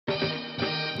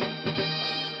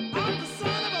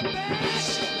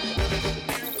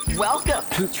Welcome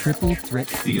to Triple Threat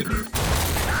Theater.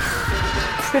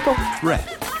 Triple Threat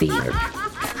Theater.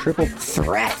 Triple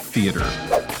Threat Theater.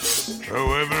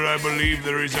 However, I believe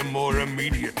there is a more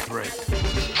immediate threat.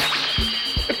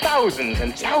 Thousands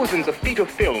and thousands of feet of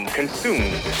film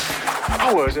consumed.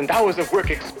 Hours and hours of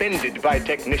work expended by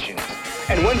technicians.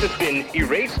 And once it's been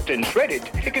erased and shredded,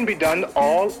 it can be done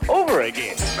all over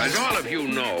again. As all of you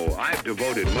know, I've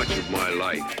devoted much of my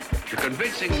life to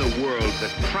convincing the world that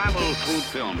travel through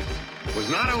film was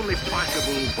not only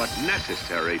possible, but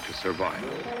necessary to survive.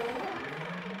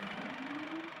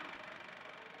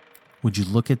 Would you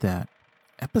look at that?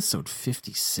 Episode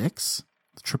 56,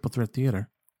 the Triple Threat Theater.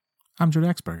 I'm Joe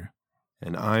Daxberger.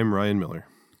 And I'm Ryan Miller.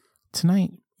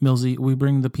 Tonight, Millsy, we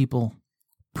bring the people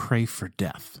Pray for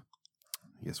Death.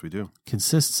 Yes, we do.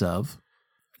 Consists of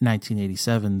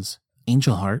 1987's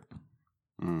Angel Heart,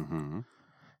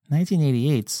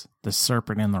 1988's The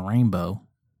Serpent and the Rainbow,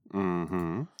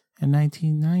 and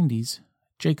 1990's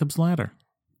Jacob's Ladder.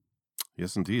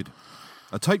 Yes, indeed.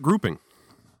 A tight grouping.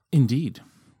 Indeed.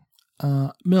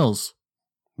 Mills.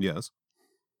 Yes.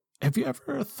 Have you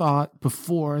ever thought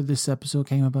before this episode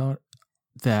came about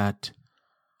that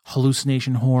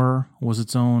hallucination horror was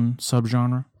its own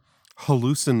subgenre?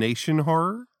 Hallucination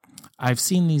horror? I've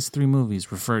seen these three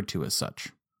movies referred to as such.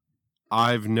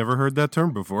 I've never heard that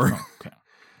term before. Oh, okay.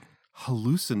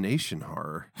 Hallucination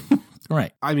horror.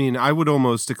 Right. I mean, I would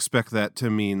almost expect that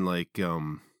to mean like,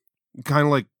 kind of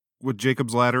like what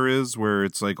Jacob's Ladder is, where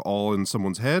it's like all in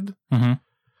someone's head. Mm-hmm.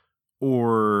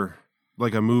 Or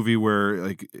like a movie where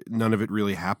like none of it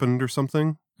really happened or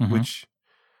something, which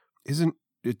isn't,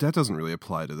 that doesn't really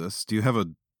apply to this. Do you have a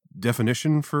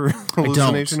definition for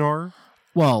hallucination horror?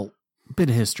 Well, bit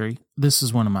of history. This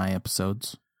is one of my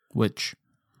episodes, which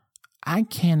I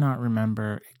cannot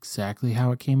remember exactly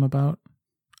how it came about.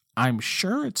 I'm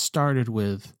sure it started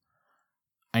with,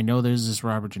 I know there's this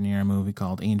Robert De Niro movie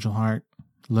called Angel Heart.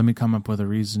 Let me come up with a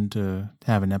reason to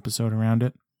have an episode around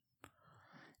it.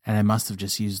 And I must have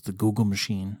just used the Google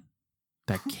machine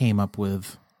that came up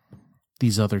with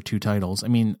these other two titles. I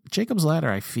mean, Jacob's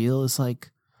Ladder, I feel, is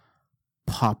like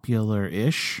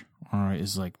popular-ish, or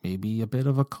is like maybe a bit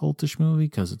of a cultish movie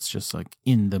because it's just like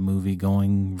in the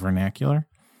movie-going vernacular.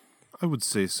 I would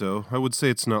say so. I would say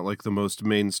it's not like the most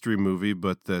mainstream movie,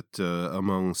 but that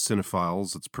among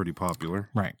cinephiles, it's pretty popular.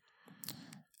 Right.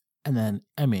 And then,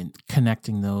 I mean,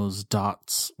 connecting those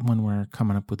dots when we're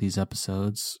coming up with these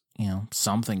episodes, you know,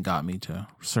 something got me to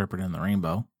Serpent and the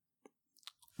Rainbow,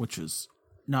 which is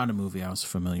not a movie I was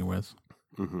familiar with.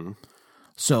 Mm-hmm.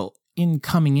 So in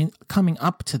coming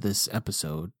up to this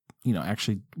episode, you know,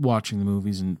 actually watching the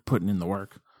movies and putting in the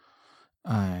work,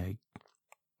 I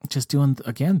just doing,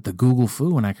 again, the Google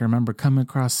foo, and I can remember coming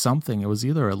across something. It was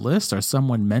either a list or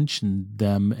someone mentioned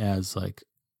them as like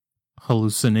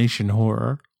hallucination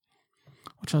horror,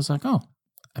 which I was like, oh,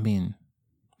 I mean,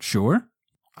 sure,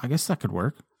 I guess that could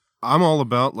work. I'm all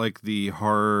about like the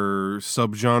horror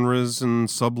subgenres and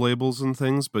sublabels and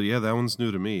things, but yeah, that one's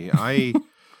new to me. I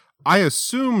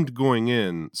assumed going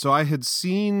in, so I had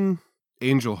seen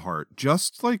Angel Heart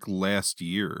just like last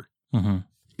year. Mm-hmm.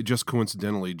 It just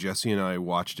coincidentally, Jesse and I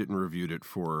watched it and reviewed it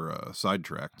for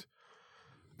Sidetracked.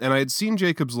 And I had seen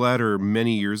Jacob's Ladder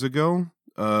many years ago.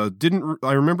 I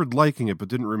remembered liking it, but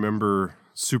didn't remember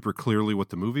super clearly what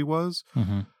the movie was.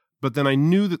 Mm-hmm. But then I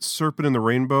knew that Serpent and the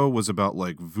Rainbow was about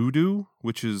like voodoo,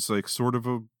 which is like sort of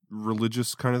a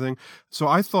religious kind of thing. So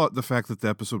I thought the fact that the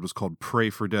episode was called Pray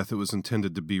for Death, it was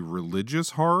intended to be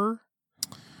religious horror.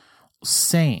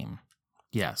 Same.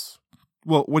 Yes.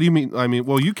 Well, what do you mean? I mean,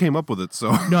 well, you came up with it, so.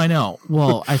 No, I know.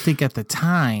 Well, I think at the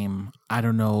time, I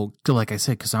don't know, like I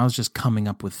said, because I was just coming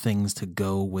up with things to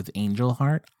go with Angel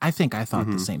Heart. I think I thought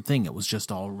the same thing. It was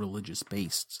just all religious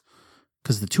based.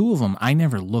 Because the two of them, I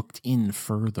never looked in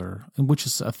further, which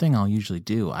is a thing I'll usually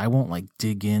do. I won't like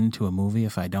dig into a movie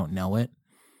if I don't know it.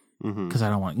 Because I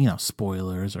don't want, you know,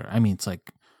 spoilers or, I mean, it's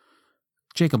like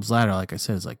Jacob's Ladder, like I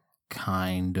said, is like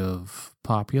kind of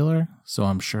popular. So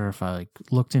I'm sure if I like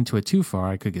looked into it too far,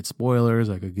 I could get spoilers.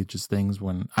 I could get just things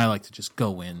when I like to just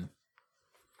go in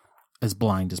as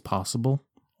blind as possible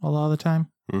a lot of the time.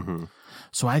 Mm-hmm.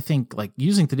 So I think like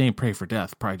using the name Pray for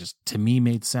Death probably just to me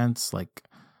made sense. Like,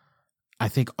 I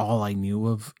think all I knew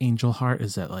of Angel Heart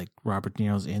is that like Robert De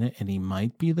Niro's in it and he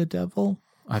might be the devil.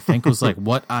 I think was like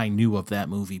what I knew of that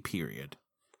movie, period.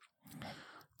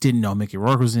 Didn't know Mickey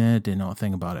Rourke was in it, didn't know a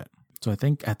thing about it. So I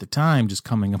think at the time, just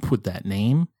coming up with that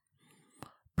name,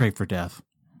 Pray for Death,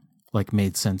 like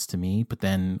made sense to me. But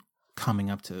then coming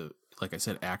up to, like I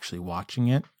said, actually watching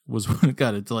it was when it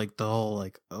got into like the whole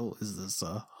like, oh, is this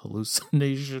a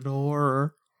hallucination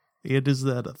horror? And is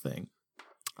that a thing?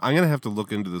 I'm going to have to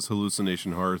look into this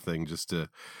hallucination horror thing just to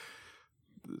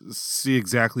see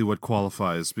exactly what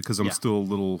qualifies, because I'm still a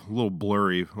little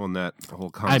blurry on that whole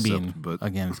concept. I mean, but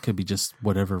again, it could be just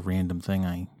whatever random thing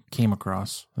I came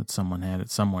across that someone had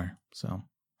it somewhere. So,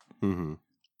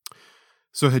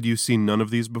 So had you seen none of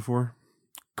these before?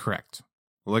 correct.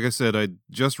 Well, like I said, I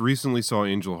just recently saw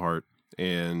Angel Heart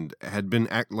and had been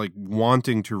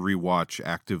wanting to rewatch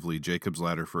actively Jacob's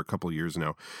Ladder for a couple years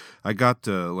now. I got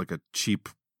like a cheap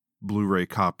Blu-ray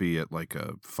copy at like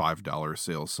a $5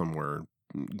 sale somewhere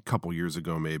a couple years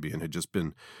ago maybe, and had just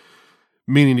been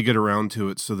meaning to get around to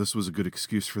it, so this was a good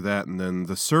excuse for that. And then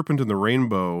The Serpent and the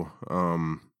Rainbow,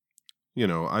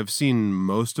 I've seen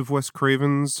most of Wes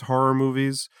Craven's horror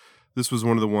movies. This was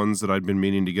one of the ones that I'd been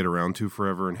meaning to get around to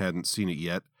forever and hadn't seen it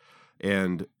yet.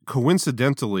 And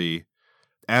coincidentally,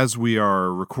 as we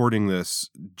are recording this,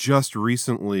 just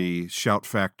recently Shout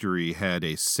Factory had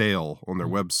a sale on their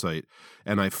website,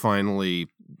 and I finally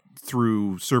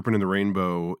threw Serpent and the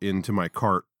Rainbow into my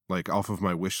cart, like off of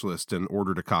my wish list, and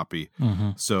ordered a copy.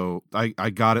 So I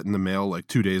got it in the mail like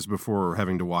 2 days before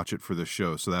having to watch it for this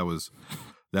show. So that was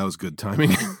good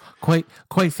timing.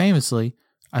 Quite famously,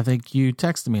 I think you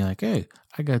texted me like, "Hey,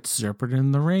 I got Serpent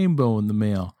and the Rainbow in the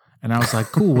mail." And I was like,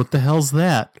 "Cool, what the hell's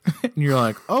that?" And you're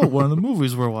like, "Oh, one of the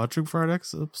movies we're watching for our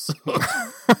next episode."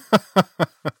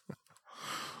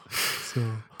 So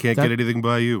Can't get anything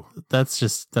by you. That's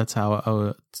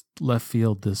how left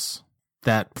field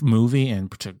that movie and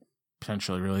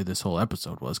potentially really this whole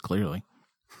episode was, clearly.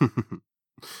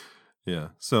 Yeah.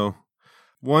 So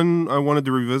one I wanted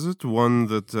to revisit, one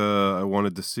that I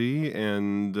wanted to see,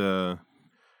 and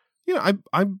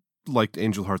I liked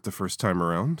Angel Heart the first time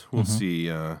around. We'll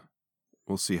see.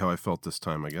 We'll see how I felt this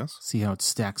time, I guess. See how it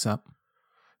stacks up.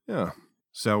 Yeah.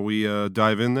 Shall we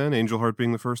dive in then? Angel Heart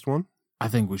being the first one? I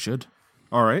think we should.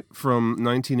 All right. From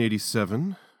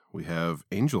 1987, we have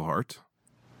Angel Heart.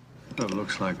 Well, it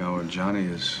looks like our Johnny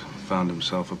has found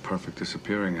himself a perfect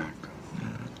disappearing act.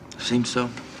 Seems so.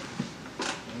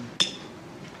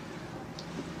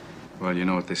 Well, you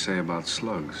know what they say about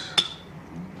slugs.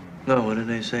 No, what do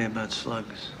they say about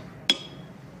slugs?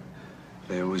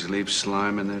 They always leave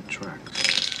slime in their tracks.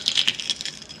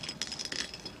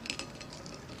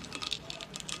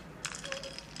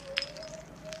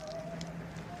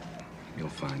 You'll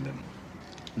find them.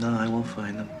 No, I won't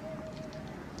find them.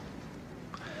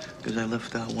 Because I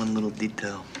left out one little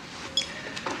detail.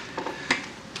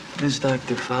 This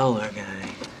Dr. Fowler guy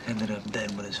ended up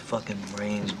dead with his fucking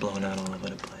brains blown out all over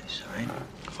the place, all right?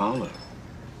 Fowler?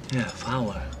 Yeah,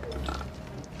 Fowler.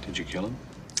 Did you kill him?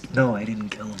 No, I didn't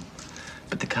kill him.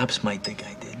 But the cops might think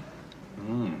I did.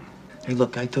 Hey,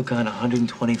 look, I took on a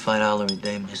 $125 a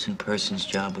day missing persons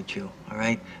job with you, all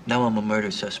right? Now I'm a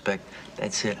murder suspect.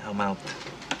 That's it, I'm out.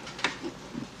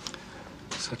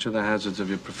 Such are the hazards of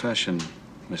your profession,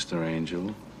 Mr.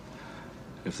 Angel.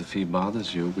 If the fee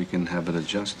bothers you, we can have it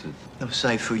adjusted. No,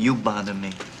 Cypher, you bother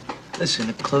me. Listen,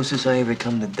 the closest I ever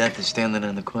come to death is standing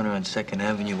on the corner on 2nd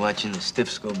Avenue watching the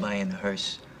stiffs go by in the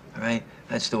hearse, all right?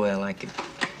 That's the way I like it.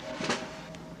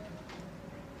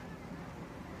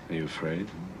 Are you afraid?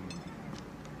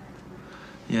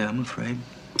 Yeah, I'm afraid.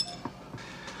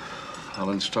 I'll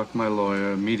instruct my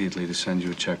lawyer immediately to send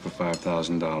you a check for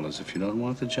 $5,000. If you don't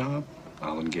want the job,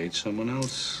 I'll engage someone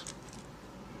else.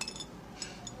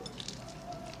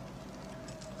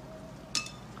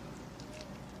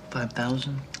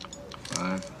 $5,000?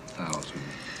 5,000.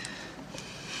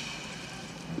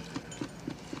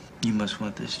 You must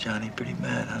want this Johnny pretty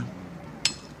bad, huh?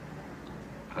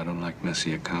 I don't like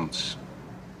messy accounts.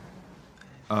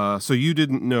 So you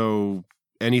didn't know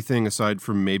anything aside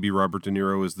from maybe Robert De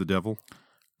Niro as the devil?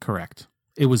 Correct.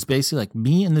 It was basically like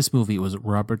me in this movie. It was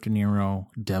Robert De Niro,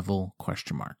 devil, ?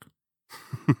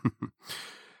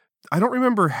 I don't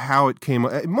remember how it came.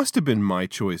 It must have been my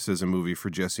choice as a movie for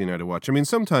Jesse and I to watch. I mean,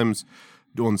 sometimes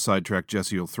on Sidetrack,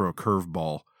 Jesse will throw a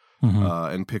curveball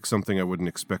and pick something I wouldn't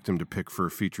expect him to pick for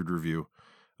a featured review.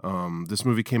 This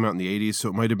movie came out in the 80s, so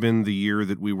it might have been the year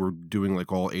that we were doing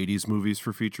like all 80s movies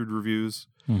for featured reviews.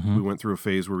 We went through a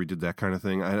phase where we did that kind of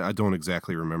thing. I don't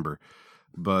exactly remember.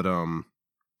 But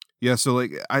yeah, so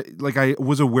I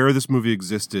was aware this movie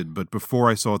existed, but before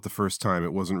I saw it the first time,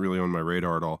 it wasn't really on my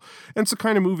radar at all. And it's the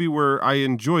kind of movie where I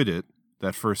enjoyed it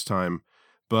that first time,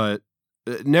 but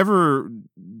never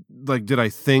did I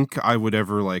think I would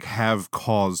ever have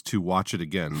cause to watch it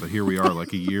again. But here we are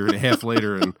a year and a half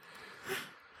later, and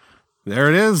there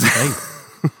it is.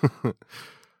 Hey.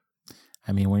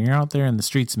 I mean, when you're out there in the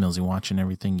streets, Millsy, watching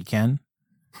everything you can,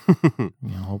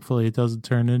 hopefully it doesn't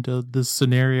turn into this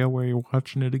scenario where you're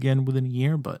watching it again within a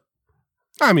year. But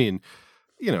I mean,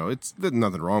 it's there's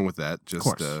nothing wrong with that.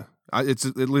 Just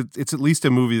it's at least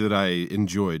a movie that I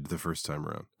enjoyed the first time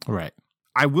around. Right.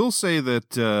 I will say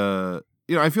that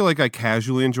I feel like I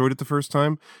casually enjoyed it the first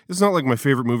time. It's not like my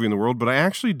favorite movie in the world, but I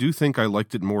actually do think I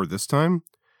liked it more this time.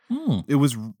 It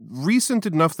was recent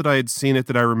enough that I had seen it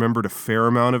that I remembered a fair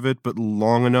amount of it, but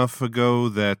long enough ago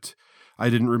that I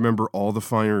didn't remember all the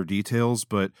finer details.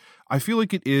 But I feel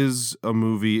like it is a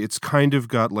movie. It's kind of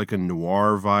got like a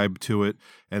noir vibe to it,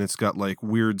 and it's got like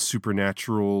weird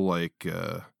supernatural, like,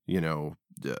 are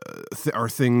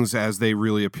things as they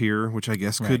really appear, which I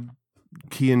guess could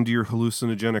key into your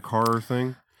hallucinogenic horror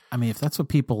thing. I mean, if that's what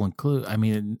people include, I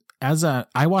mean,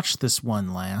 I watched this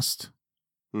one last.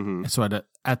 Mm-hmm. So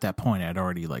at that point, I'd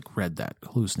already like read that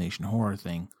hallucination horror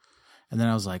thing. And then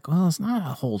I was like, well, it's not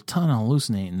a whole ton of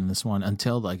hallucinating in this one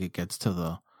until like it gets to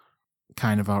the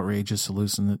kind of outrageous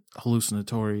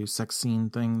hallucinatory sex scene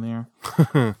thing there.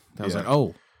 I was like,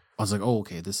 oh,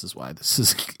 okay, this is why this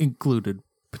is included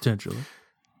potentially.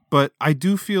 But I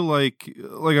do feel like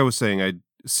I was saying, I'd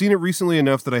seen it recently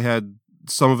enough that I had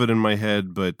some of it in my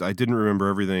head, but I didn't remember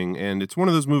everything. And it's one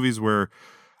of those movies where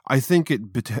I think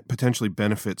it potentially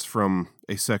benefits from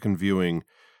a second viewing,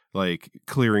 like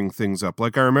clearing things up.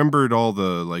 Like I remembered all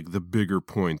the bigger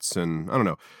points, and I don't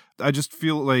know. I just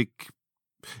feel like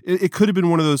it could have been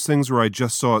one of those things where I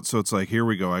just saw it, so it's like, here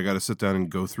we go. I got to sit down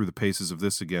and go through the paces of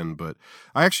this again. But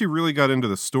I actually really got into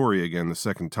the story again the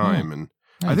second time, and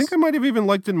nice. I think I might have even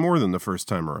liked it more than the first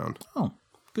time around. Oh,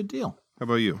 good deal. How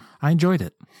about you? I enjoyed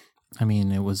it. I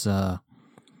mean, it was for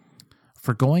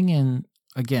going in.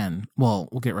 Again, well,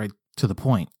 we'll get right to the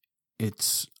point.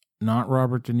 It's not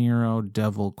Robert De Niro,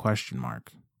 devil, ?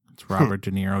 It's Robert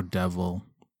De Niro, devil,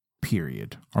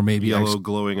 period. Or maybe yellow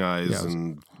glowing eyes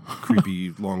and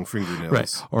creepy long fingernails.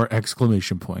 Right. Or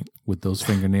exclamation point with those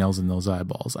fingernails and those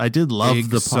eyeballs. I did love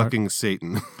the part. Sucking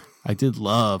Satan. I did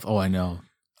love, I know.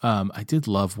 I did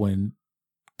love when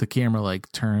the camera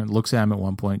looks at him at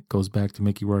one point, goes back to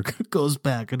Mickey Rourke, goes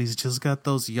back, and he's just got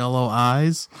those yellow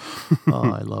eyes.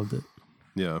 Oh, I loved it.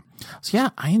 Yeah. So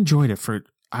yeah, I enjoyed it.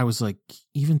 I was like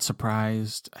even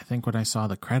surprised. I think when I saw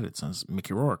the credits, I was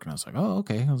Mickey Rourke, and I was like, oh,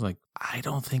 okay. I was like, I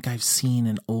don't think I've seen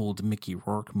an old Mickey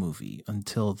Rourke movie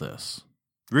until this.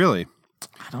 Really?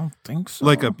 I don't think so.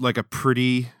 Like a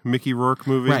pretty Mickey Rourke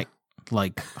movie, right?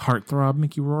 Like heartthrob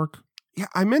Mickey Rourke. Yeah,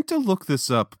 I meant to look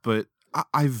this up, but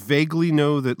I vaguely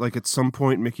know that like at some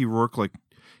point Mickey Rourke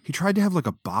he tried to have like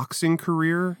a boxing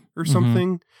career or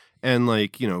something, and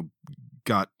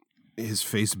got his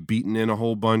face beaten in a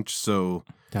whole bunch, so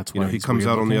that's why he comes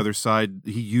out on the other side.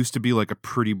 He used to be like a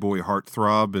pretty boy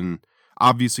heartthrob, and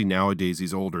obviously nowadays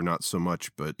he's older, not so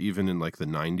much, but even in like the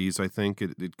 90s, I think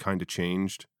it kind of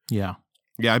changed. Yeah,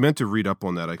 I meant to read up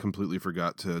on that. I completely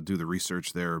forgot to do the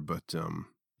research there, but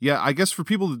yeah, I guess for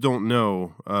people that don't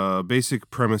know,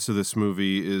 basic premise of this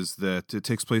movie is that it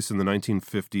takes place in the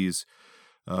 1950s.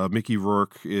 Mickey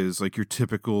Rourke is like your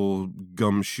typical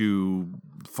gumshoe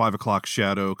 5 o'clock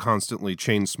shadow, constantly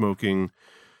chain smoking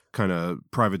kind of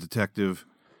private detective.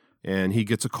 And he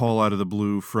gets a call out of the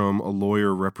blue from a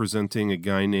lawyer representing a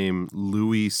guy named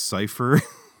Louis Cypher.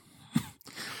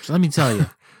 So let me tell you,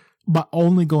 by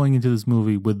only going into this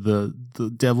movie with the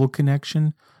devil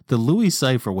connection, the Louis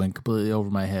Cypher went completely over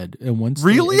my head. And once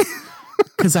really?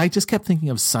 Because I just kept thinking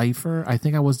of Cypher. I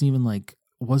think I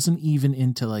wasn't even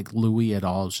into like Louis at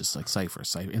all. It was just like Cypher.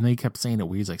 And they kept saying it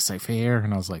weird. He's like Cypher.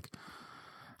 And I was like,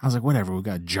 whatever. We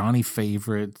got Johnny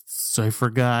Favorite, Cypher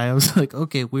guy. I was like,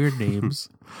 okay, weird names.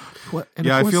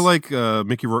 Yeah, I feel like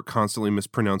Mickey Rourke constantly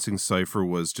mispronouncing Cypher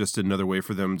was just another way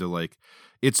for them to like,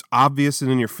 it's obvious and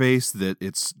in your face that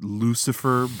it's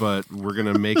Lucifer, but we're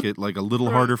going to make it like a little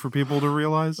harder for people to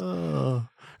realize. It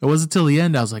wasn't until the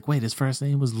end. I was like, wait, his first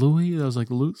name was Louis? I was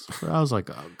like, Lucifer? I was like,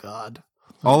 oh, God.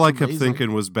 All I kept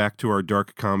thinking was back to our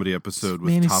dark comedy episode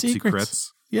with Top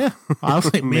Secrets. Yeah. I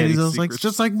was like, Manny's Secrets. Like,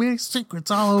 just like Manny's Secrets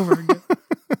all over again.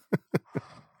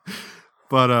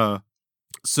 But,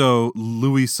 so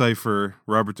Louis Cypher,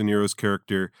 Robert De Niro's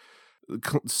character,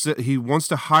 he wants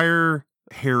to hire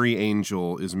Harry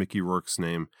Angel is Mickey Rourke's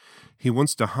name. He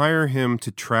wants to hire him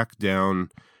to track down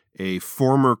a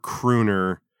former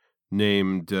crooner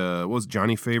named, what was it,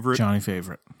 Johnny Favorite? Johnny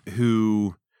Favorite.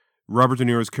 Who Robert De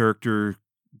Niro's character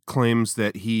claims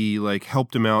that he like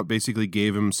helped him out, basically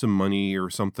gave him some money or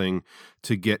something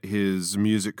to get his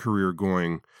music career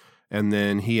going. And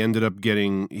then he ended up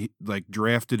getting like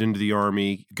drafted into the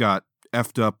army, got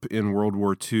effed up in World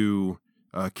War II,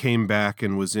 came back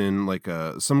and was in like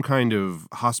some kind of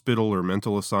hospital or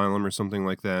mental asylum or something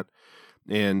like that.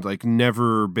 And like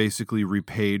never basically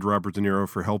repaid Robert De Niro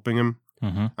for helping him.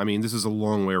 Mm-hmm. I mean, this is a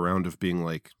long way around of being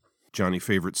like Johnny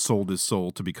Favorite sold his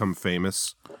soul to become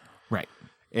famous. Right.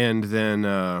 And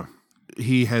then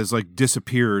he has like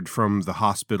disappeared from the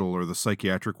hospital or the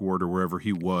psychiatric ward or wherever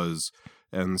he was.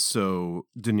 And so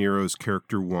De Niro's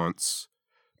character wants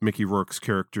Mickey Rourke's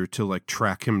character to like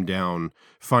track him down,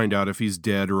 find out if he's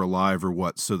dead or alive or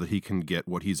what, so that he can get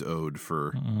what he's owed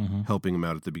for helping him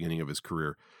out at the beginning of his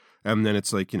career. And then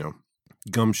it's like,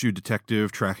 gumshoe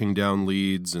detective tracking down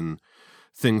leads, and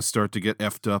things start to get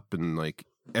effed up, and like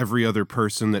every other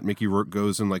person that Mickey Rourke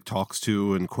goes and like talks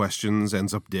to and questions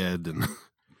ends up dead, and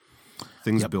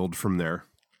things build from there.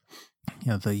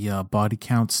 Yeah, the body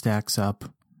count stacks up.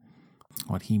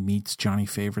 What he meets Johnny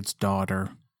Favorite's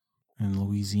daughter in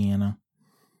Louisiana.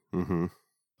 Mm-hmm.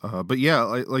 But yeah,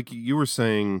 like you were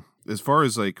saying, as far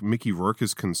as like Mickey Rourke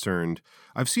is concerned,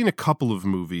 I've seen a couple of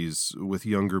movies with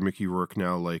younger Mickey Rourke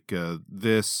now, like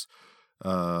this.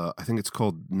 I think it's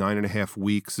called 9.5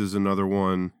 Weeks is another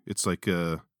one. It's like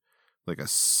a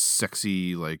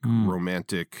sexy, like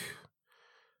romantic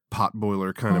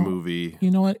potboiler kind of movie.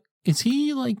 You know what? Is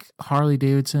he like Harley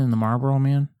Davidson in the Marlboro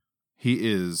Man?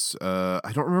 He is.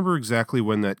 I don't remember exactly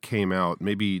when that came out.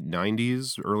 Maybe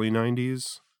 90s, early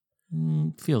 90s.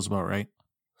 Feels about right.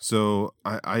 So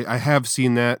I have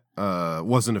seen that.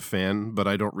 Wasn't a fan, but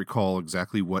I don't recall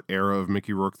exactly what era of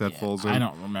Mickey Rourke that falls in. I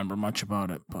don't remember much about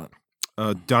it, but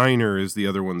Diner is the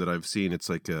other one that I've seen. It's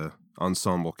like a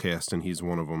ensemble cast, and he's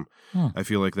one of them. I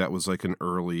feel like that was like an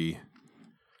early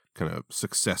kind of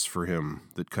success for him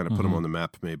that kind of put him on the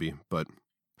map, maybe. But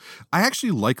I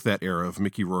actually like that era of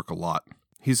Mickey Rourke a lot.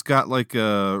 He's got like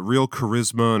a real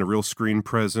charisma and a real screen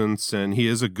presence, and he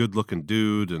is a good-looking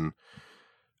dude, and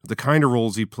the kind of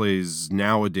roles he plays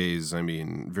nowadays, I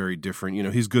mean, very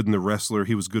different. He's good in The Wrestler.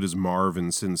 He was good as Marv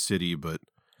in Sin City, but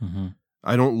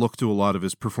I don't look to a lot of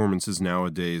his performances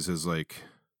nowadays as like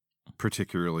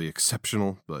particularly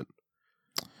exceptional, but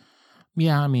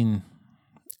yeah, I mean,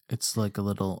 it's like a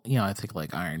little, I think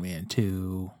like Iron Man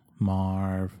 2,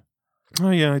 Marv. Oh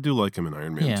yeah, I do like him in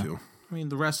Iron Man 2. I mean,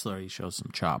 The Wrestler, he shows some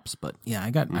chops, but yeah,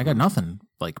 I got nothing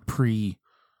like pre,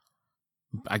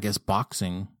 I guess,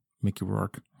 boxing Mickey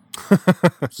Rourke.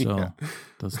 So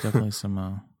there's definitely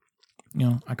some,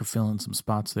 I could fill in some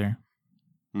spots there.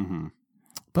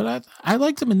 But I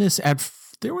liked him in this.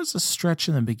 There was a stretch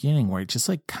in the beginning where it just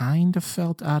like kind of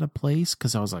felt out of place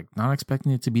because I was like not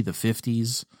expecting it to be the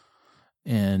 50s,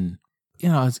 and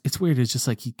it's weird. It's just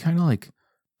like he kind of like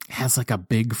has like a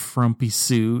big frumpy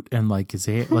suit and like his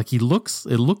hair, like it looks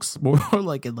more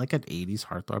like an 80s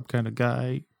heartthrob kind of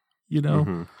guy,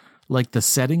 Like the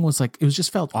setting was like, it was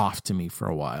just felt off to me for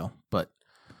a while, but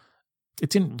it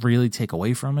didn't really take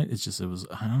away from it. It was,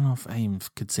 I don't know if I even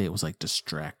could say it was like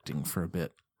distracting for a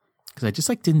bit. Cause I just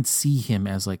like didn't see him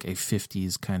as like a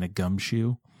 50s kind of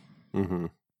gumshoe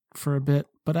for a bit,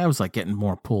 but I was like getting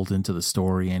more pulled into the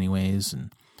story anyways.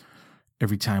 And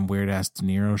every time Weird Ass De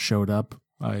Niro showed up,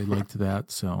 I liked that.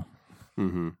 So,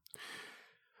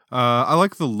 I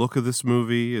like the look of this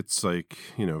movie. It's like,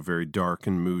 very dark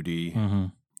and moody.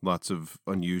 Lots of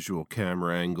unusual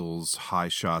camera angles, high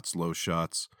shots, low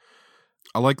shots.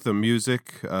 I like the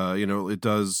music. It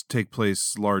does take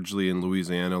place largely in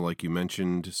Louisiana, like you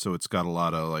mentioned. So it's got a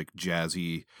lot of like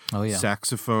jazzy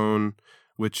saxophone,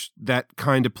 which that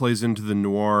kind of plays into the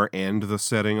noir and the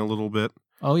setting a little bit.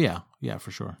 Oh, yeah. Yeah, for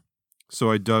sure.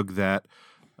 So I dug that.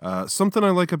 Something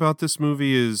I like about this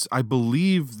movie is I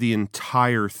believe the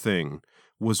entire thing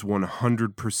was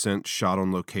 100% shot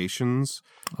on locations.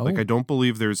 Oh. Like I don't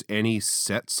believe there's any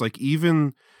sets. Like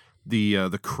even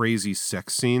the crazy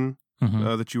sex scene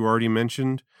that you already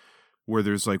mentioned, where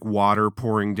there's like water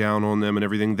pouring down on them and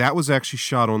everything, that was actually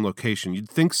shot on location. You'd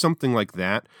think something like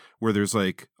that, where there's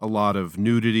like a lot of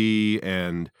nudity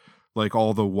and like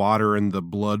all the water and the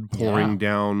blood pouring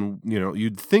down,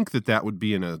 you'd think that would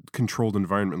be in a controlled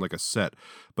environment like a set,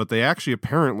 but they actually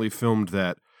apparently filmed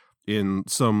that in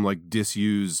some like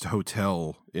disused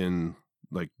hotel in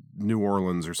like New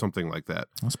Orleans or something like that.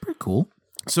 That's pretty cool.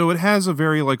 So it has a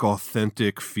very like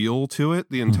authentic feel to it,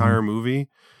 the entire movie.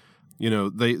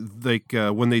 They like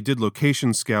when they did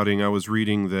location scouting, I was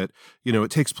reading that,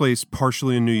 it takes place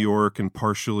partially in New York and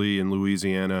partially in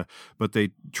Louisiana, but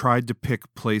they tried to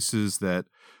pick places that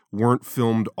weren't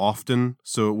filmed often,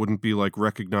 so it wouldn't be like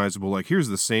recognizable, like here's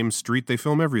the same street they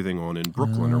film everything on in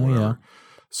Brooklyn or whatever. Yeah.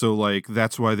 So like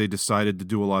that's why they decided to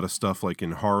do a lot of stuff like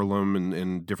in Harlem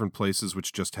and different places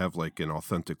which just have like an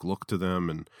authentic look to them,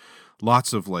 and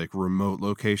lots of like remote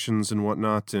locations and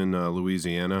whatnot in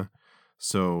Louisiana.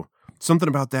 So something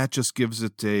about that just gives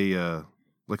it a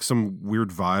like some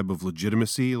weird vibe of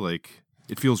legitimacy. Like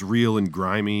it feels real and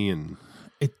grimy, and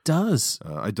It does.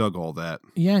 I dug all that.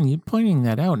 Yeah, and you pointing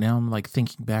that out now, I'm like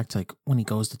thinking back to like when he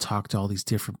goes to talk to all these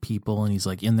different people, and he's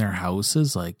like in their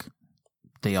houses, like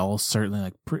they all certainly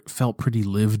like felt pretty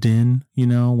lived in. You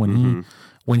know,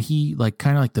 when he like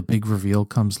kind of like the big reveal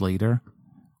comes later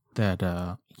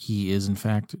that he is in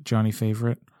fact Johnny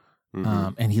Favorite,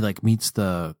 and he like meets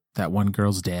that one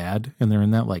girl's dad, and they're in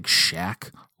that like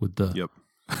shack with the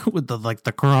with the like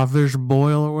the crawfish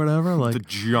boil or whatever, like the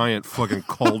giant fucking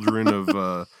cauldron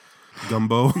of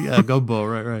gumbo. Yeah, gumbo,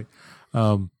 right.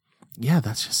 Yeah,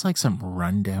 that's just like some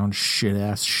rundown shit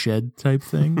ass shed type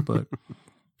thing, but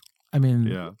I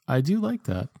mean, I do like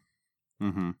that.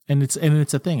 And it's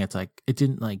a thing. It's like it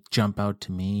didn't like jump out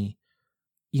to me.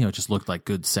 You know, it just looked like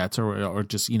good sets or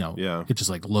just, you know, it just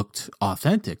like looked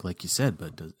authentic, like you said.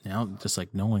 But now just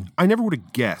like knowing. I never would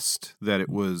have guessed that it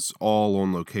was all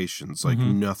on locations, like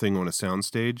nothing on a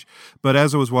soundstage. But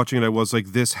as I was watching it, I was like,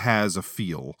 this has a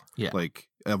feel, like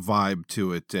a vibe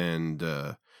to it. And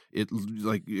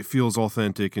it feels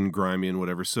authentic and grimy and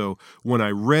whatever. So when I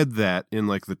read that in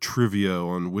like the trivia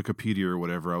on Wikipedia or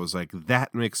whatever, I was like,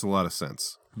 that makes a lot of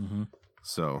sense.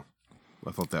 So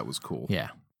I thought that was cool. Yeah.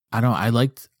 I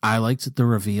liked the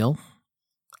reveal.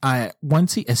 As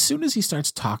soon as he starts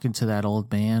talking to that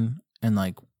old man, and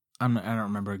like I don't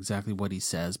remember exactly what he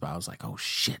says, but I was like, oh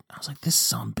shit! I was like, this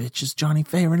sumbitch is Johnny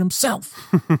Favorite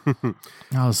himself.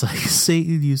 I was like,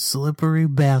 Satan, you slippery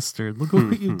bastard! Look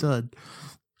what you've done.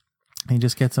 And he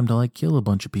just gets him to like kill a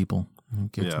bunch of people,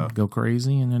 and gets him to go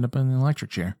crazy, and end up in an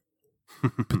electric chair,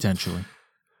 potentially.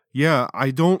 Yeah,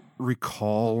 I don't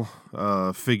recall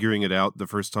figuring it out the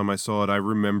first time I saw it. I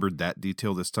remembered that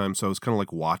detail this time, so I was kind of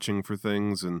like watching for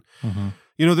things. And,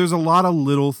 you know, there's a lot of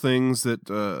little things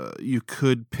that you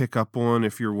could pick up on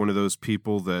if you're one of those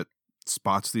people that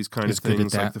spots these kind of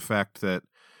things, like the fact that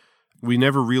we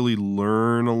never really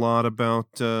learn a lot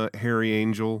about Harry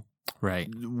Angel.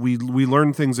 Right. We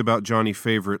learned things about Johnny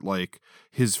Favorite, like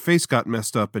his face got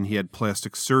messed up and he had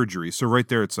plastic surgery. So right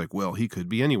there, it's like, well, he could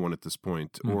be anyone at this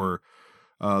point. Or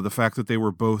the fact that they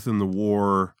were both in the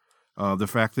war, the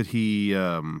fact that he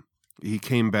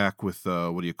came back with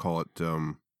what do you call it?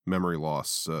 Memory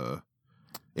loss,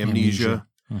 amnesia.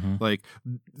 Like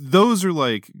those are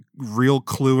like real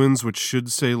clue-ins, which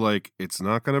should say like it's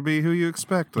not going to be who you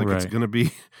expect. Like it's going to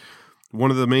be one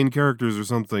of the main characters or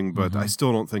something, but I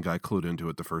still don't think I clued into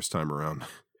it the first time around.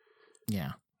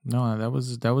 Yeah. No, that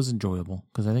was enjoyable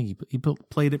because I think he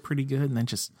played it pretty good, and then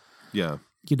just you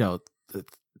know,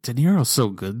 De Niro's so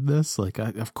good in this. Like,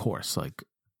 of course, like,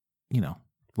 you know,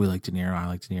 we like De Niro, I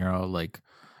like De Niro, like,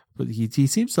 but he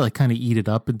seems to like kind of eat it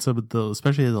up in some of the,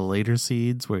 especially the later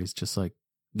scenes where he's just like,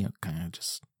 you know, kind of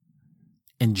just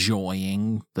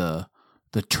enjoying the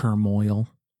turmoil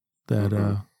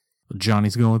that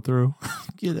Johnny's going through.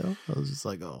 You know, I was just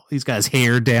like, oh, he's got his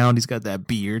hair down, he's got that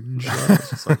beard and shit. I was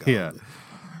just like, oh.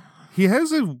 He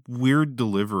has a weird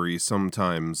delivery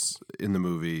sometimes in the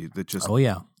movie that just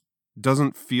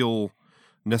doesn't feel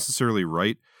necessarily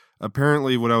right.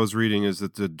 Apparently what I was reading is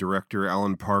that the director,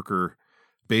 Alan Parker,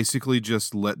 basically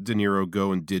just let De Niro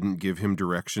go and didn't give him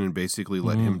direction and basically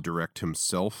let him direct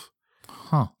himself.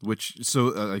 Which, so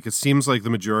like it seems like the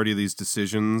majority of these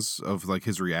decisions of like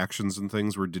his reactions and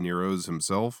things were De Niro's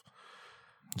himself,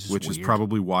 which is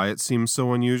probably why it seems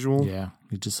so unusual. Yeah,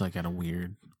 he just like had a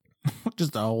weird,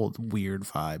 just a whole weird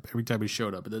vibe every time he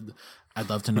showed up. And then I'd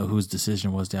love to know whose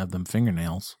decision was to have them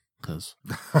fingernails, because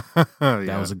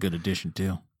that was a good addition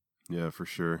too. Yeah, for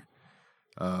sure.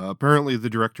 Apparently, the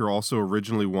director also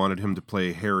originally wanted him to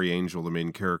play Harry Angel, the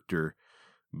main character,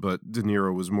 but De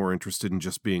Niro was more interested in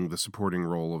just being the supporting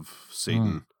role of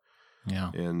Satan.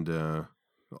 Yeah. And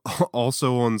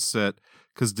also on set,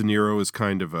 because De Niro is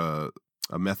kind of a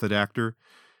method actor,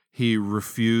 he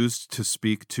refused to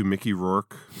speak to Mickey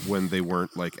Rourke when they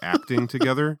weren't like acting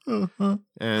together.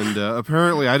 And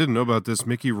apparently, I didn't know about this,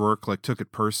 Mickey Rourke like took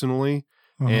it personally.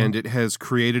 And it has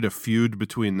created a feud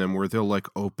between them where they'll like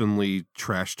openly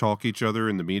trash talk each other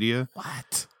in the media.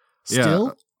 What? Still?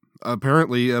 Yeah,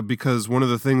 apparently, because one of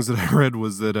the things that I read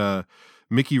was that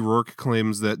Mickey Rourke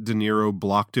claims that De Niro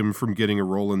blocked him from getting a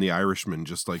role in The Irishman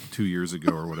just like 2 years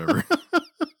ago or whatever.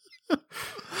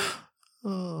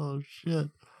 Oh, shit.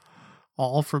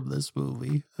 All from this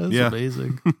movie. That's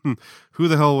amazing. Who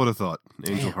the hell would have thought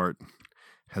Angel Heart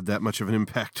had that much of an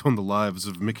impact on the lives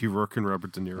of Mickey Rourke and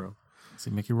Robert De Niro? See,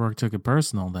 Mickey Rourke took it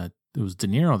personal that it was De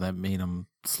Niro that made him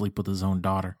sleep with his own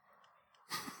daughter.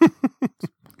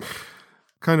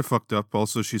 Kind of fucked up.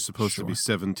 Also, she's supposed to be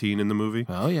 17 in the movie.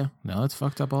 Oh, yeah. No, it's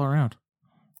fucked up all around.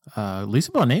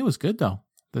 Lisa Bonet was good, though.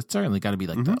 That's certainly got to be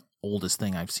like the oldest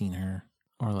thing I've seen her,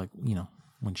 or like, you know,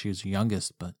 when she was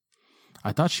youngest. But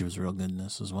I thought she was real good in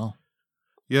this as well.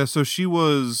 Yeah, so she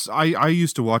was. I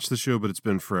used to watch the show, but it's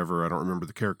been forever. I don't remember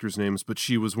the characters' names, but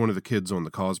she was one of the kids on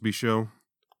the Cosby Show.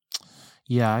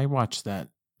 Yeah, I watched that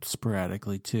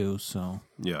sporadically too. So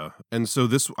yeah, and so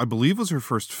this, I believe, was her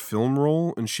first film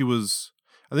role, and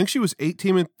I think she was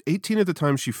 18 at the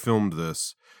time she filmed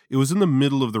this. It was in the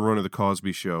middle of the run of the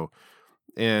Cosby Show,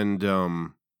 and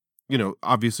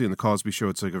obviously in the Cosby Show,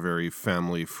 it's like a very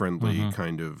family-friendly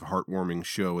kind of heartwarming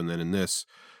show, and then in this,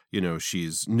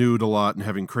 she's nude a lot and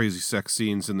having crazy sex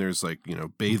scenes, and there's like,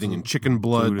 bathing in chicken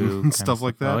blood and stuff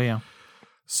like that. Oh, yeah.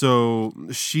 So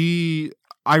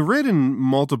I read in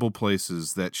multiple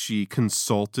places that she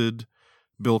consulted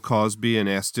Bill Cosby and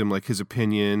asked him like his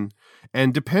opinion.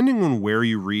 And depending on where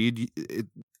you read,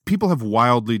 people have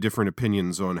wildly different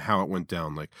opinions on how it went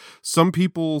down. Like some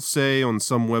people say on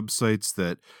some websites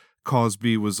that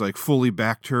Cosby was like fully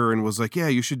backed her and was like, yeah,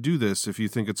 you should do this if you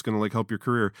think it's going to like help your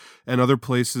career. And other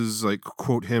places like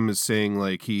quote him as saying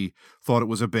like he thought it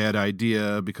was a bad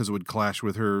idea because it would clash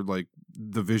with her, like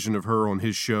the vision of her on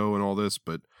his show and all this.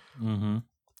 But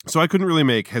so I couldn't really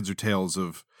make heads or tails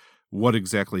of what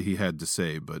exactly he had to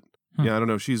say. But yeah, I don't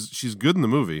know. She's good in the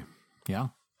movie. Yeah.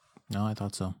 No, I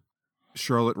thought so.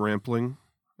 Charlotte Rampling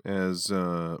as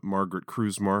Margaret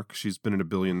Krusemark. She's been in a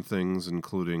billion things,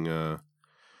 including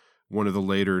one of the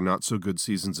later not so good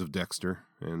seasons of Dexter.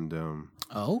 And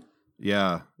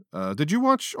yeah, did you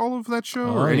watch all of that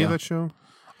show or any of that show?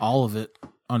 All of it,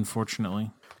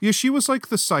 unfortunately. Yeah, she was like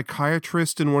the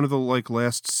psychiatrist in one of the like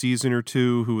last season or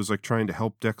two who was like trying to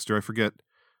help Dexter. I forget.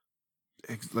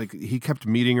 Like he kept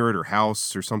meeting her at her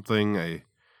house or something.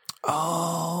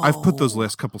 I've put those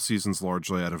last couple seasons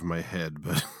largely out of my head,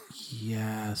 but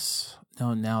yes,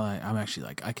 no. Now I'm actually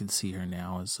like I can see her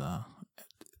now as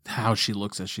how she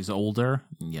looks as she's older.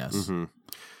 Yes,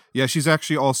 yeah. She's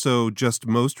actually also just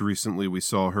most recently we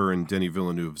saw her in Denis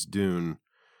Villeneuve's Dune.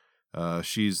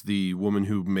 She's the woman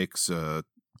who makes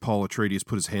Paul Atreides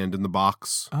put his hand in the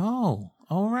box. Oh,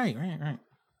 right.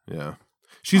 Yeah,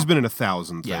 she's been in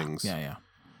 1,000 things. Yeah.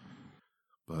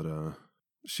 But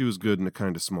she was good in a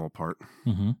kind of small part.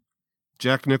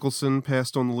 Jack Nicholson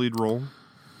passed on the lead role.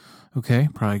 Okay,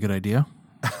 probably a good idea.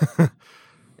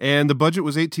 And the budget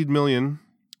was $18 million.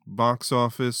 Box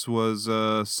office was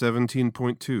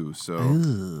 17.2.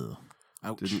 So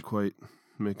didn't quite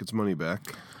make its money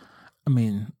back. I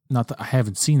mean, not that I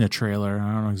haven't seen a trailer.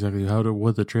 I don't know exactly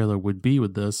what the trailer would be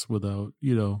with this without,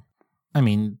 I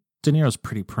mean, De Niro's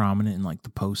pretty prominent in like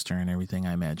the poster and everything.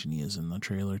 I imagine he is in the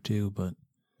trailer too, but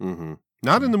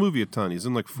not in the movie a ton. He's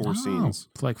in like 4 scenes.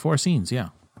 Like 4 scenes, yeah.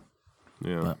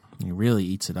 Yeah. But he really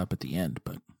eats it up at the end,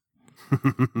 but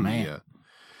man. Yeah.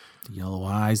 The yellow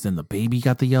eyes, then the baby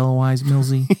got the yellow eyes,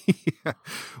 Millsy. Yeah.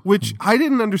 Which I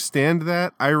didn't understand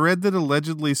that. I read that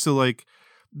allegedly, so like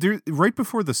right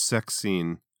before the sex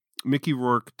scene, Mickey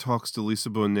Rourke talks to Lisa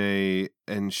Bonet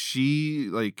and she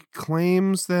like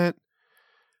claims that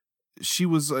she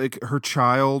was like her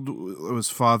child was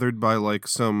fathered by like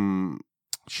some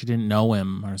she didn't know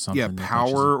him or something. Yeah,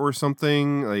 power or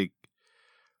something. Like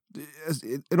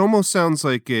it almost sounds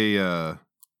like a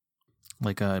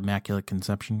immaculate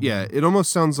conception. Yeah, it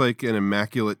almost sounds like an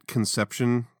immaculate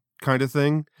conception kind of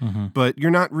thing. But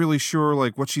you're not really sure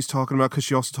like what she's talking about because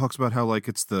she also talks about how like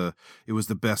it was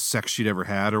the best sex she'd ever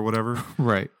had or whatever.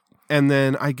 Right. And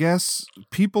then I guess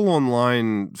people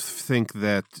online think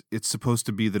that it's supposed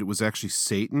to be that it was actually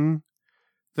Satan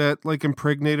that like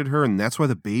impregnated her, and that's why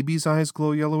the baby's eyes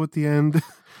glow yellow at the end.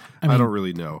 I don't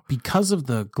really know. Because of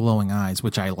the glowing eyes,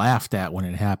 which I laughed at when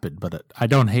it happened, but I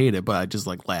don't hate it, but I just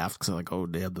like laughed because I'm like, oh,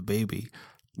 they have the baby.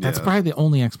 That's probably the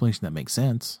only explanation that makes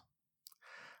sense.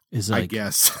 Is like, I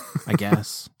guess. I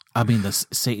guess. I mean,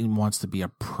 Satan wants to be a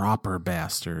proper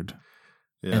bastard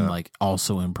and like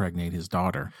also impregnate his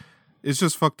daughter. It's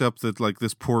just fucked up that like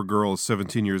this poor girl is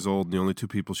 17 years old and the only 2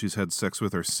 people she's had sex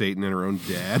with are Satan and her own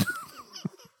dad.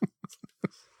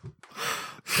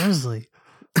 Seriously.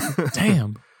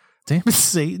 Damn it,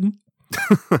 Satan.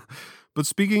 But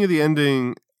speaking of the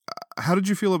ending, how did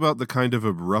you feel about the kind of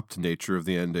abrupt nature of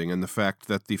the ending and the fact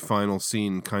that the final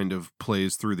scene kind of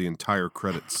plays through the entire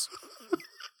credits?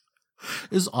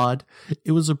 It was odd.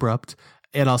 It was abrupt.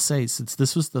 And I'll say, since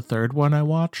this was the 3rd one I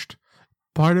watched,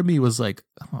 part of me was like,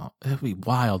 oh, it'd be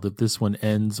wild if this one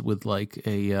ends with like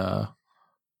an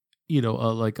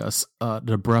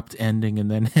abrupt ending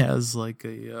and then has like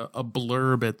a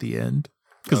blurb at the end.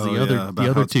 Because the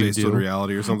other two based on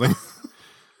reality or something.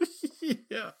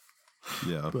 Yeah.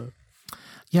 But,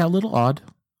 yeah, a little odd.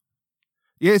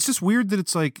 Yeah, it's just weird that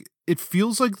it's like, it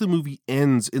feels like the movie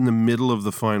ends in the middle of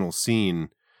the final scene.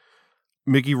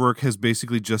 Mickey Rourke has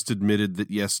basically just admitted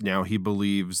that, yes, now he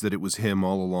believes that it was him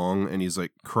all along, and he's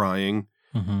like crying.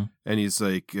 Mm-hmm. And he's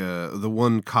like, the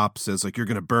one cop says, like, you're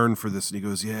going to burn for this. And he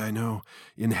goes, yeah, I know,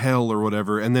 in hell or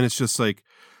whatever. And then it's just like,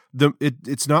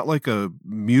 it's not like a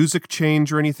music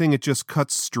change or anything. It just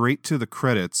cuts straight to the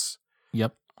credits.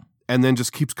 Yep. And then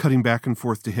just keeps cutting back and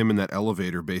forth to him in that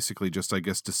elevator, basically just, I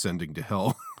guess, descending to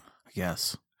hell.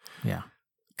 Yes. Yeah.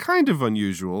 Kind of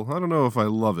unusual. I don't know if I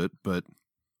love it, but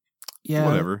yeah,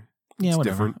 whatever. Yeah, it's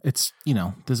whatever. Different. It's,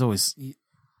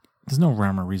 there's no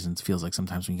rhyme or reason. It feels like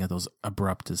sometimes when you get those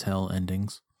abrupt as hell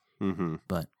endings. Mm-hmm.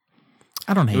 But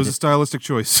I don't hate it. It was a stylistic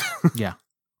choice. Yeah.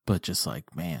 But just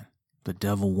like, man, the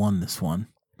devil won this one.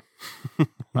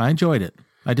 I enjoyed it.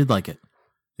 I did like it.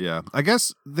 Yeah. I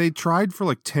guess they tried for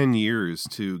like 10 years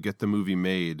to get the movie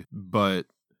made, but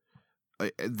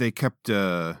they kept,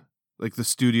 like the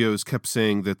studios kept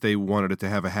saying that they wanted it to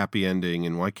have a happy ending,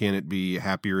 and why can't it be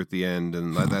happier at the end?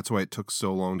 And that's why it took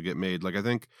so long to get made. Like, I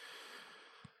think,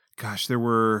 gosh, there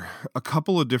were a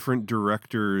couple of different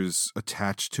directors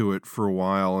attached to it for a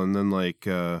while, and then like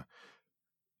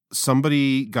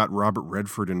somebody got Robert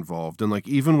Redford involved, and like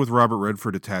even with Robert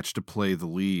Redford attached to play the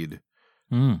lead,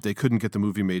 they couldn't get the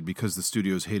movie made because the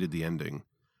studios hated the ending.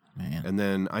 Man. And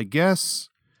then I guess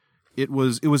it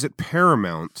was at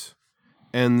Paramount,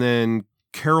 and then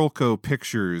Carolco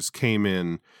Pictures came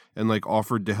in and like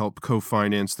offered to help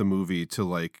co-finance the movie to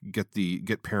like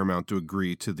get Paramount to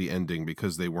agree to the ending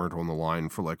because they weren't on the line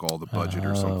for like all the budget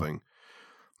or something.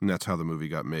 And that's how the movie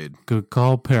got made. Good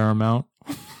call, Paramount.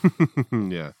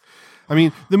 Yeah. I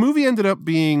mean, the movie ended up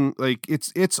being like,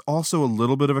 it's also a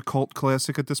little bit of a cult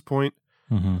classic at this point.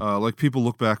 Mm-hmm. Like people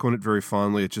look back on it very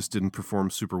fondly. It just didn't perform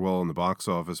super well in the box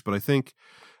office. But I think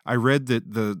I read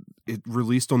that it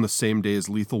released on the same day as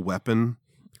Lethal Weapon.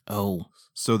 Oh,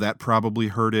 so that probably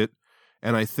hurt it.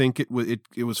 And I think it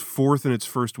was fourth in its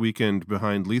first weekend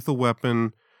behind Lethal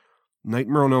Weapon,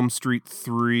 Nightmare on Elm Street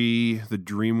 3, The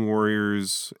Dream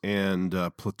Warriors, and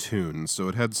Platoon. So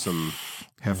it had some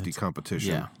hefty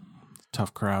competition. Yeah,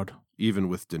 tough crowd. Even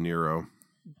with De Niro.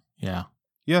 Yeah.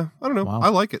 Yeah, I don't know. Wow. I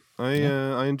like it.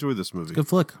 I enjoy this movie. It's a good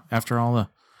flick. After all the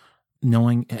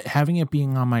having it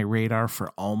being on my radar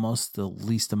for almost the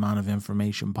least amount of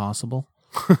information possible.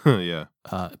 Yeah.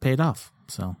 It paid off.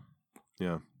 So.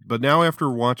 Yeah. But now after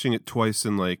watching it twice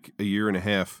in like a year and a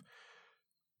half,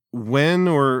 when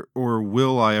or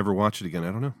will I ever watch it again?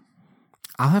 I don't know.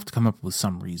 I'll have to come up with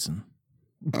some reason.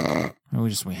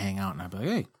 we hang out and I'll be like,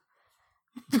 hey.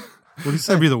 What do you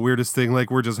say? That'd be the weirdest thing. Like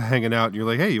we're just hanging out and you're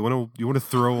like, hey, you want to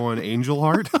throw on Angel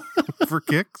Heart for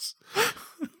kicks?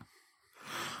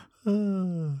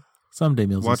 Someday,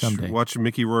 Millsy, someday. Watch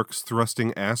Mickey Rourke's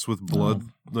thrusting ass with blood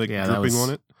dripping on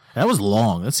it. That was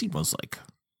long. That scene was like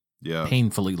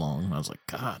painfully long. I was like,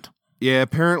 God. Yeah,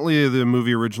 apparently the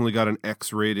movie originally got an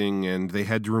X rating and they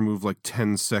had to remove like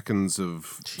 10 seconds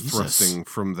of thrusting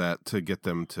from that to get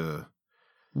them to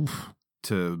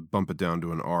bump it down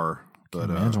to an R. But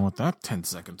imagine what that 10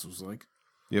 seconds was like.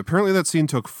 Yeah, apparently that scene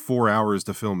took 4 hours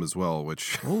to film as well,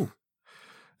 which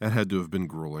that had to have been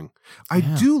grueling. I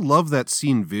do love that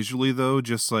scene visually, though,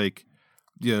 just like,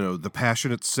 the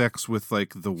passionate sex with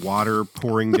like the water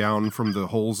pouring down from the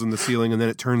holes in the ceiling, and then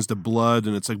it turns to blood,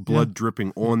 and it's like blood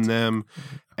dripping on them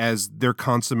as they're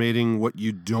consummating what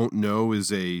you don't know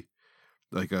is a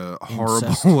horrible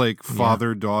incest. Like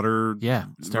father-daughter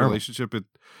relationship.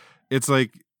 It's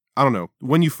like, I don't know.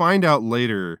 When you find out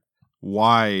later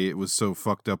why it was so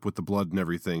fucked up with the blood and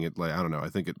everything, I don't know. I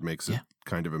think it makes it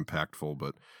kind of impactful,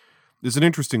 but it's an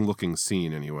interesting looking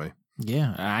scene anyway.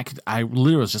 Yeah, I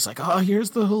literally was just like, oh,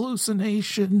 here's the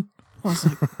hallucination. I was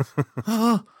like,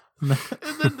 oh. And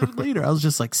then later I was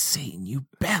just like, Satan, you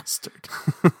bastard.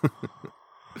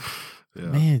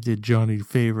 Man, did Johnny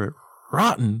Favorite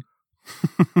rotten.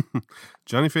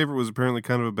 Johnny Favorite was apparently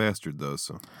kind of a bastard, though.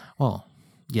 So, well,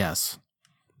 yes.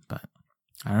 But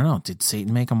I don't know. Did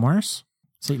Satan make him worse?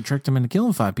 Satan tricked him into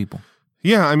killing 5 people.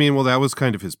 Yeah, I mean, well, that was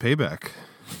kind of his payback.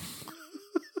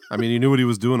 I mean, he knew what he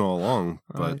was doing all along,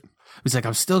 but he's like,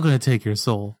 I'm still going to take your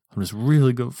soul. I'm just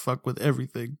really going to fuck with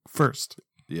everything first.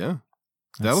 Yeah.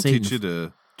 That'll teach you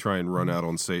to try and run out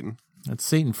on Satan. That's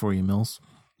Satan for you, Mills.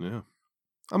 Yeah.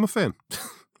 I'm a fan.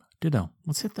 Ditto.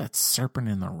 Let's hit that Serpent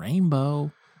in the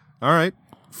Rainbow. All right.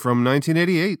 From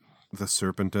 1988, The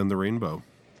Serpent and the Rainbow.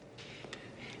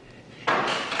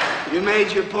 You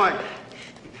made your point.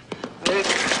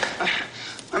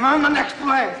 I'm on the next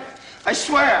plane. I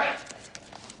swear.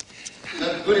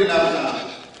 Not good enough now.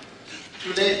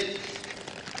 Too late.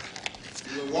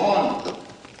 You were warned.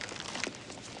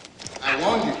 I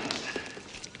warned you.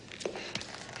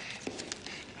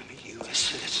 I'm a U.S.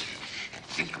 citizen.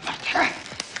 Think about that.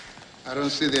 I don't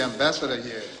see the ambassador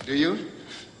here. Do you?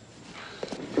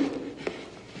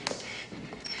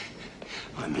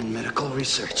 I'm in medical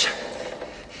research.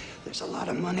 There's a lot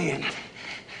of money in it.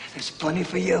 There's plenty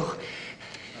for you.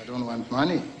 I don't want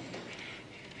money.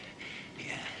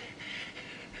 Yeah.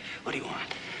 What do you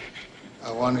want?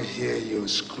 I want to hear you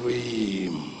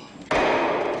scream.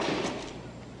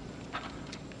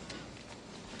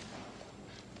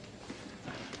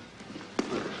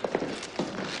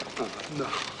 No.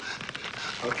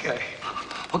 Okay.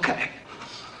 Okay.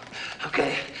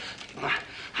 Okay.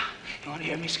 You want to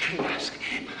hear me scream?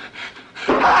 Scream.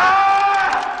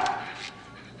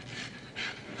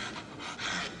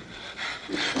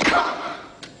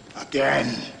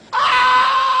 Again.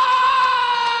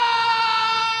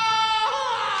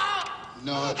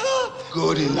 Not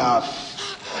good enough.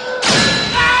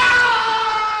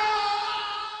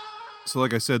 So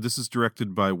like I said, this is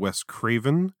directed by Wes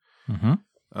Craven.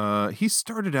 He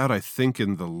started out, I think,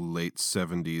 in the late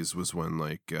 70s was when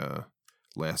like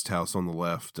Last House on the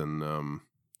Left and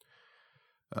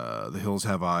The Hills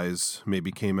Have Eyes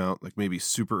maybe came out, like maybe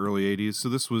super early 80s. So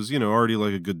this was, already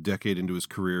like a good decade into his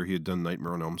career. He had done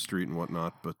Nightmare on Elm Street and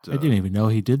whatnot. But I didn't even know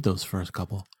he did those first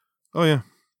couple. Oh, yeah.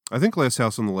 I think Last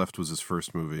House on the Left was his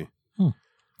first movie. All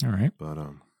right. But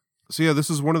so yeah, this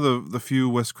is one of the few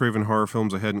Wes Craven horror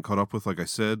films I hadn't caught up with, like I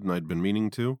said, and I'd been meaning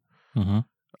to.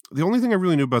 The only thing I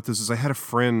really knew about this is I had a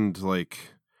friend,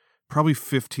 like, probably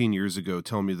 15 years ago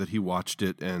tell me that he watched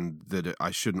it and that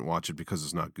I shouldn't watch it because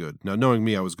it's not good. Now, knowing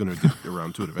me, I was going to get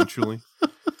around to it eventually.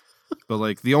 But,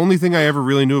 like, the only thing I ever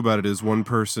really knew about it is one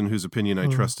person whose opinion I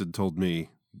trusted told me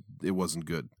it wasn't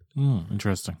good.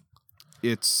 Interesting.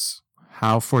 It's...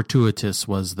 How fortuitous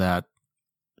was that?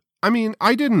 I mean,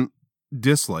 I didn't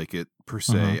dislike it, per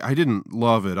se. I didn't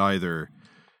love it either.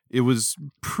 It was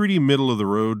pretty middle of the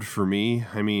road for me.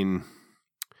 I mean,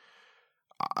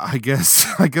 I guess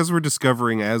we're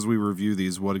discovering as we review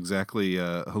these what exactly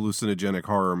hallucinogenic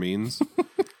horror means.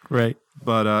 Right.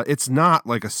 But it's not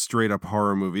like a straight up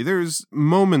horror movie. There's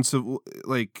moments of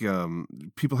like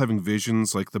people having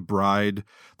visions, like the bride,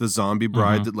 the zombie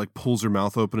bride that like pulls her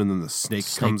mouth open and then the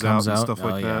snake comes out and stuff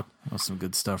like that. That's some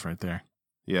good stuff right there.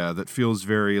 Yeah, that feels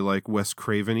very like Wes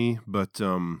Craven-y, but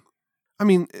I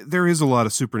mean, there is a lot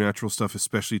of supernatural stuff,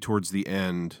 especially towards the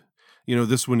end.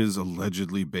 This one is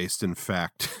allegedly based in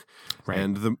fact. Right.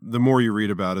 And the more you read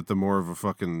about it, the more of a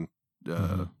fucking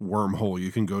wormhole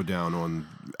you can go down on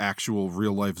actual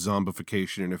real life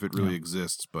zombification and if it really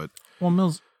exists. But well,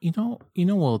 Mills,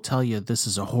 we'll tell you this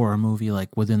is a horror movie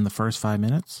like within the first 5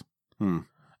 minutes.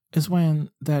 Is when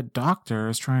that doctor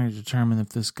is trying to determine if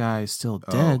this guy is still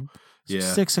dead.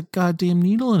 Sticks a goddamn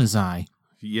needle in his eye.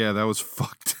 Yeah, that was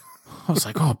fucked. I was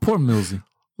like, oh, poor Millsy.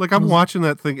 Like, I'm watching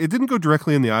that thing. It didn't go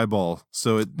directly in the eyeball,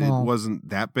 so it wasn't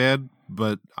that bad,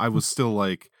 but I was still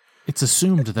like... It's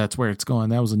assumed that's where it's going.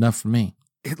 That was enough for me.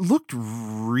 It looked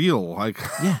real. Like,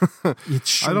 yeah, it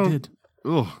sure did.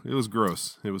 Oh, it was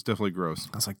gross. It was definitely gross.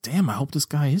 I was like, damn, I hope this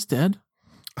guy is dead.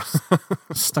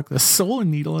 Stuck the solar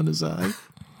needle in his eye.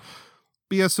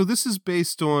 But yeah, so this is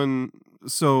based on...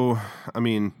 So, I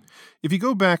mean, if you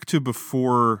go back to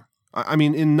before... I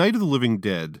mean, in Night of the Living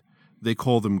Dead... They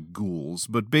call them ghouls,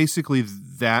 but basically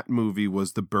that movie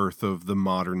was the birth of the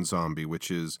modern zombie, which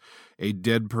is a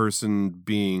dead person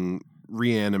being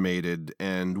reanimated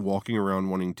and walking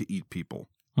around wanting to eat people.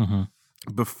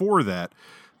 Before that,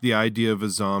 the idea of a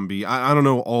zombie, I don't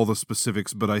know all the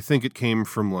specifics, but I think it came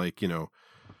from like,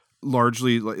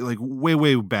 largely like way,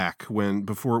 way back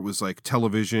before it was like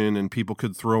television and people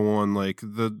could throw on like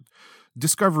the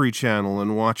Discovery Channel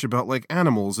and watch about like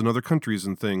animals in other countries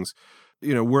and things.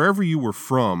 Wherever you were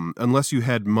from, unless you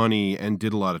had money and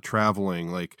did a lot of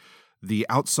traveling, like the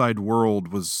outside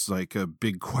world was like a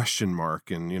big question mark.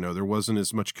 And, there wasn't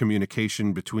as much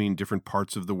communication between different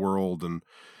parts of the world. And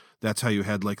that's how you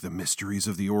had like the mysteries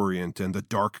of the Orient and the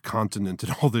Dark Continent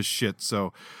and all this shit.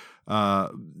 So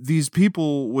these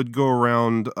people would go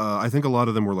around, I think a lot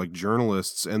of them were like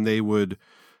journalists, and they would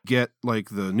get like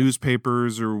the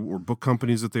newspapers or book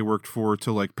companies that they worked for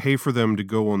to like pay for them to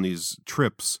go on these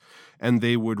trips. And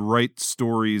they would write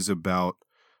stories about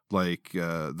like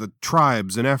the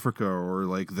tribes in Africa or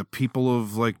like the people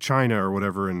of like China or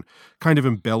whatever, and kind of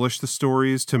embellish the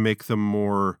stories to make them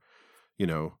more,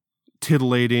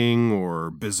 titillating or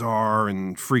bizarre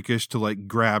and freakish to like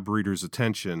grab readers'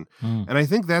 attention. And I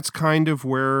think that's kind of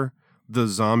where the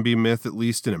zombie myth, at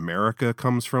least in America,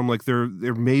 comes from. Like there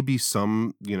may be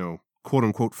some, quote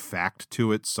unquote fact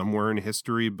to it somewhere in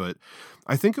history, but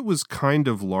I think it was kind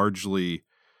of largely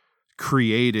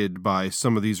created by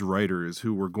some of these writers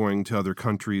who were going to other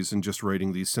countries and just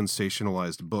writing these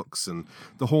sensationalized books. And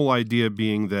the whole idea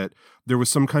being that there was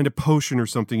some kind of potion or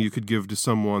something you could give to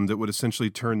someone that would essentially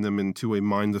turn them into a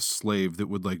mindless slave that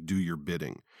would like do your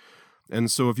bidding. And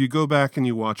so if you go back and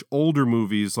you watch older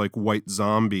movies like White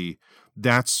Zombie,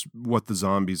 that's what the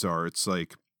zombies are. It's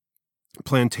like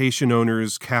plantation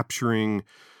owners capturing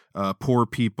poor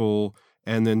people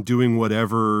and then doing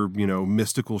whatever,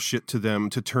 mystical shit to them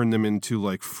to turn them into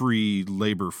like free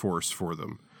labor force for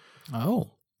them.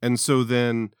 Oh. And so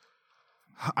then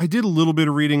I did a little bit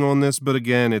of reading on this, but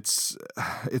again, it's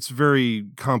very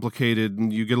complicated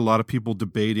and you get a lot of people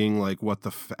debating like what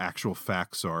the actual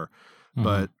facts are. Mm-hmm.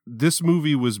 But this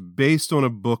movie was based on a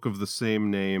book of the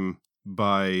same name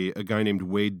by a guy named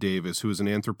Wade Davis, who is an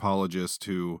anthropologist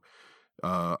who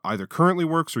either currently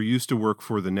works or used to work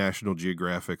for the National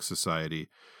Geographic Society.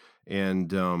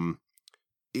 And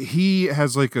he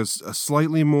has like a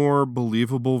slightly more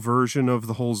believable version of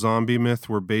the whole zombie myth,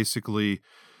 where basically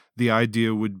the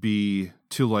idea would be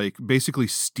to like basically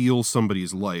steal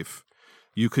somebody's life.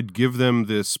 You could give them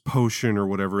this potion or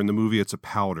whatever. In the movie, it's a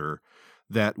powder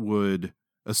that would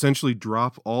essentially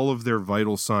drop all of their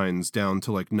vital signs down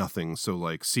to like nothing. So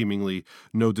like seemingly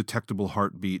no detectable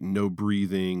heartbeat, no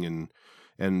breathing,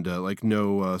 and like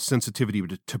no sensitivity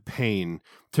to pain,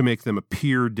 to make them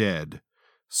appear dead,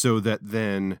 so that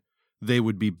then they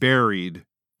would be buried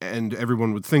and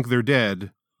everyone would think they're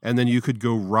dead. And then you could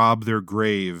go rob their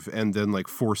grave and then like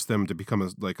force them to become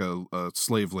a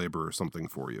slave labor or something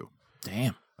for you.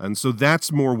 Damn. And so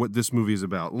that's more what this movie is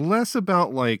about. Less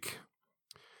about like,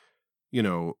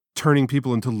 turning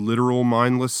people into literal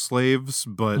mindless slaves,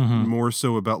 but more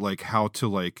so about like how to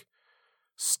like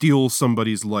steal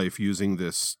somebody's life using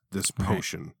this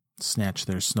potion. Right. Snatch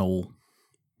their soul.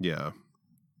 Yeah.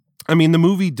 I mean, the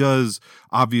movie does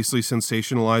obviously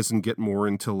sensationalize and get more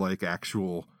into like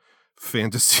actual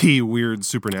fantasy, weird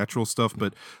supernatural stuff,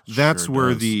 but that's Sure where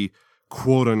does. the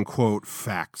quote unquote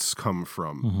facts come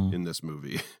from in this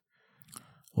movie.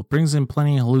 Well, it brings in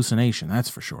plenty of hallucination, that's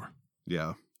for sure.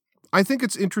 Yeah. I think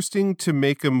it's interesting to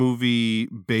make a movie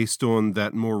based on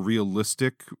that more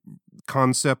realistic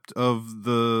concept of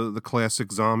the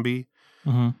classic zombie.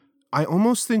 Mm-hmm. I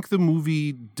almost think the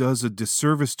movie does a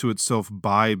disservice to itself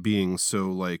by being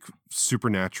so like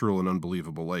supernatural and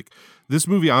unbelievable. Like this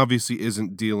movie obviously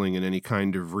isn't dealing in any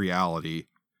kind of reality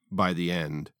by the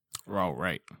end. Oh,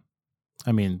 right.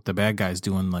 I mean, the bad guy's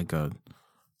doing like a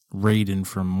Raiden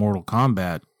from Mortal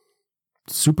Kombat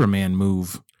Superman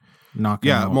move.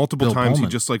 Knocking out multiple Bill times Pullman.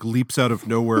 he just like leaps out of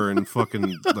nowhere and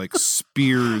fucking like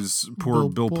spears poor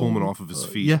Bill Pullman off of his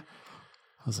feet. Yeah.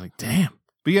 I was like, damn.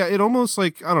 But yeah, it almost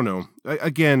like, I don't know.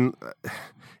 Again,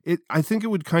 I think it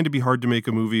would kind of be hard to make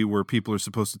a movie where people are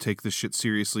supposed to take this shit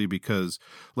seriously because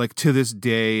like to this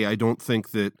day, I don't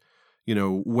think that,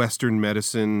 Western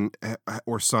medicine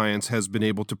or science has been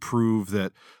able to prove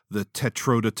that the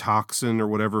tetrodotoxin or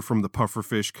whatever from the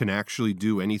pufferfish can actually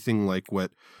do anything like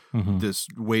what this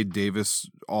Wade Davis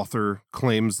author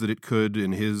claims that it could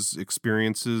in his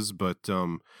experiences. But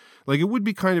like it would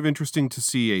be kind of interesting to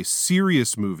see a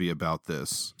serious movie about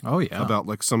this. Oh, yeah. About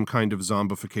like some kind of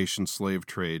zombification slave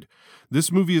trade.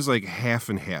 This movie is like half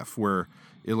and half, where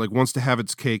it like wants to have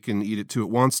its cake and eat it too. It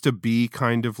wants to be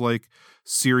kind of like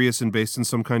serious and based in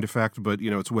some kind of fact, but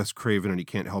it's Wes Craven and he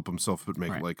can't help himself but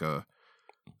make like a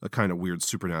kind of weird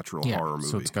supernatural horror movie.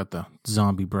 So it's got the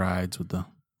zombie brides with the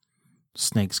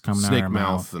snakes coming out of Snake her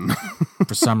mouth and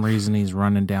for some reason he's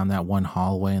running down that one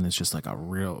hallway and it's just like a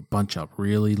real bunch of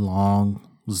really long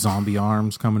zombie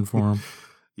arms coming for him.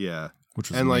 Yeah. Which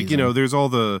was and amazing. like, there's all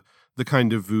the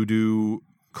kind of voodoo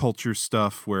culture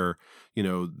stuff where,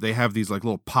 they have these like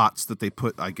little pots that they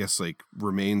put, I guess, like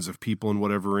remains of people and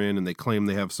whatever in, and they claim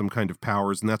they have some kind of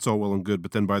powers, and that's all well and good.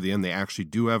 But then by the end, they actually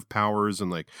do have powers,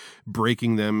 and like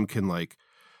breaking them can like,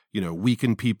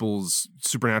 weaken people's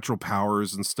supernatural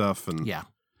powers and stuff. And yeah.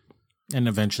 And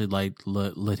eventually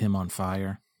lit him on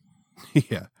fire.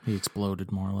 Yeah. He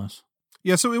exploded more or less.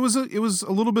 Yeah. So it was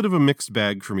a little bit of a mixed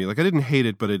bag for me. Like I didn't hate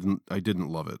it, but I didn't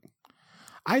love it.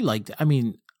 I liked it. I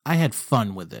mean, I had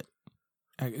fun with it.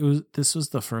 This was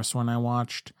the first one I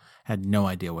watched. Had no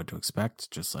idea what to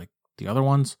expect, just like the other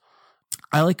ones.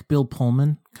 I like Bill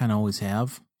Pullman, kind of always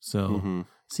have. So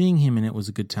seeing him in it was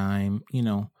a good time.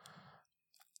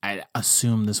 I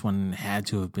assume this one had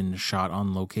to have been shot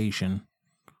on location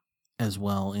as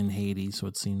well in Haiti. So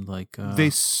it seemed like they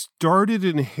started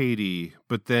in Haiti,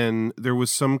 but then there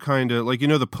was some kind of like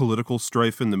the political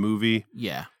strife in the movie.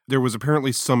 Yeah. There was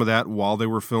apparently some of that while they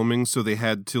were filming, so they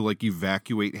had to like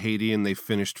evacuate Haiti, and they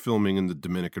finished filming in the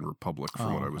Dominican Republic,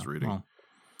 from what I was reading. Well,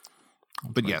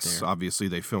 But right yes, there. obviously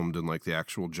they filmed in like the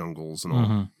actual jungles and all.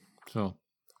 Mm-hmm. So,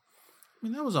 I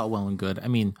mean, that was all well and good. I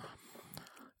mean,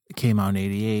 it came out in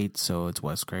 88, so it's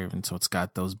Wes Craven, so it's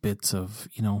got those bits of,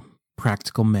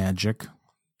 practical magic.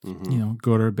 Mm-hmm.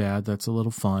 Good or bad, that's a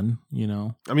little fun,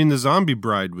 I mean, the zombie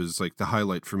bride was like the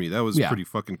highlight for me. That was Yeah. pretty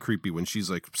fucking creepy when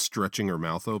she's like stretching her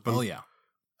mouth open. Oh, yeah.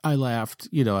 I laughed,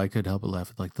 I could help but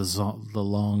laugh at like the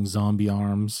long zombie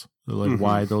arms, like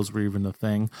why those were even a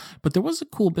thing. But there was a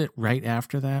cool bit right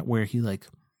after that where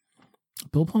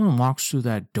Bill Pullman walks through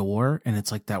that door and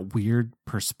it's like that weird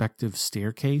perspective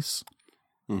staircase.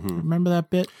 Mm-hmm. Remember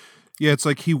that bit? Yeah, it's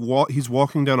like he's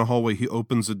walking down a hallway, he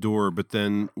opens a door, but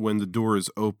then when the door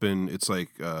is open, it's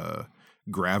like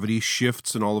gravity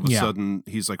shifts and all of a sudden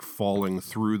he's like falling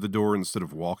through the door instead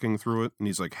of walking through it, and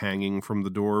he's like hanging from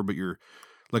the door, but you're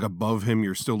like above him,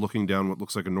 you're still looking down what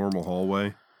looks like a normal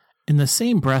hallway. In the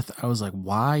same breath, I was like,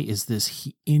 why is this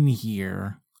in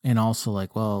here? And also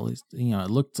like, well, it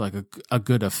looked like a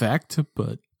good effect,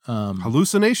 but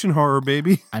hallucination horror,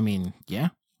 baby. I mean, yeah.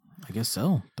 I guess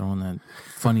so. Throwing that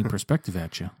funny perspective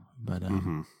at you. But,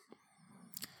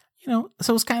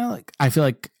 so it's kind of like, I feel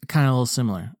like kind of a little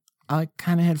similar. I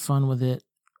kind of had fun with it.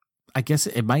 I guess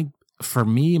it might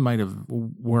have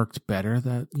worked better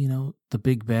that, the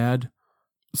big bad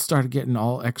started getting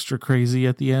all extra crazy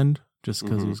at the end just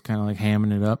because he was kind of like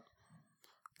hamming it up.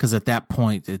 Because at that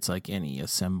point, it's like any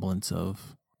semblance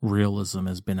of realism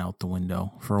has been out the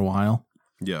window for a while.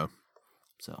 Yeah.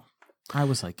 So I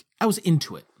was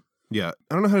into it. Yeah,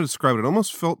 I don't know how to describe it. It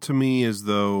almost felt to me as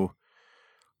though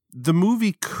the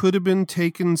movie could have been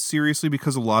taken seriously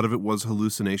because a lot of it was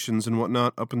hallucinations and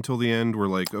whatnot up until the end. We're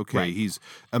like, okay, he's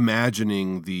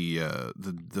imagining the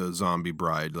zombie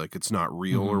bride, like it's not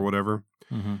real or whatever.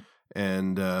 Mm-hmm.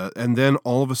 And then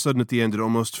all of a sudden at the end, it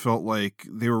almost felt like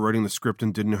they were writing the script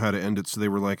and didn't know how to end it, so they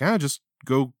were like, just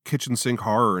go kitchen sink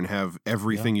horror and have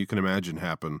everything you can imagine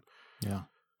happen. Yeah.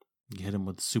 You hit him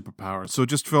with superpowers. So it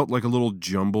just felt like a little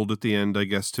jumbled at the end, I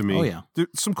guess, to me. Oh, yeah. There's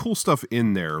some cool stuff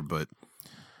in there, but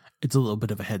it's a little bit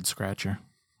of a head scratcher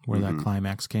where that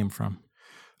climax came from.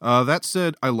 That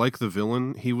said, I like the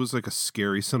villain. He was like a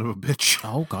scary son of a bitch.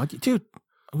 Oh, God. Dude,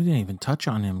 we didn't even touch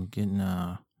on him getting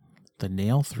the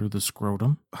nail through the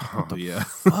scrotum. Oh, yeah.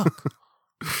 Fuck?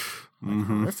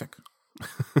 Horrific.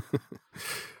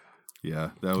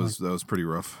 Yeah, that was pretty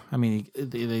rough. I mean,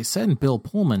 they send Bill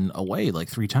Pullman away like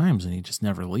 3 times, and he just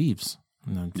never leaves.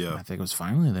 And then I think it was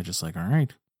finally they're just like, all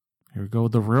right, here we go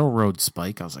with the railroad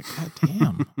spike. I was like, God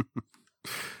damn.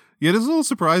 Yeah, it is a little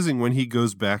surprising when he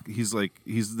goes back.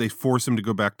 They force him to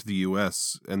go back to the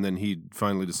U.S., and then he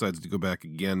finally decides to go back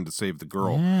again to save the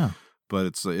girl. Yeah. But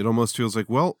it almost feels like,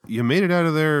 well, you made it out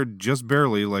of there just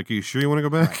barely. Like, are you sure you want to go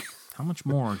back? Right. How much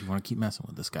more do you want to keep messing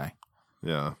with this guy?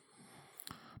 Yeah.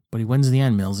 But he wins in the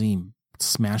end, Millsy. He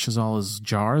smashes all his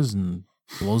jars and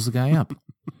blows the guy up.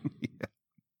 Yeah.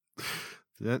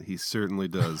 That he certainly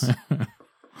does.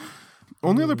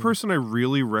 Only other person I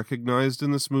really recognized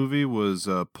in this movie was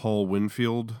Paul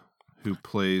Winfield, who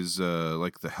plays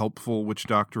like the helpful witch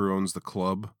doctor who owns the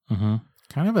club. Mm-hmm.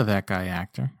 Kind of a that guy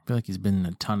actor. I feel like he's been in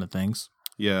a ton of things.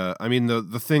 Yeah, I mean,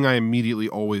 the thing I immediately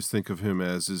always think of him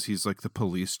as is he's like the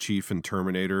police chief in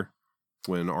Terminator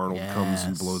when Arnold comes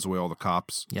and blows away all the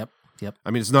cops. Yep.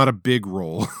 I mean, it's not a big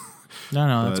role.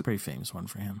 No, that's a pretty famous one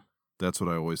for him. That's what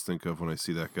I always think of when I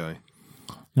see that guy.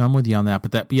 No, I'm with you on that.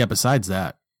 But besides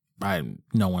that,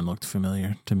 no one looked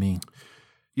familiar to me.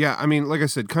 Yeah, I mean, like I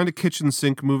said, kind of kitchen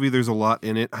sink movie. There's a lot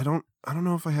in it. I don't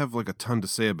know if I have like a ton to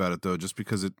say about it though, just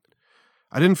because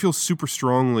I didn't feel super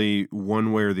strongly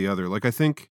one way or the other. Like, I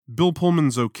think Bill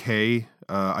Pullman's okay.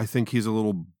 I think he's a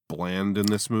little bland in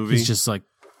this movie. He's just like,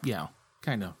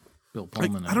 kind of Bill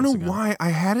Pullman. I don't know why I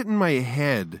had it in my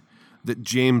head that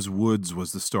James Woods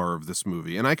was the star of this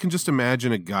movie, and I can just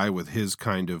imagine a guy with his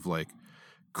kind of like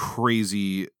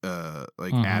crazy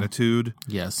attitude,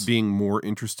 being more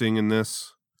interesting in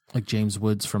this. Like James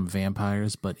Woods from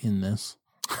Vampires, but in this.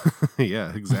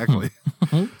 Yeah, exactly.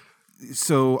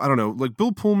 So I don't know, like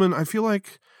Bill Pullman. I feel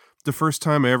like the first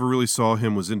time I ever really saw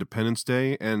him was Independence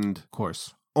Day, and of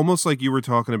course. Almost like you were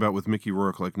talking about with Mickey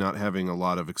Rourke, like not having a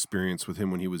lot of experience with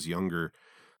him when he was younger.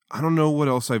 I don't know what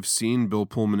else I've seen Bill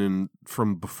Pullman in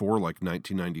from before, like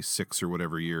 1996 or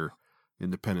whatever year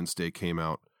Independence Day came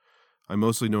out. I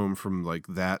mostly know him from like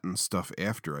that and stuff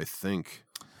after, I think.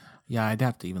 Yeah, I'd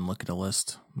have to even look at a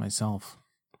list myself.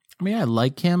 I mean, I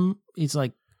like him. He's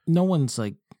like, no one's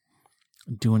like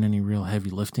doing any real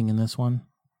heavy lifting in this one.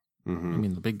 Mm-hmm. I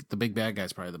mean, the big bad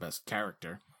guy's probably the best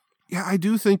character. Yeah, I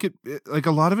do think it like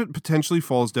a lot of it potentially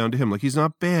falls down to him. Like, he's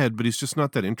not bad, but he's just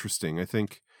not that interesting. I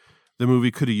think the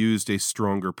movie could have used a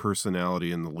stronger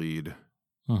personality in the lead.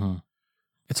 Mm-hmm.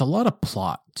 It's a lot of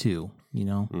plot too, you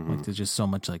know. Like there's just so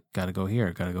much like gotta go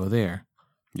here, gotta go there.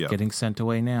 Yeah. Getting sent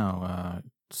away now.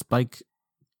 Spike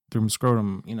through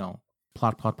scrotum, you know.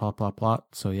 Plot.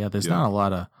 So yeah, there's not a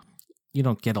lot of. You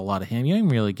don't get a lot of him. You don't even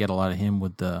really get a lot of him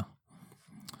with the.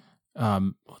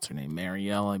 What's her name?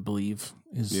 Marielle, I believe,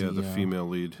 is the female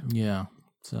lead. Yeah.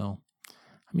 So,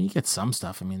 I mean, you get some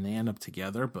stuff. I mean, they end up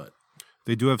together, but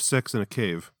they do have sex in a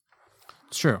cave.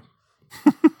 It's true.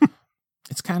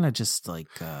 It's kind of just like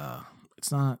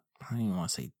it's not. I don't even want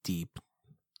to say deep.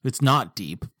 It's not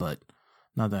deep, but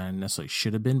not that it necessarily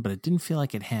should have been. But it didn't feel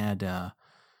like it had.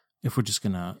 If we're just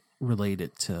gonna relate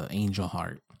it to Angel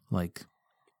Heart, like,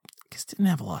 it didn't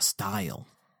have a lot of style.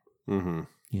 Mm-hmm.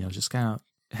 You know, just kind of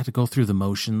had to go through the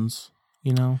motions.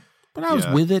 You know, but I was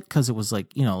with it because it was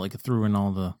like, you know, like it threw in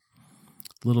all the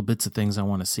little bits of things I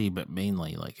want to see. But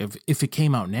mainly, like if it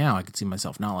came out now, I could see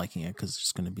myself not liking it because it's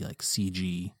just going to be like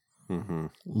CG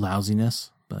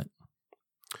lousiness. But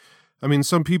I mean,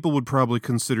 some people would probably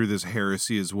consider this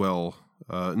heresy as well.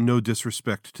 No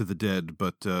disrespect to the dead,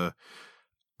 but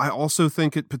I also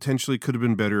think it potentially could have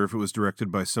been better if it was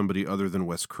directed by somebody other than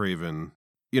Wes Craven.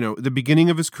 You know, the beginning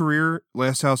of his career,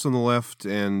 Last House on the Left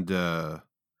and The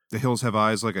Hills Have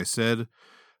Eyes, like I said,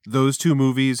 those two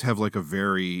movies have like a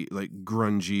very like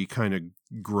grungy, kind of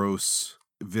gross,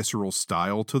 visceral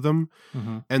style to them.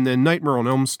 Mm-hmm. And then Nightmare on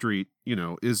Elm Street, you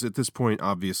know, is at this point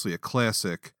obviously a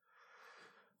classic.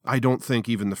 I don't think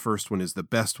even the first one is the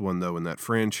best one, though, in that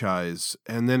franchise.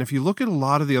 And then if you look at a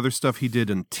lot of the other stuff he did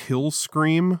until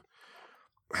Scream,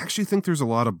 I actually think there's a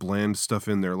lot of bland stuff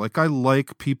in there. Like, I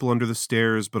like People Under the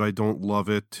Stairs, but I don't love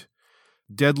it.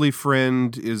 Deadly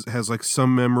Friend has like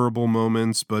some memorable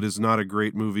moments, but is not a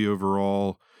great movie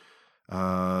overall.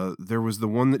 There was the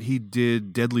one that he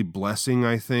did, Deadly Blessing,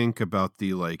 I think, about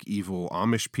the like evil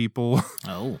Amish people.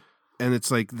 Oh. And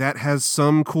it's like, that has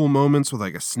some cool moments with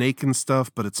like a snake and stuff,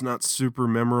 but it's not super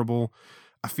memorable.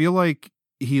 I feel like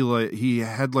he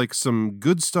had like some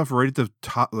good stuff right at the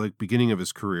top, like beginning of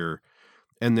his career.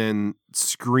 And then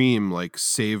Scream like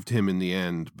saved him in the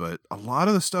end. But a lot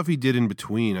of the stuff he did in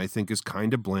between, I think, is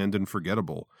kind of bland and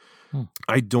forgettable.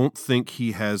 I don't think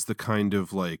he has the kind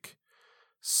of like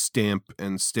stamp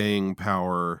and staying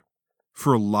power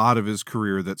for a lot of his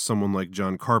career that someone like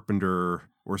John Carpenter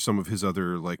or some of his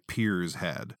other like peers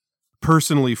had.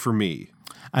 Personally, for me.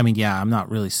 I mean, yeah, I'm not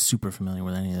really super familiar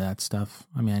with any of that stuff.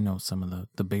 I mean, I know some of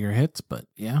the bigger hits, but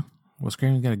yeah, Wes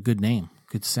Craven's got a good name,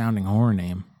 good sounding horror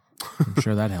name. I'm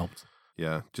sure that helped.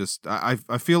 Yeah, just I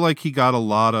feel like he got a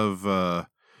lot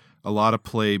of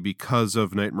play because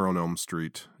of Nightmare on Elm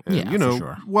Street. And, yeah, you know, for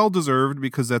sure. Well deserved,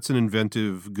 because that's an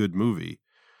inventive, good movie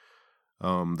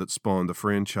that spawned the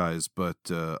franchise. But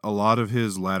a lot of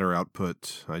his latter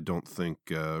output, I don't think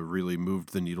really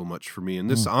moved the needle much for me.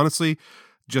 And this, honestly,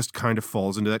 just kind of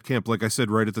falls into that camp. Like I said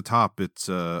right at the top, it's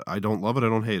I don't love it, I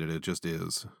don't hate it. It just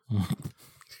is.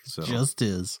 So just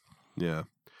is. Yeah.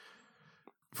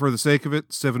 For the sake of it,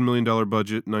 $7 million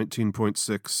budget,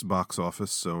 19.6 box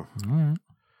office. So, all right.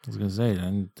 I was gonna say,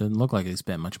 it didn't look like they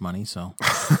spent much money. So,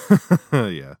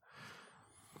 yeah.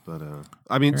 But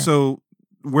I mean, so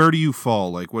where do you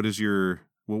fall? Like, what would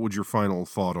your final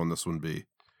thought on this one be?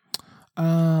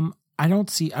 I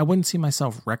wouldn't see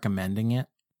myself recommending it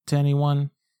to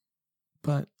anyone,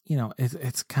 but you know,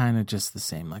 it's kind of just the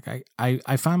same. Like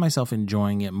I find myself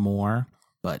enjoying it more,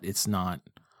 but it's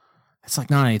like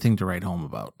not anything to write home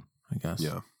about, I guess.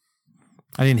 Yeah.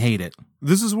 I didn't hate it.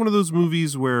 This is one of those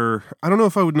movies where I don't know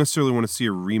if I would necessarily want to see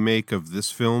a remake of this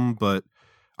film, but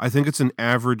I think it's an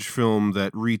average film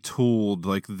that retooled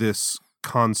like this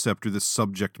concept or this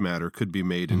subject matter could be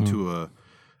made into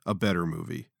a better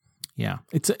movie. Yeah.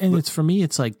 It's for me,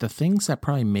 it's like the things that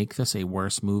probably make this a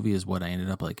worse movie is what I ended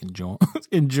up like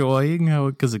enjoying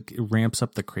because it ramps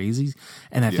up the crazies.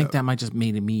 And I think that might just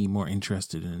made me more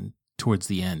interested in towards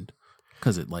the end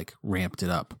because it like ramped it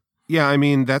up. Yeah, I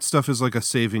mean, that stuff is like a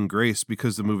saving grace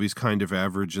because the movie's kind of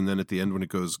average, and then at the end when it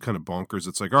goes kind of bonkers,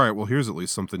 it's like, all right, well, here's at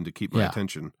least something to keep my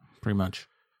attention. Pretty much.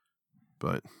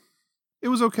 But it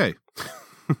was okay.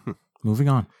 Moving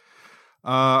on.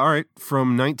 All right,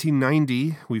 from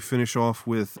 1990, we finish off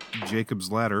with Jacob's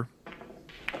Ladder.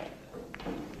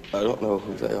 I don't know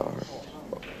who they are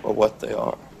or what they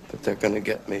are, but they're going to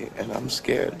get me, and I'm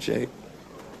scared, Jake.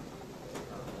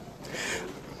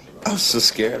 I'm so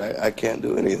scared I can't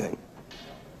do anything.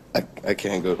 I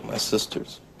can't go to my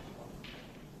sister's.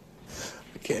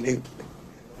 I can't even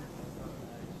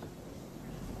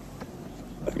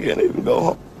go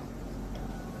home.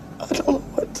 I don't know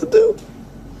what to do.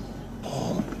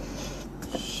 Paul.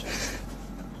 Shit.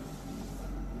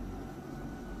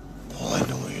 Paul, I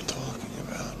know what you're talking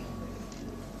about.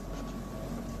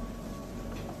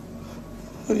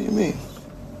 What do you mean?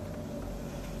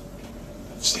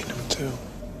 I've seen him too.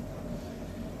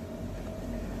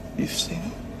 You've seen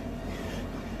him?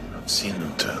 I've seen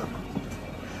him too.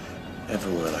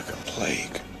 Everywhere like a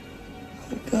plague.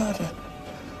 Oh my God,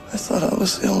 I thought I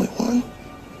was the only one.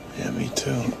 Yeah, me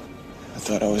too. I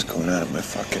thought I was going out of my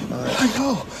fucking mind.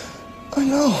 I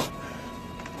know.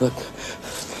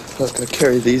 Look, I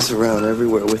carry these around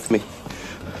everywhere with me.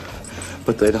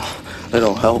 But they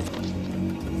don't help.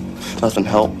 Nothing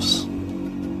helps.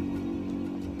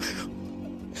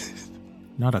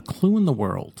 Not a clue in the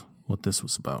world what this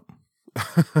was about.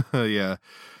 Yeah.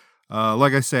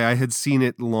 Like I say, I had seen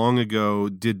it long ago,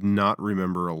 did not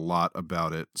remember a lot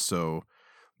about it. So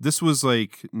this was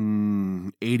like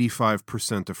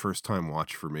 85% a first time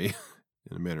watch for me,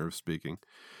 in a manner of speaking.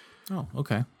 Oh,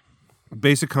 okay.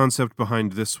 Basic concept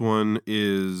behind this one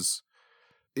is,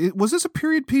 was this a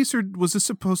period piece, or was this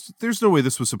supposed to, there's no way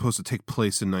this was supposed to take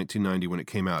place in 1990 when it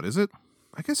came out, is it?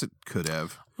 I guess it could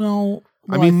have. Well,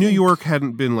 I mean, New York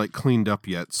hadn't been like cleaned up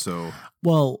yet, so.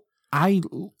 Well,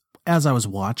 as I was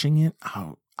watching it,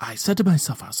 I said to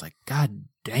myself, I was like, God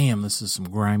damn, this is some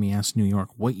grimy ass New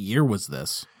York. What year was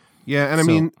this? Yeah, and I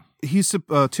mean, he's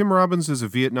Tim Robbins is a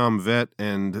Vietnam vet,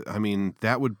 and I mean,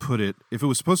 that would put it, if it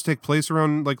was supposed to take place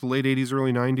around like the late 80s,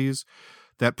 early 90s,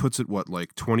 that puts it, what,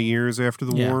 like 20 years after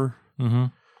the war? Mm-hmm.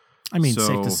 I mean,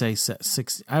 safe to say,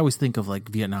 I always think of like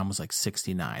Vietnam was like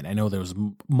 69. I know there was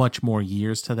much more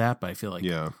years to that, but I feel like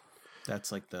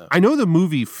that's like the... I know the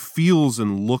movie feels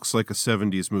and looks like a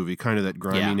 70s movie, kind of that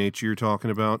grimy nature you're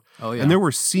talking about. Oh, yeah. And there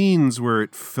were scenes where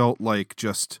it felt like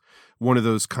just one of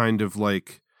those kind of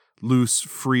like loose,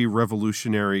 free,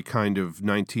 revolutionary kind of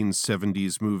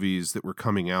 1970s movies that were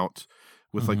coming out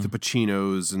with like the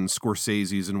Pacinos and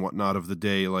Scorseses and whatnot of the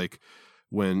day, like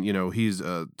when, you know, he's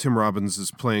Tim Robbins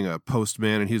is playing a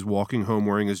postman and he's walking home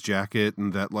wearing his jacket,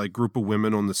 and that like group of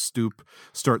women on the stoop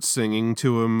start singing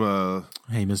to him.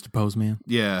 Hey, Mr. Postman.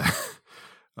 Yeah.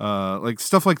 Like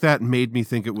stuff like that made me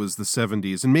think it was the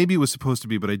 70s, and maybe it was supposed to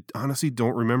be, but I honestly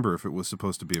don't remember if it was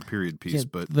supposed to be a period piece.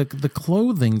 But the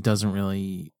clothing doesn't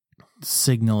really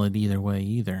signal it either way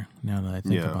either, now that I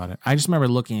think about it. I just remember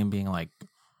looking and being like,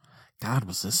 God,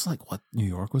 was this like what New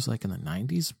York was like in the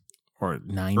 90s or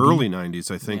 90s? Early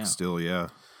 90s, I think, still, yeah.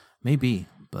 Maybe,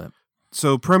 but...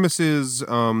 So premise is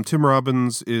Tim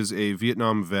Robbins is a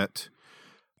Vietnam vet.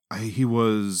 He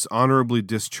was honorably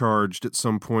discharged at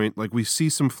some point. Like, we see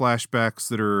some flashbacks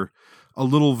that are a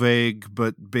little vague,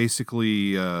 but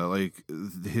basically, like,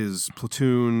 his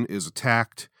platoon is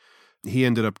attacked. He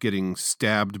ended up getting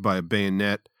stabbed by a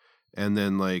bayonet and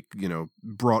then, like, you know,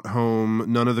 brought home.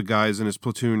 None of the guys in his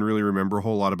platoon really remember a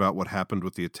whole lot about what happened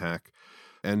with the attack.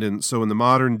 And so in the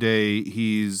modern day,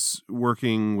 he's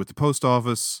working with the post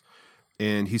office,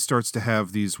 and he starts to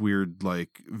have these weird,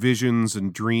 like, visions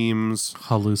and dreams.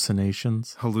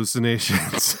 Hallucinations.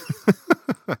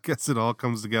 I guess it all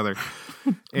comes together.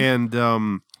 And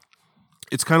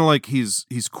it's kind of like he's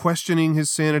questioning his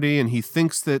sanity, and he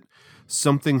thinks that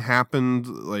something happened,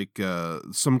 like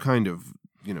some kind of,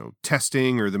 you know,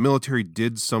 testing, or the military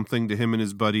did something to him and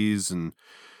his buddies and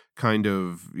kind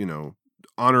of, you know,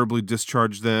 honorably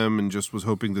discharged them, and just was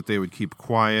hoping that they would keep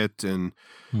quiet. And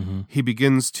he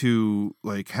begins to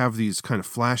like have these kind of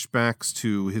flashbacks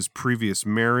to his previous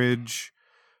marriage.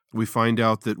 We find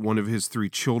out that one of his 3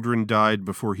 children died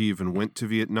before he even went to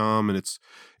Vietnam. And it's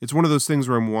one of those things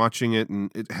where I'm watching it and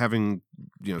it having,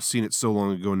 you know, seen it so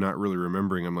long ago, not really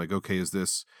remembering. I'm like, okay, is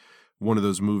this one of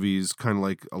those movies, kind of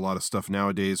like a lot of stuff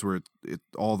nowadays, where it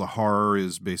all the horror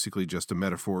is basically just a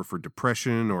metaphor for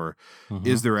depression, or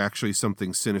is there actually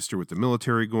something sinister with the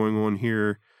military going on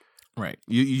here? Right.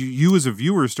 You as a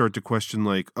viewer start to question,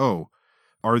 like, oh,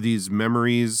 are these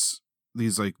memories,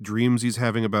 these like dreams he's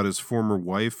having about his former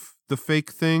wife, the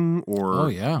fake thing,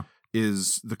 or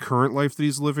is the current life that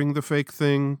he's living the fake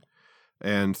thing?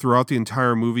 And throughout the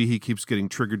entire movie, he keeps getting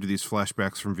triggered to these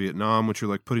flashbacks from Vietnam, which are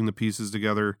like putting the pieces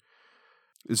together.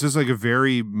 It's just like a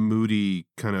very moody,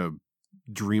 kind of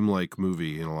dreamlike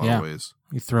movie in a lot of ways.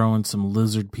 You throw in some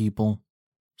lizard people,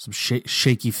 some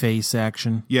shaky face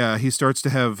action. Yeah, he starts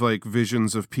to have like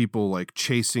visions of people like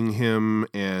chasing him,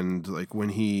 and like when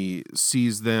he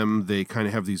sees them, they kind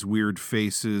of have these weird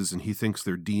faces, and he thinks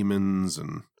they're demons,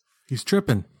 and he's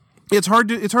tripping. It's hard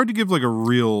to give like a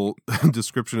real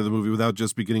description of the movie without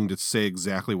just beginning to say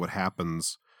exactly what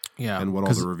happens. Yeah, and what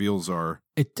all the reveals are.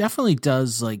 It definitely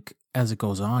does, like, as it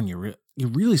goes on, you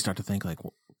really start to think, like,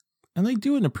 and they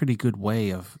do it in a pretty good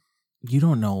way of, you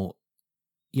don't know,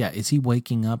 is he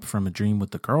waking up from a dream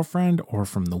with the girlfriend or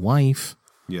from the wife?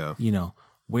 Yeah. You know,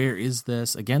 where is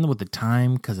this? Again, with the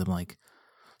time, because I'm like,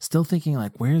 still thinking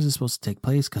like, where is this supposed to take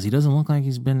place? Because he doesn't look like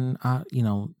he's been,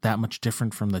 that much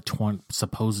different from the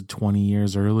supposed 20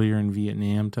 years earlier in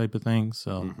Vietnam type of thing.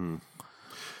 So,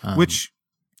 which,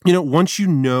 once you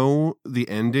know the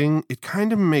ending, it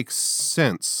kind of makes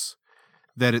sense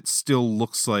that it still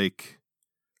looks like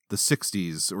the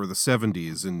 60s or the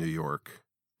 70s in New York.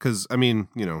 Because, I mean,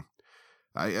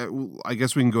 I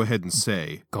guess we can go ahead and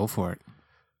say. Go for it.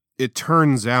 It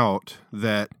turns out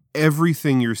that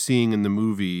everything you're seeing in the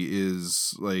movie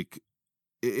is like,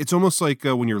 it's almost like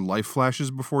when your life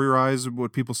flashes before your eyes,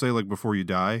 what people say, like before you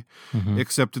die,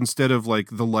 except instead of like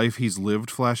the life he's lived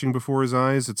flashing before his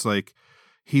eyes, it's like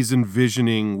he's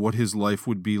envisioning what his life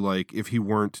would be like if he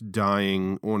weren't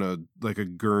dying on a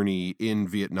gurney in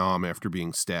Vietnam after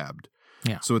being stabbed.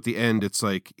 Yeah. So at the end, it's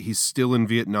like he's still in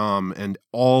Vietnam, and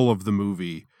all of the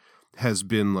movie has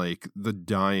been like the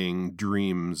dying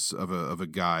dreams of a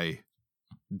guy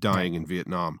dying in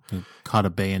Vietnam. He caught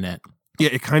a bayonet. Yeah,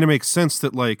 it kind of makes sense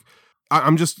that like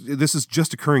this is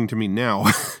just occurring to me now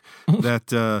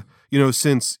that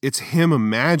since it's him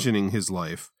imagining his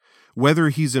life, whether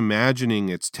he's imagining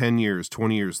it's 10 years,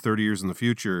 20 years, 30 years in the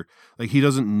future, like he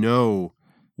doesn't know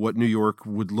what New York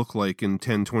would look like in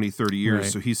 10, 20, 30 years.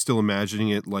 Right. So he's still imagining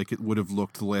it like it would have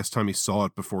looked the last time he saw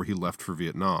it before he left for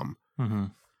Vietnam. Mm-hmm.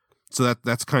 So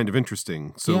that's kind of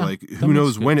interesting. So Yeah, like, that who makes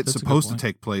knows good- when it's that's a good supposed to point.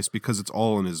 take place because it's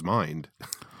all in his mind.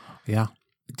 Yeah.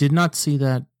 Did not see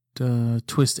that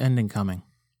twist ending coming.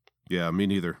 Yeah, me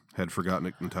neither. Had forgotten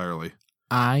it entirely.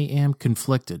 I am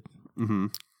conflicted Mm-hmm.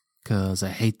 because I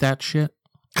hate that shit.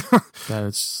 That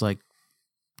it's like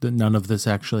that none of this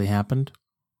actually happened.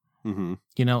 Mm-hmm.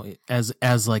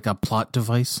 As like a plot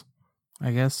device,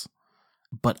 I guess.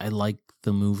 But I like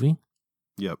the movie.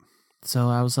 Yep. So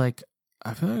I was like,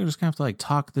 I feel like I'm just gonna have to like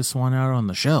talk this one out on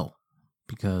the show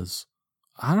because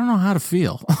I don't know how to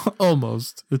feel.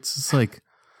 Almost, it's just like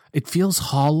it feels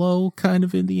hollow, kind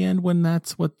of in the end when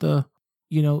that's what the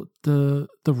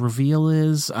reveal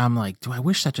is. I'm like, do I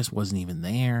wish that just wasn't even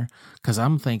there? Because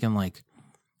I'm thinking like,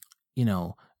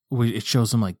 it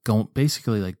shows him like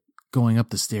going up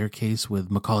the staircase with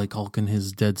Macaulay Culkin,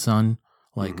 his dead son.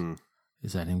 Like,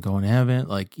 is that him going to heaven?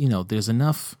 Like, there's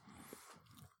enough.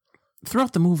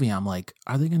 Throughout the movie, I'm like,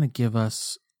 are they going to give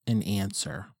us an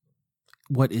answer?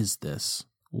 What is this?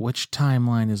 Which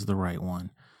timeline is the right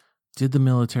one? Did the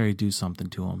military do something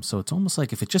to him? So it's almost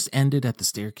like if it just ended at the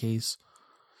staircase,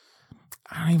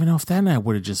 I don't even know if then I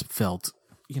would have just felt,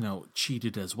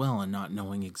 cheated as well and not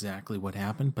knowing exactly what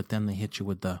happened. But then they hit you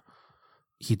with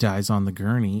he dies on the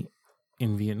gurney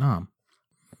in Vietnam.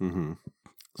 Mm-hmm.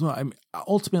 So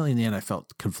ultimately in the end, I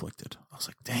felt conflicted. I was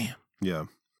like, damn. Yeah.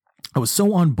 I was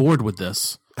so on board with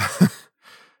this.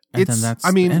 And then that's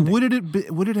the ending.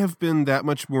 would it have been that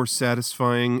much more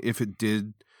satisfying if it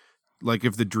did, like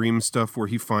if the dream stuff where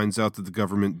he finds out that the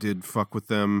government did fuck with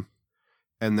them,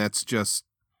 and that's just,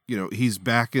 he's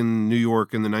back in New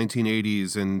York in the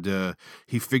 1980s and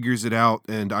he figures it out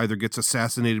and either gets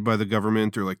assassinated by the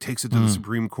government or like takes it to the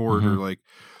Supreme Court or like,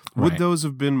 would those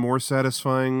have been more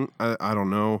satisfying? I don't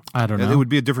know. I don't know. It would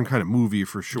be a different kind of movie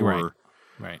for sure.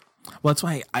 Right. Well, that's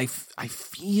why I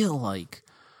feel like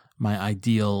my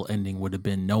ideal ending would have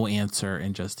been no answer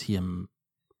and just him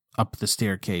up the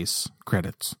staircase,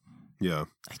 credits. Yeah.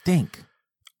 I think.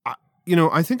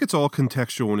 I think it's all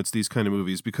contextual when it's these kind of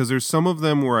movies because there's some of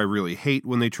them where I really hate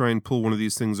when they try and pull one of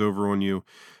these things over on you.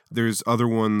 There's other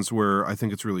ones where I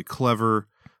think it's really clever.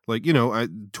 Like,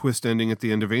 twist ending at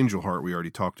the end of Angel Heart we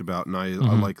already talked about, and I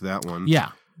like that one.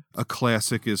 Yeah. A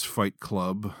classic is Fight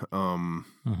Club.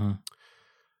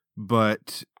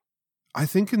 But I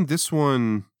think in this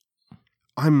one,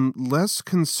 I'm less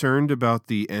concerned about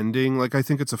the ending. Like, I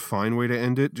think it's a fine way to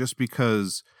end it just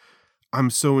because I'm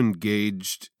so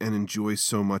engaged and enjoy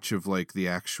so much of like the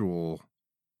actual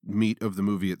meat of the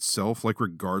movie itself, like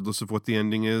regardless of what the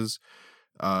ending is.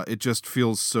 It just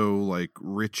feels so like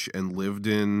rich and lived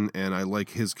in, and I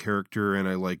like his character, and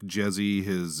I like Jezzy,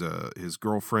 his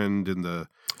girlfriend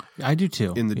I do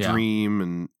too. In the dream,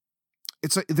 and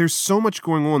it's like there's so much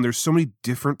going on. There's so many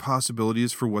different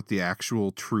possibilities for what the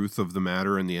actual truth of the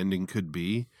matter and the ending could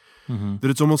be. That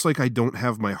it's almost like I don't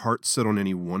have my heart set on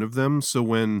any one of them. So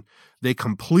when they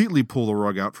completely pull the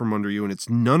rug out from under you and it's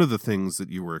none of the things that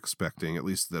you were expecting, at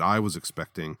least that I was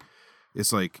expecting,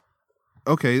 it's like,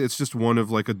 okay, it's just one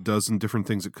of like a dozen different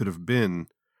things it could have been.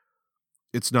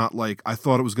 It's not like I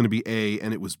thought it was going to be A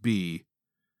and it was B.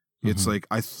 It's like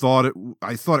I thought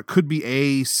it could be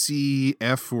A, C,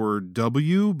 F, or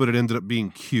W, but it ended up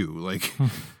being Q. Like,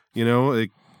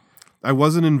 like I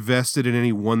wasn't invested in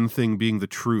any one thing being the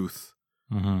truth.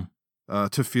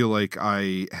 to feel like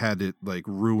I had it like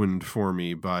ruined for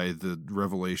me by the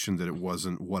revelation that it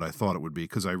wasn't what I thought it would be,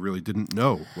 because I really didn't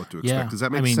know what to expect. Yeah, Does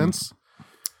that make sense?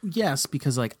 Yes,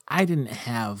 because like I didn't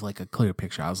have like a clear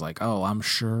picture. I was like, oh, I'm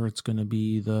sure it's going to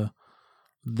be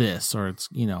this, or it's,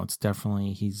 you know, it's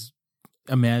definitely he's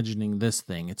imagining this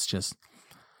thing. It's just,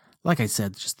 like I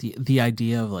said, just the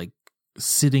idea of like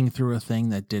sitting through a thing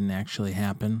that didn't actually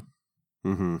happen.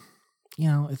 Mm-hmm. You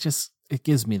know, it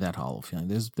gives me that hollow feeling.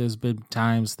 There's been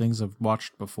times things I've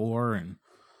watched before, and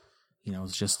you know,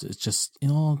 it's just you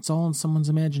know, it's all in someone's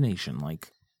imagination.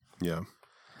 Like, yeah,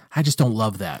 I just don't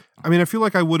love that. I mean, I feel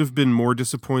like I would have been more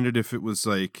disappointed if it was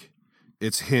like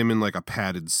it's him in like a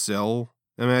padded cell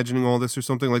imagining all this or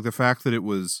something. Like the fact that it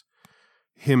was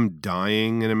him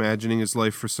dying and imagining his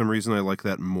life, for some reason I like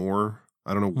that more.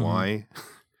 I don't know why.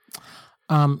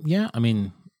 Yeah, I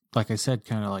mean, like I said,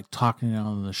 kind of like talking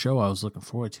on the show I was looking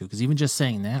forward to, because even just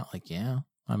saying that, like, yeah,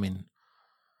 I mean,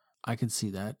 I could see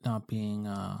that not being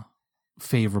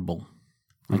favorable.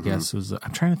 I guess it was.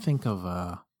 I'm trying to think of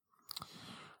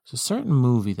there's a certain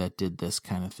movie that did this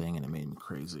kind of thing and it made me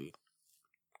crazy.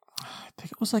 I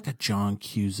think it was like a John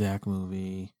Cusack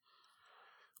movie.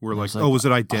 We're like, was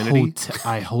it Identity?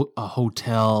 A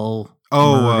hotel.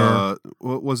 Oh,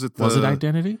 what was it? Was it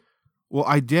Identity? Well,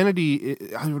 Identity,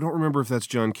 I don't remember if that's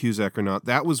John Cusack or not.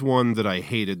 That was one that I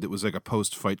hated. That was like a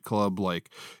post-Fight Club, like,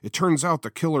 it turns out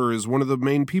the killer is one of the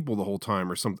main people the whole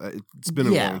time or something. It's been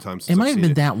a long time since it might I've have been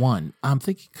seen that one. I'm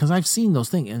thinking, because I've seen those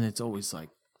things, and it's always like,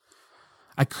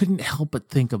 I couldn't help but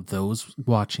think of those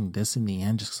watching this in the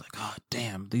end, just like, oh,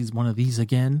 damn, one of these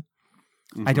again?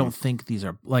 Mm-hmm. I don't think these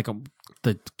are, like,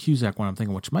 the Cusack one I'm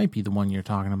thinking, which might be the one you're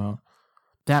talking about.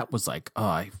 That was like, oh,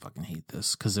 I fucking hate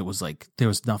this, because it was like there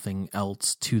was nothing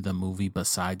else to the movie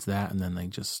besides that, and then they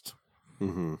just,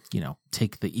 you know,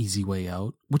 take the easy way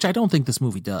out, which I don't think this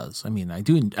movie does. I mean, I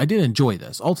did enjoy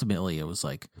this. Ultimately, it was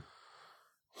like,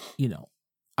 you know,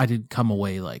 I didn't come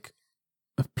away like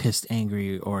pissed,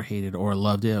 angry, or hated, or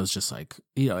loved it. I was just like,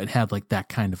 you know, it had like that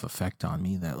kind of effect on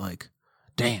me that like,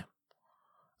 damn,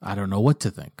 I don't know what to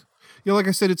think. Yeah, like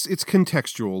I said, it's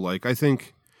contextual. Like, I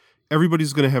think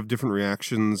everybody's going to have different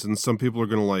reactions, and some people are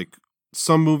going to like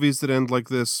some movies that end like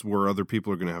this, where other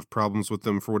people are going to have problems with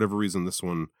them for whatever reason. This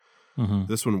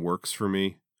one works for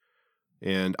me,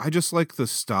 and I just like the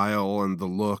style and the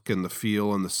look and the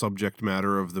feel and the subject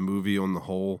matter of the movie on the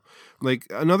whole. Like,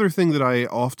 another thing that I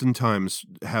oftentimes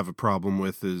have a problem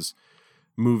with is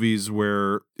movies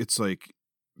where it's like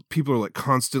people are like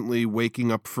constantly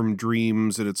waking up from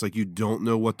dreams, and it's like you don't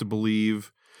know what to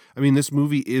believe. I mean, this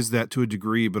movie is that to a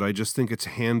degree, but I just think it's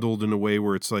handled in a way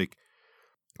where it's like,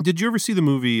 did you ever see the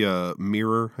movie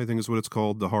Mirror, I think is what it's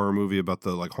called, the horror movie about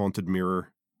the like haunted mirror,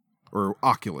 or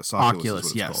Oculus? Oculus,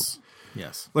 is what it's called.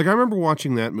 Yes. Like, I remember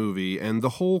watching that movie, and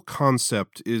the whole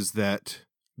concept is that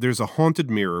there's a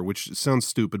haunted mirror, which sounds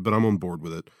stupid, but I'm on board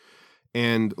with it.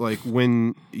 And like,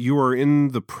 when you are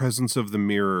in the presence of the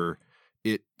mirror,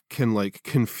 it can like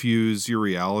confuse your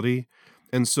reality.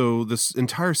 And so this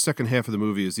entire second half of the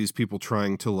movie is these people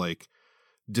trying to like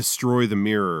destroy the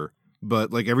mirror.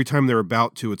 But like every time they're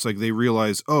about to, it's like they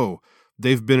realize, oh,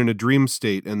 they've been in a dream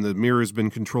state and the mirror has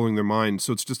been controlling their mind.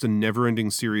 So it's just a never ending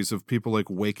series of people like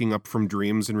waking up from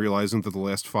dreams and realizing that the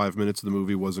last 5 minutes of the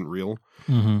movie wasn't real.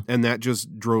 And that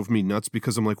just drove me nuts,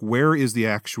 because I'm like, where is the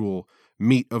actual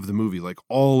meat of the movie? Like,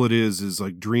 all it is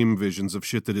like dream visions of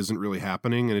shit that isn't really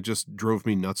happening, and it just drove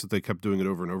me nuts that they kept doing it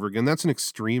over and over again. That's an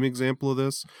extreme example of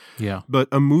this. Yeah. But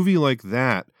a movie like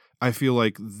that, I feel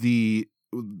like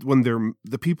when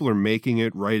the people are making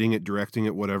it, writing it, directing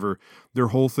it, whatever, their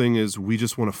whole thing is, we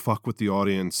just want to fuck with the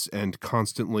audience and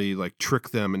constantly like trick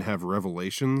them and have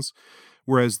revelations.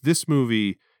 Whereas this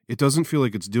movie, it doesn't feel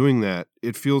like it's doing that.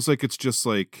 It feels like it's just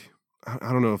like,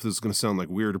 I don't know if this is going to sound like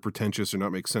weird or pretentious or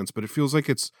not make sense, but it feels like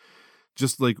it's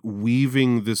just like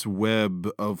weaving this web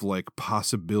of like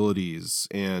possibilities.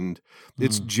 And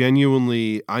it's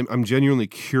genuinely, I'm genuinely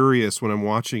curious when I'm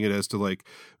watching it as to like,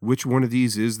 which one of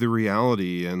these is the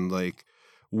reality, and like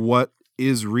what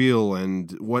is real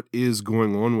and what is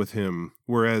going on with him.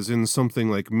 Whereas in something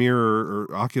like Mirror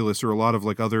or Oculus or a lot of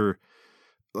like other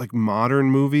like modern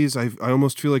movies, I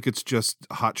almost feel like it's just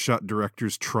hotshot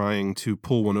directors trying to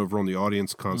pull one over on the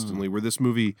audience constantly, where this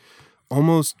movie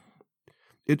almost,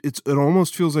 it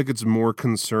almost feels like it's more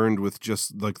concerned with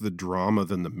just like the drama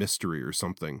than the mystery or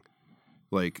something.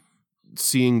 Like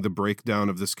seeing the breakdown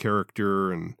of this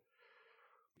character, and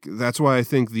that's why I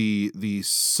think the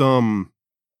sum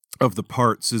of the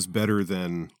parts is better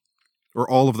than,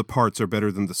 or all of the parts are better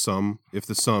than the sum. If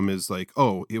the sum is like,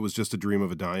 oh, it was just a dream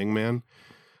of a dying man.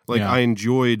 Like, I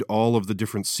enjoyed all of the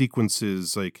different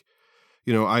sequences. Like,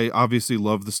 you know, I obviously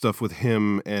love the stuff with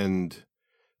him and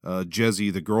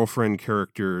Jezzy, the girlfriend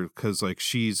character, because like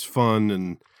she's fun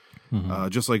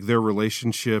and just like their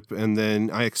relationship. And then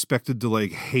I expected to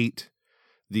like hate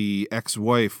the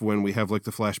ex-wife when we have like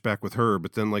the flashback with her,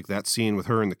 but then like that scene with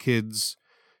her and the kids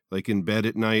like in bed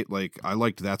at night, like I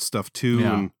liked that stuff too.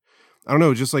 Yeah. And I don't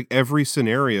know, just like every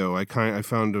scenario I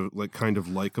found like kind of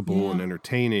likable and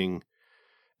entertaining.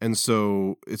 And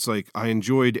so it's like I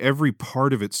enjoyed every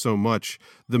part of it so much.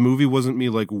 The movie wasn't me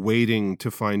like waiting to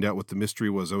find out what the mystery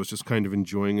was. I was just kind of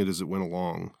enjoying it as it went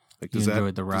along. Like, does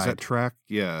that track?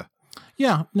 Yeah.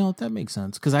 Yeah, no, that makes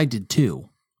sense because I did too.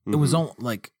 It was all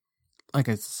like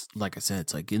I said,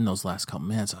 it's like in those last couple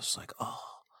minutes, I was like, oh,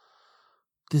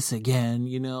 this again,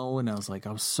 you know, and I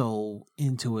was so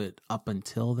into it up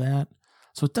until that.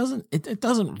 So it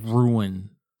doesn't ruin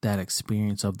that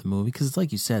experience of the movie because it's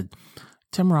like you said,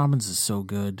 Tim Robbins is so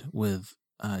good with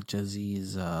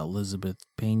Jezzy's Elizabeth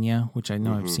Pena, which I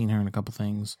know I've seen her in a couple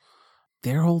things.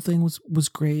 Their whole thing was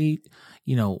great.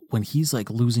 You know, when he's like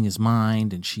losing his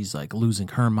mind and she's like losing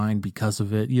her mind because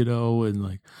of it, you know, and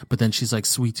like, but then she's like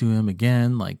sweet to him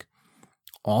again. Like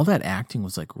all that acting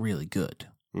was like really good.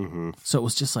 So it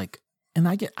was just like, and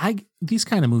these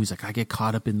kind of movies, like I get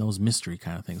caught up in those mystery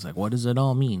kind of things. Like, what does it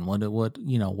all mean? What,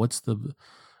 you know, what's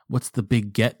the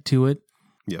big get to it?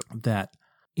 Yep. That,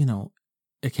 you know,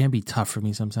 it can be tough for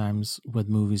me sometimes with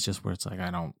movies just where it's like,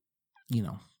 I don't, you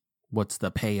know, what's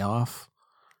the payoff?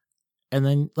 And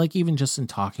then like, even just in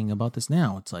talking about this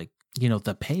now, it's like, you know,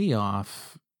 the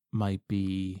payoff might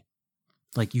be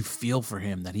like, you feel for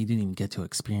him that he didn't even get to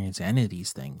experience any of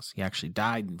these things. He actually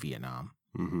died in Vietnam.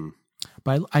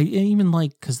 But I even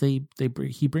like, cause he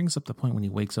brings up the point when he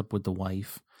wakes up with the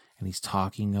wife and he's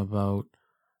talking about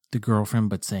the girlfriend,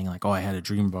 but saying like, oh, I had a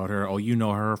dream about her. Oh, you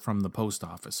know her from the post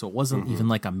office. So it wasn't even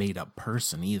like a made up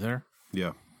person either.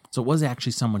 Yeah. So it was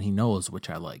actually someone he knows, which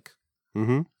I like.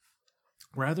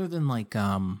 Rather than like,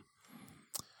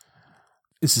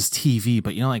 this is TV,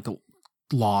 but you know, like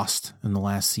Lost in the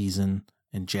last season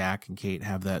and Jack and Kate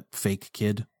have that fake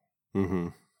kid.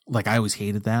 Like I always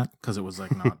hated that because it was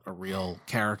like not a real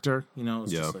character, you know,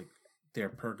 it's just like their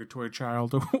purgatory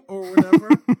child or whatever,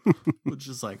 which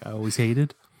is like, I always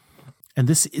hated. And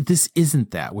this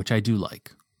isn't that, which I do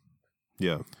like.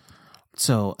 Yeah.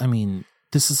 So, I mean,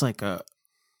 this is like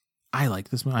I like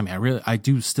this movie. I mean, I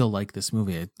do still like this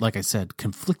movie. Like I said,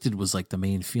 conflicted was like the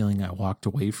main feeling I walked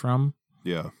away from.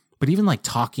 Yeah. But even like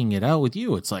talking it out with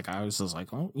you, it's like, I was just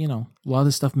like, oh, you know, a lot of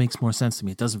this stuff makes more sense to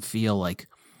me. It doesn't feel like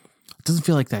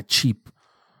that cheap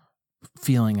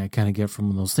feeling I kind of get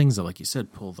from those things that, like you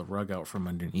said, pull the rug out from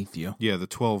underneath you. Yeah, the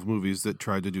 12 movies that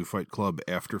tried to do Fight Club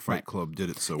after Fight Club did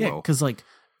it so well. Because like,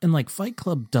 and like Fight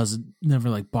Club never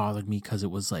like bothered me because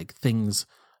it was like things,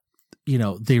 you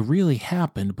know, they really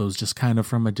happened, but it was just kind of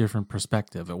from a different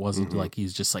perspective. It wasn't like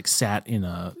he's just like sat in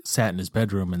his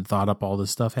bedroom and thought up all this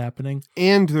stuff happening.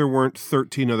 And there weren't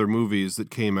 13 other movies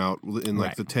that came out in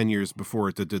like the 10 years before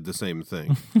it that did the same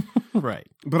thing. Right.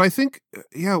 But I think,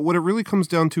 what it really comes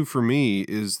down to for me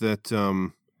is that,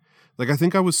 like, I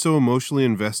think I was so emotionally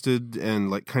invested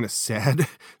and like kind of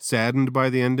saddened by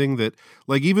the ending that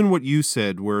like, even what you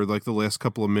said, where like the last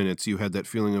couple of minutes, you had that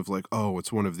feeling of like, oh,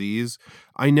 it's one of these.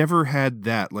 I never had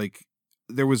that. Like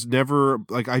there was never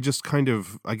like, I just kind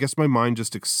of, I guess my mind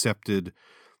just accepted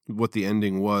what the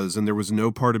ending was. And there was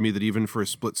no part of me that even for a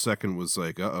split second was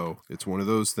like, it's one of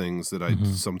those things that I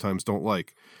sometimes don't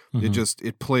like.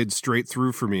 It played straight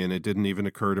through for me. And it didn't even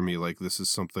occur to me like this is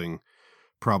something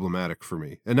problematic for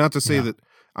me. And not to say that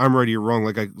I'm right or wrong.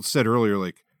 Like I said earlier,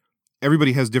 like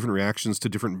everybody has different reactions to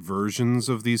different versions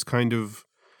of these kind of,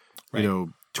 you know,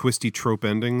 twisty trope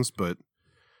endings. But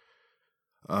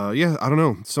I don't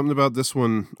know. Something about this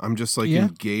one, I'm just like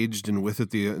engaged and with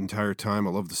it the entire time. I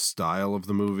love the style of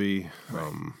the movie.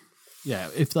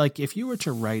 If you were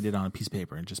to write it on a piece of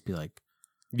paper and just be like,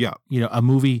 you know, a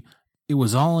movie, it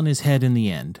was all in his head in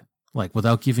the end, like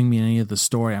without giving me any of the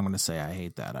story, I'm going to say, I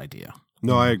hate that idea.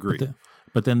 No, I agree.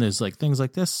 But then there's like things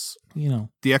like this, you know,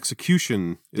 the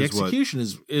execution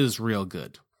is real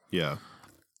good. Yeah.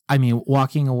 I mean,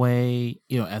 walking away,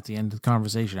 you know, at the end of the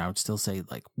conversation, I would still say,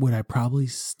 like, would I probably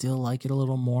still like it a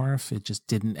little more if it just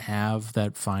didn't have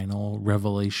that final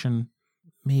revelation?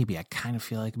 Maybe. I kind of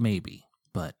feel like maybe.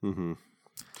 But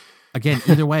again,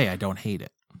 either way, I don't hate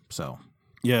it. So.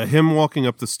 Yeah, him walking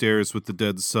up the stairs with the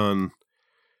dead son,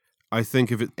 I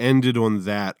think if it ended on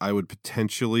that, I would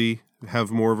potentially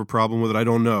have more of a problem with it. I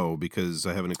don't know because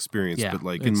I haven't experienced, but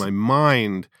like in my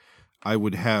mind, I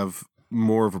would have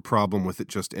more of a problem with it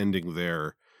just ending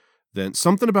there than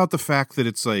something about the fact that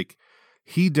it's like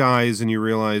he dies and you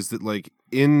realize that like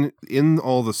in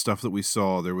all the stuff that we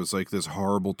saw, there was like this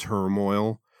horrible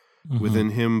turmoil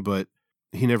within him, but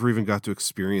he never even got to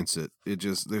experience it.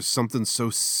 There's something so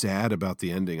sad about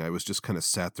the ending. I was just kind of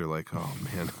sat there like, oh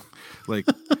man, like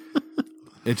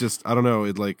I don't know.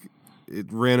 It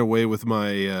ran away with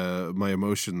my, my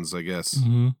emotions, I guess.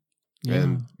 Mm-hmm. Yeah.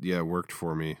 And it worked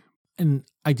for me. And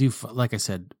I do, like I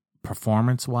said,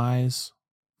 performance wise,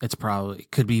 it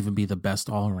could even be the best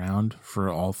all around for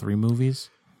all three movies.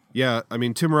 Yeah. I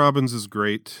mean, Tim Robbins is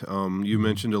great. You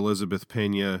mentioned Elizabeth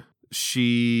Pena.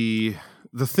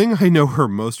 The thing I know her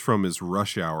most from is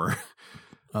Rush Hour.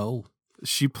 Oh.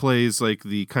 She plays like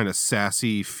the kind of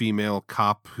sassy female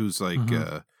cop who's like,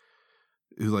 who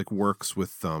like works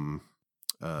with,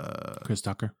 Chris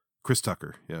Tucker. Chris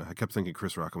Tucker. Yeah. I kept thinking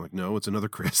Chris Rock. I'm like, no, it's another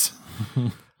Chris.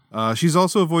 She's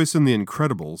also a voice in The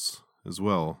Incredibles as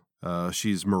well.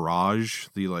 She's Mirage,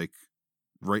 the like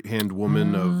right-hand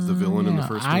woman of the villain in the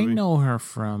first movie. I know her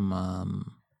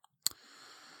from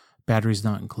Batteries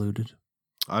Not Included.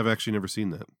 I've actually never seen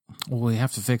that. Well, we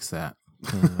have to fix that.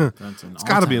 It's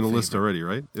got to be in the list already,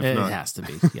 right? It has to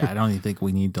be. Yeah, I don't even think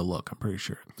we need to look. I'm pretty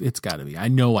sure it's got to be. I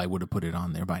know I would have put it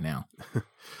on there by now.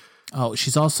 Oh,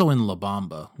 she's also in La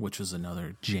Bamba, which is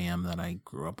another jam that I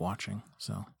grew up watching.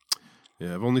 So,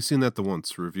 yeah, I've only seen that the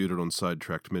once. Reviewed it on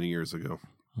Sidetracked many years ago.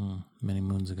 Many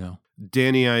moons ago.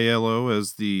 Danny Aiello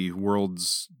as the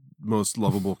world's most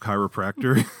lovable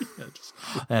chiropractor.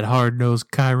 That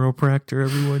hard-nosed chiropractor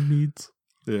everyone needs.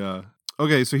 Yeah.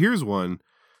 Okay, so here's one.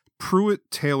 Pruitt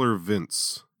Taylor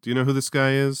Vince. Do you know who this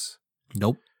guy is?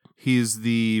 Nope. He's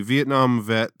the Vietnam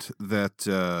vet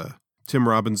that Tim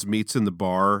Robbins meets in the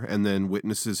bar and then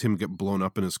witnesses him get blown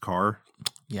up in his car.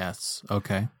 Yes.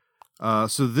 Okay.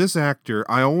 So this actor,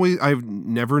 I've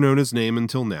never known his name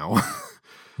until now,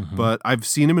 but I've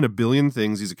seen him in a billion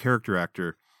things. He's a character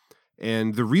actor.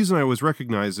 And the reason I always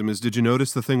recognize him is, did you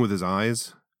notice the thing with his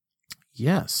eyes?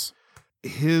 Yes.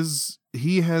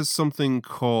 He has something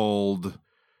called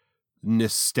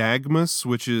nystagmus,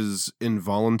 which is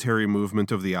involuntary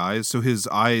movement of the eyes. So his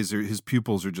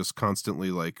pupils are just constantly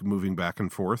like moving back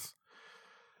and forth.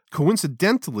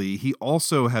 Coincidentally, he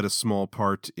also had a small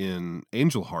part in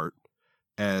Angel Heart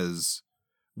as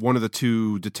one of the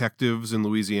two detectives in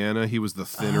Louisiana. He was the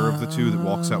thinner of the two that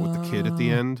walks out with the kid at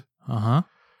the end.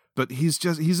 But he's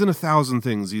in 1,000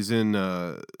 things. He's in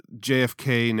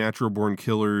JFK, Natural Born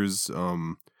Killers.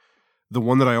 The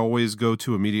one that I always go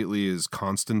to immediately is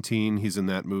Constantine. He's in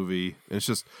that movie. And it's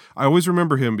just, I always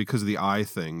remember him because of the eye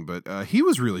thing, but he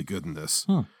was really good in this.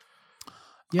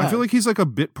 Yeah. I feel like he's like a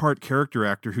bit part character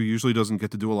actor who usually doesn't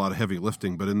get to do a lot of heavy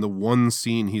lifting, but in the one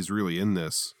scene he's really in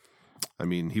this, I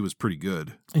mean, he was pretty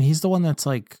good. And he's the one that's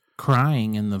like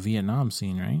crying in the Vietnam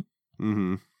scene, right?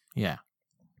 Mm-hmm. Yeah.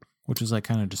 Which is like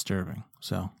kind of disturbing.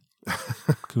 So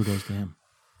kudos to him.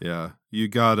 Yeah. You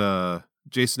got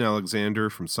Jason Alexander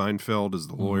from Seinfeld as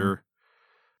the lawyer.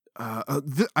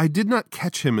 I did not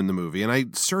catch him in the movie, and I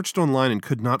searched online and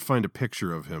could not find a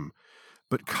picture of him.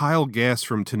 But Kyle Gass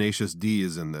from Tenacious D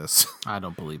is in this. I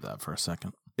don't believe that for a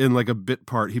second. In like a bit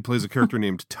part, he plays a character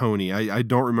named Tony. I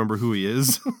don't remember who he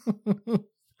is.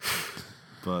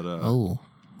 But all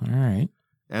right.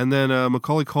 And then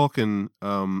Macaulay Culkin,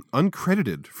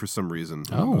 uncredited for some reason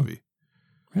in the movie.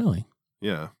 Really?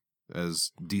 Yeah,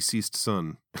 as deceased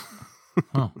son.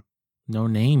 No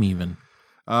name even.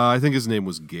 I think his name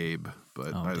was Gabe,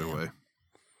 but either way.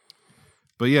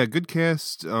 But yeah, good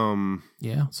cast.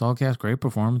 Yeah, solid cast, great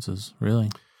performances, really.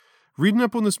 Reading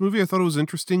up on this movie, I thought it was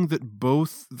interesting that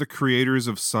both the creators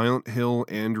of Silent Hill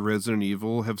and Resident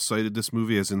Evil have cited this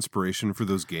movie as inspiration for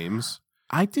those games.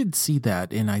 I did see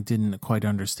that, and I didn't quite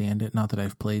understand it. Not that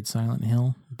I've played Silent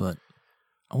Hill, but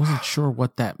I wasn't sure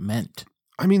what that meant.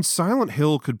 I mean, Silent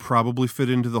Hill could probably fit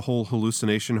into the whole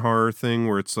hallucination horror thing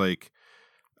where it's like,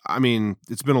 I mean,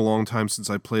 it's been a long time since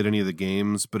I played any of the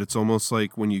games, but it's almost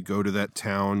like when you go to that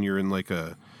town, you're in like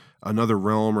another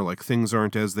realm, or like things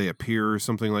aren't as they appear or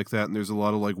something like that. And there's a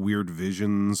lot of like weird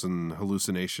visions and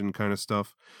hallucination kind of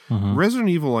stuff. Resident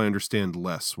Evil, I understand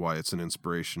less why it's an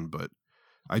inspiration, but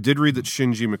I did read that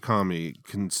Shinji Mikami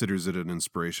considers it an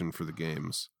inspiration for the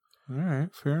games. All right,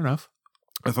 fair enough.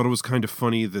 I thought it was kind of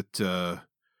funny that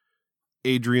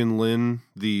Adrian Lin,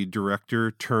 the director,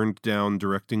 turned down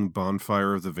directing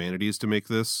Bonfire of the Vanities to make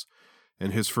this,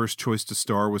 and his first choice to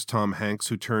star was Tom Hanks,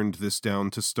 who turned this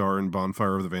down to star in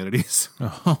Bonfire of the Vanities.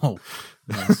 Oh,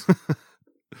 nice.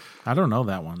 I don't know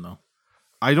that one, though.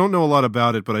 I don't know a lot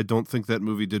about it, but I don't think that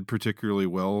movie did particularly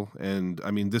well. And,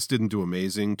 I mean, this didn't do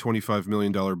amazing. $25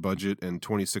 million budget and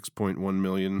 $26.1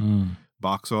 million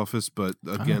box office. But,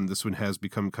 again, this one has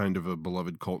become kind of a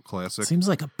beloved cult classic. Seems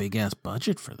like a big-ass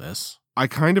budget for this. I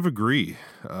kind of agree.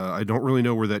 I don't really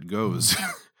know where that goes.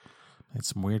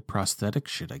 It's some weird prosthetic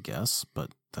shit, I guess,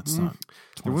 but that's not.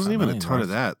 There wasn't even a ton worth. of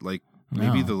that. Like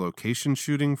maybe No. the location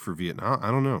shooting for Vietnam.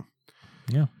 I don't know.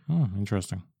 Yeah.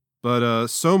 Interesting. But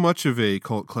so much of a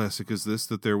cult classic is this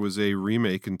that there was a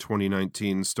remake in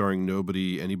 2019 starring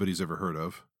nobody anybody's ever heard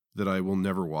of that I will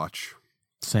never watch.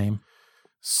 Same.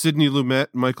 Sidney Lumet,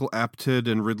 Michael Apted,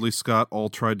 and Ridley Scott all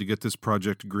tried to get this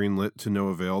project greenlit to no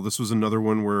avail. This was another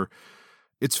one where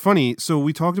it's funny. So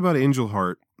we talked about Angel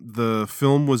Heart. The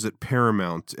film was at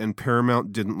Paramount, and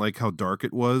Paramount didn't like how dark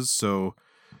it was, so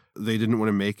they didn't want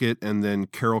to make it. And then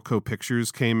Carolco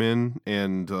Pictures came in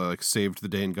and saved the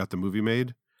day and got the movie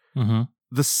made. Mm-hmm.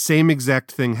 The same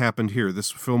exact thing happened here. This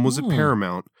film was at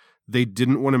Paramount. They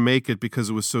didn't want to make it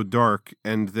because it was so dark,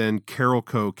 and then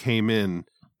Carolco came in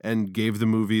and gave the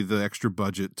movie the extra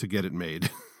budget to get it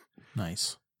made.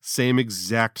 Nice. Same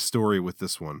exact story with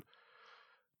this one,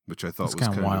 which I thought was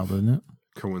kind of wild, isn't it?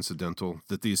 Coincidental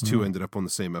that these two ended up on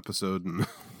the same episode. And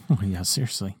Yeah,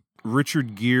 seriously.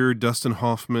 Richard Gere, Dustin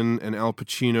Hoffman, and Al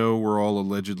Pacino were all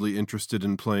allegedly interested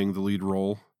in playing the lead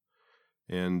role.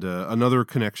 And another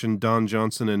connection, Don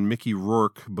Johnson and Mickey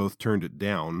Rourke both turned it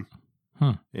down.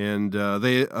 And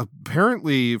they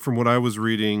apparently, from what I was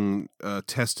reading,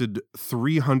 tested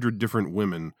 300 different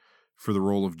women for the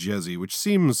role of Jezzy, which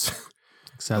seems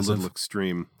Excessive. a little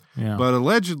extreme. Yeah. But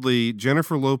allegedly,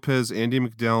 Jennifer Lopez, Andy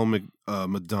McDowell,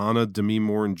 Madonna, Demi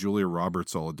Moore, and Julia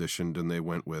Roberts all auditioned, and they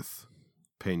went with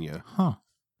Pena. Huh.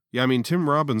 Yeah, I mean, Tim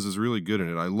Robbins is really good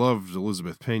in it. I loved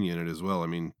Elizabeth Pena in it as well. I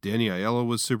mean, Danny Aiello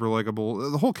was super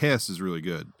likable. The whole cast is really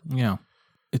good. Yeah.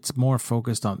 It's more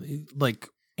focused on, like,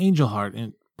 Angel Heart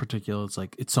in particular.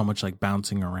 It's so much like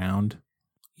bouncing around.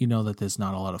 You know that there's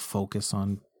not a lot of focus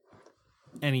on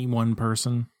any one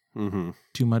person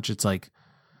too much. It's like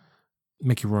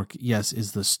Mickey Rourke, yes,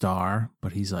 is the star,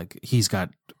 but he's got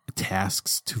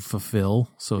tasks to fulfill.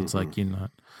 So it's like, you're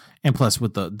not, and plus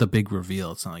with the big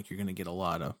reveal, it's not like you're going to get a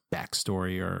lot of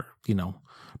backstory or,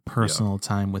 personal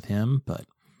time with him. But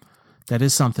that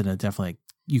is something that definitely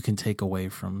you can take away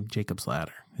from Jacob's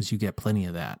Ladder, is you get plenty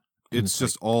of that. And it's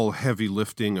just all heavy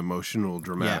lifting, emotional,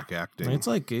 dramatic acting. It's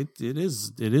like it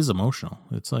is emotional.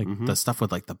 It's like the stuff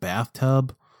with like the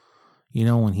bathtub,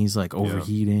 when he's like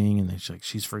overheating and then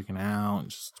she's freaking out. And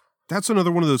just that's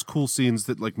another one of those cool scenes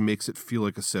that like makes it feel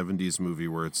like a 70s movie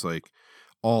where it's like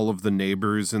all of the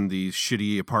neighbors in the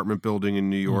shitty apartment building in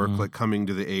New York like coming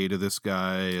to the aid of this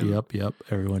guy. And, Yep.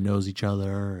 Everyone knows each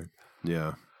other.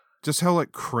 Yeah. Just how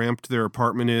like cramped their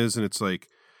apartment is, and it's like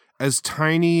as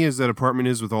tiny as that apartment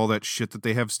is with all that shit that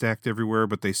they have stacked everywhere,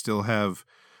 but they still have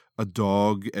a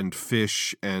dog and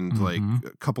fish and like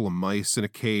a couple of mice in a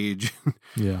cage.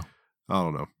 Yeah. I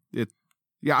don't know.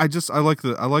 I like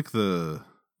the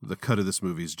cut of this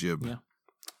movie's jib. Yeah.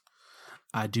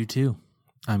 I do too.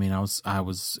 I mean, I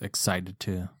was excited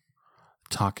to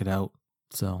talk it out.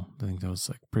 So I think that was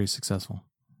like pretty successful.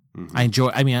 I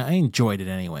enjoyed it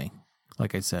anyway.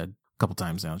 Like I said a couple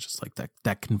times now, it's just like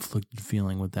that conflicted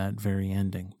feeling with that very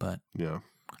ending. But yeah,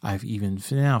 I've even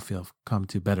now come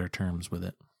to better terms with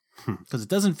it because it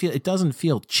doesn't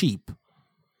feel cheap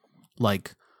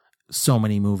like so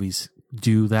many movies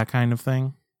do that kind of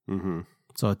thing.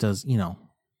 So it does,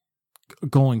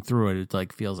 going through it, it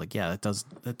like feels like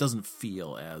that doesn't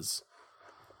feel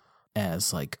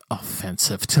as like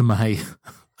offensive to my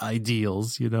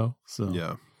ideals, So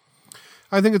yeah.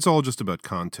 I think it's all just about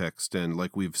context, and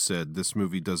like we've said, this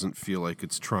movie doesn't feel like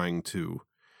it's trying to,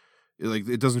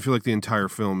 it doesn't feel like the entire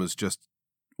film is just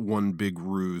one big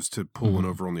ruse to pull one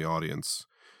over on the audience.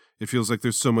 It feels like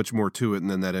there's so much more to it, and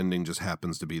then that ending just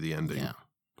happens to be the ending. Yeah,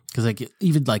 because like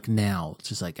even like now, it's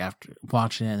just like after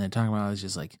watching it and then talking about it, it's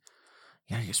just like,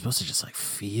 you're supposed to just like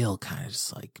feel kind of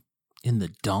just like in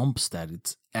the dumps that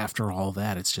it's after all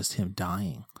that, it's just him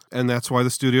dying, and that's why the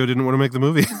studio didn't want to make the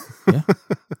movie.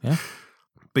 Yeah.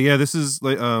 But yeah, this is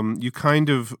like you kind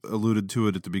of alluded to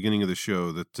it at the beginning of the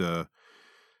show that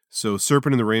so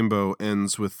Serpent in the Rainbow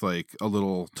ends with like a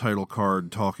little title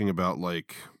card talking about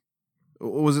like,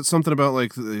 was it something about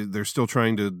like they're still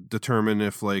trying to determine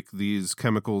if like these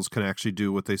chemicals can actually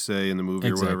do what they say in the movie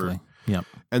or whatever. Yep.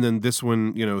 And then this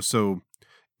one, so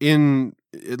in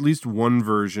at least one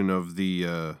version of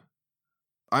the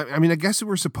I mean, I guess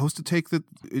we're supposed to take that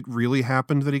it really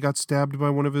happened that he got stabbed by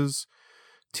one of his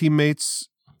teammates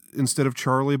instead of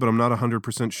Charlie, but I'm not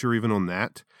 100% sure even on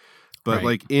that. But right.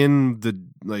 like in the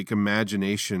like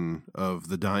imagination of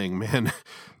the dying man,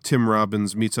 Tim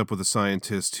Robbins meets up with a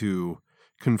scientist who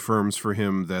confirms for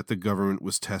him that the government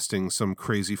was testing some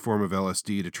crazy form of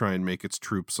LSD to try and make its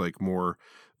troops like more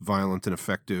violent and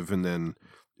effective. And then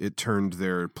it turned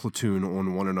their platoon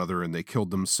on one another and they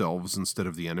killed themselves instead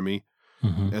of the enemy.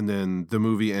 Mm-hmm. And then the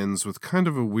movie ends with kind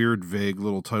of a weird, vague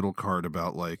little title card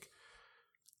about like,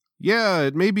 yeah,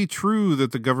 it may be true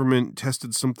that the government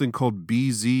tested something called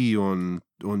BZ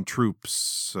on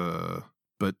troops,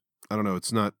 but I don't know,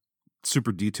 it's not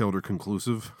super detailed or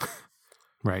conclusive.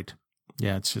 Right.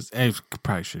 Yeah, it's just, it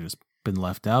probably should have just been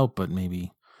left out, but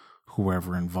maybe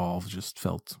whoever involved just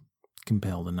felt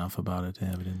compelled enough about it to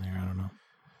have it in there. I don't know.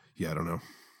 Yeah, I don't know.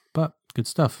 But good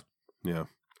stuff. Yeah.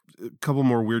 A couple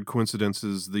more weird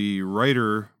coincidences. The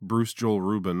writer, Bruce Joel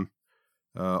Rubin,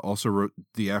 also wrote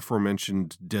the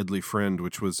aforementioned Deadly Friend,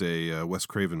 which was a Wes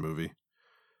Craven movie.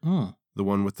 Mm. The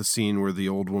one with the scene where the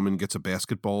old woman gets a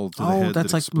basketball to the head. Oh,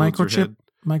 that's that like explodes her head.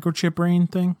 microchip brain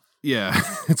thing? Yeah,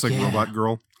 it's like Robot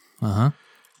Girl. Uh-huh.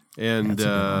 And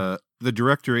the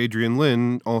director, Adrian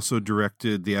Lyne, also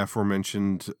directed the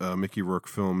aforementioned Mickey Rourke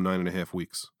film 9.5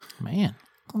 Weeks. Man,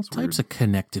 all types of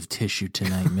connective tissue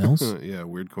tonight, Mills. Yeah,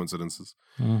 weird coincidences.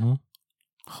 Mm-hmm.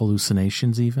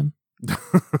 Hallucinations even.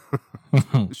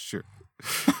 Sure.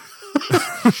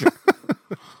 Sure.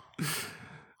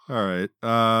 All right.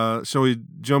 Shall we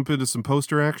jump into some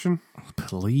poster action?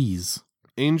 Please.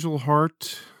 Angel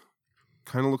Heart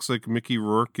kind of looks like Mickey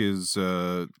Rourke is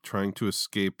trying to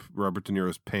escape Robert De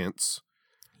Niro's pants.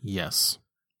 Yes.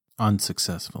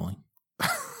 Unsuccessfully.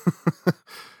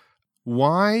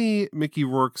 Why Mickey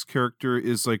Rourke's character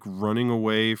is like running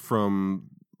away from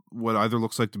what either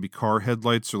looks like to be car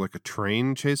headlights or like a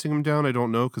train chasing him down, I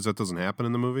don't know, because that doesn't happen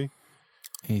in the movie.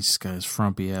 He's just got his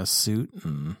frumpy ass suit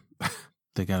and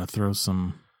they got to throw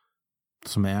some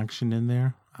action in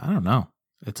there. I don't know.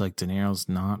 It's like De Niro's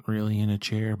not really in a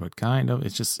chair, but kind of.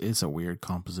 It's a weird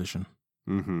composition.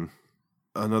 Mm-hmm.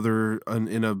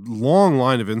 In a long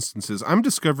line of instances, I'm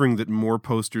discovering that more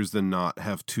posters than not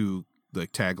have two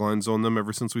like taglines on them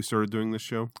ever since we started doing this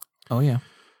show. Oh, yeah.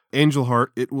 Angel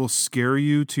Heart, it will scare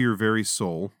you to your very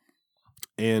soul.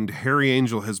 And Harry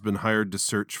Angel has been hired to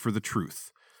search for the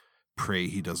truth. Pray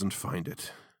he doesn't find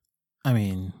it. I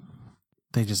mean,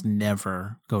 they just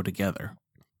never go together.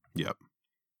 Yep.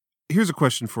 Here's a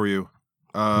question for you.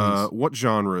 What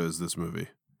genre is this movie?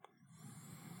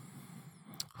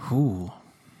 Ooh.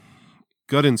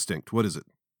 Gut instinct. What is it?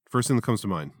 First thing that comes to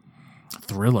mind.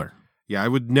 Thriller. Yeah, I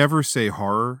would never say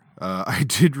horror. I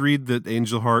did read that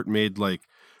Angel Heart made like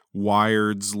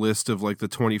Wired's list of like the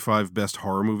 25 best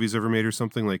horror movies ever made or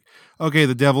something. Like, okay,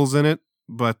 the devil's in it,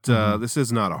 but this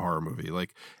is not a horror movie.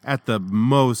 Like, at the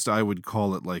most, I would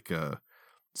call it like a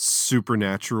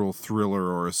supernatural thriller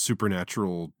or a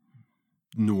supernatural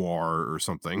noir or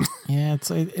something. Yeah,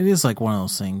 it is like one of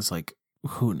those things. Like,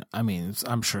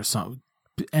 I'm sure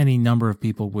any number of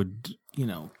people would,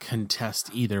 contest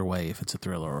either way if it's a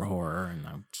thriller or horror.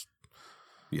 And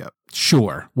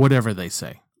sure, whatever they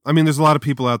say. I mean, there's a lot of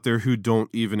people out there who don't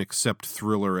even accept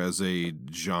thriller as a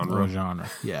genre.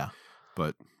 Yeah.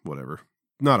 But whatever.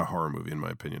 Not a horror movie, in my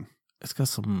opinion. It's got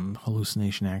some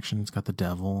hallucination action. It's got the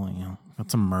devil, got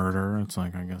some murder. It's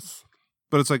like, I guess.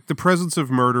 But it's like the presence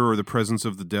of murder or the presence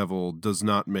of the devil does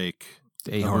not make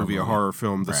a movie a horror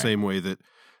film the same way that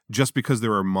just because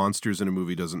there are monsters in a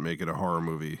movie doesn't make it a horror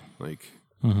movie. Like,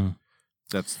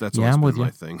 that's always been my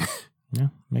thing. Yeah,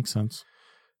 makes sense.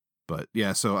 But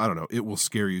yeah, so I don't know. It will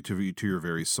scare you to your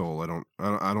very soul. I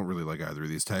don't really like either of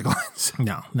these taglines.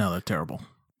 No, they're terrible.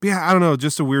 But yeah, I don't know.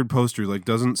 Just a weird poster. Like,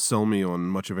 doesn't sell me on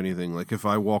much of anything. Like, if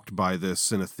I walked by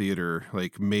this in a theater,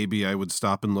 like maybe I would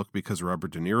stop and look because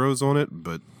Robert De Niro's on it.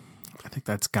 But I think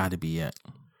that's got to be it.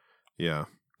 Yeah,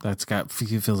 it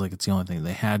feels like it's the only thing.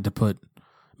 They had to put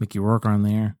Mickey Rourke on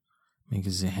there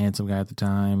because he's a handsome guy at the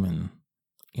time, and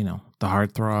the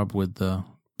heartthrob with the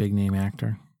big name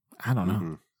actor. I don't know.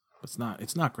 Mm-hmm.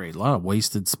 It's not great. A lot of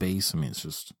wasted space. I mean, it's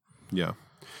just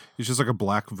it's just like a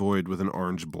black void with an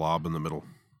orange blob in the middle.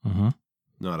 Mm-hmm.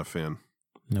 Not a fan.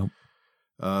 Nope.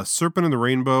 Serpent and the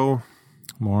Rainbow.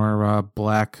 More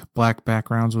black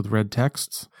backgrounds with red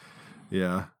texts.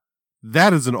 Yeah.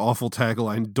 That is an awful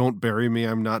tagline. Don't bury me,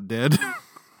 I'm not dead.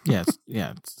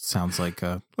 It sounds like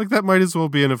like that might as well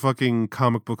be in a fucking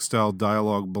comic book style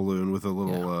dialogue balloon with a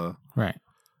little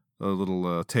a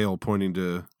little tail pointing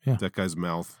to that guy's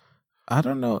mouth. I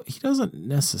don't know. He doesn't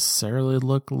necessarily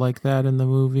look like that in the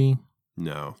movie.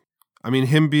 No. I mean,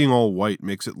 him being all white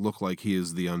makes it look like he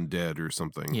is the undead or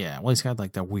something. Yeah, well, he's got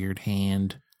like that weird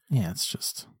hand. Yeah, it's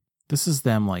just, this is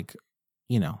them like,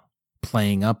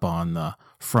 playing up on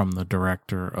from the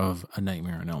director of A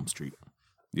Nightmare on Elm Street.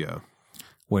 Yeah.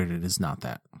 Where it is not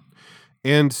that.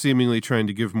 And seemingly trying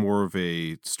to give more of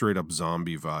a straight up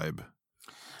zombie vibe.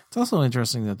 It's also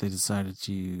interesting that they decided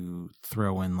to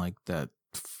throw in like that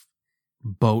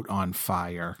boat on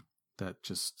fire that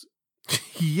just...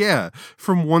 Yeah,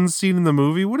 from one scene in the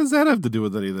movie. What does that have to do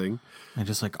with anything? I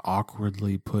just like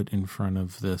awkwardly put in front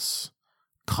of this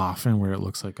coffin where it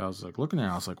looks like, I was like looking at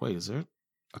it, I was like, wait, is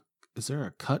there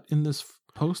a cut in this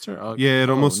poster? Yeah, it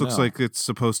almost looks like it's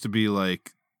supposed to be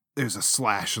like there's a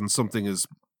slash and something is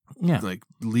like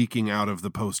leaking out of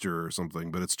the poster or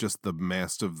something, but it's just the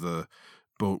mast of the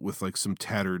boat with like some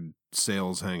tattered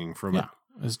sails hanging from it.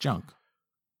 Yeah, it's junk.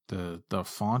 The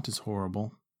font is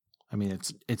horrible. I mean,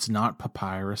 it's not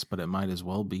papyrus, but it might as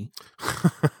well be.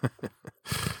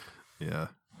 Yeah.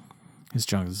 It's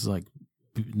junk. This is like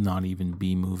not even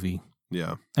B movie.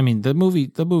 Yeah. I mean, the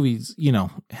movie's, you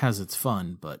know, has its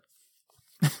fun, but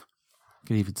I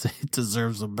could even say it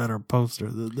deserves a better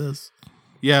poster than this.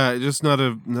 Yeah, just I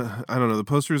don't know. The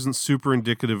poster isn't super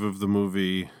indicative of the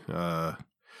movie.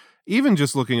 Even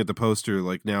just looking at the poster,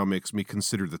 like, now makes me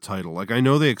consider the title. Like, I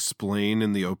know they explain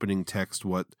in the opening text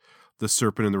what the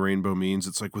serpent and the rainbow means.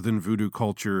 It's like within voodoo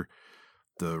culture,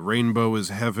 the rainbow is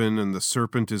heaven and the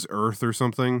serpent is earth or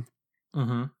something.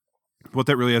 Mm-hmm. What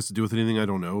that really has to do with anything, I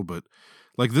don't know. But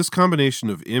like this combination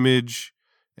of image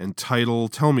and title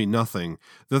tell me nothing.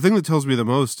 The thing that tells me the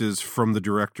most is from the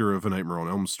director of A Nightmare on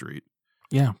Elm Street.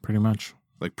 Yeah, pretty much.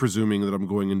 Like presuming that I'm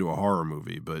going into a horror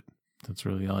movie, but that's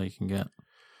really all you can get.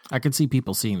 I could see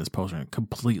people seeing this poster and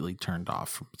completely turned off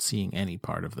from seeing any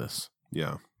part of this.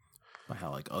 Yeah. By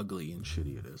how like ugly and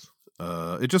shitty it is.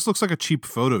 It just looks like a cheap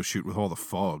photo shoot with all the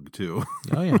fog too.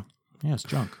 Oh yeah. Yeah, it's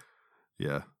junk.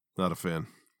 Yeah, not a fan.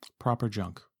 Proper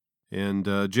junk. And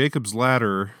Jacob's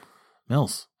Ladder.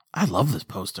 Mills, I love this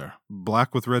poster.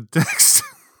 Black with red text.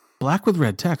 Black with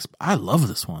red text. I love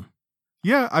this one.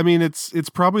 Yeah, I mean it's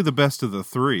probably the best of the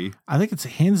three. I think it's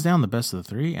hands down the best of the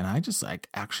three, and I just like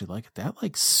actually like it. That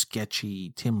like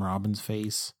sketchy Tim Robbins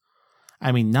face.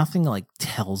 I mean, nothing like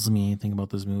tells me anything about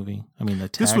this movie. I mean,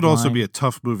 this would also be a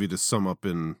tough movie to sum up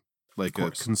in like a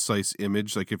concise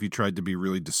image. Like if you tried to be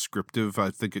really descriptive,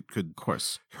 I think it could, of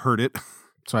course, hurt it.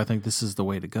 So I think this is the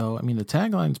way to go. I mean, the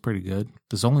tagline's pretty good.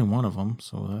 There's only one of them,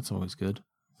 so that's always good.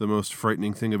 The most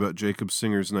frightening thing about Jacob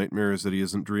Singer's nightmare is that he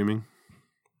isn't dreaming.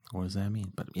 What does that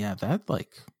mean? But yeah, that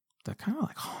kind of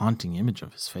like haunting image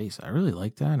of his face. I really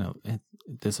like that.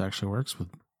 This actually works with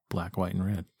black, white, and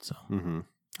red. So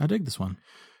I dig this one.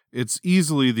 It's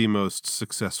easily the most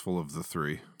successful of the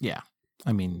three. Yeah.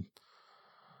 I mean,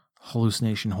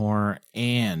 hallucination horror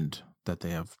and that they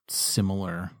have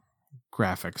similar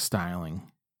graphic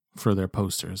styling for their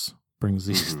posters brings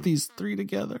these three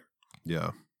together.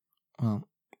 Yeah. Well,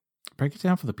 break it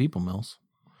down for the people, Mills.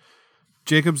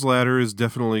 Jacob's Ladder is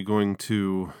definitely going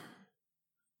to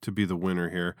be the winner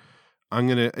here.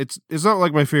 It's not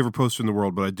like my favorite poster in the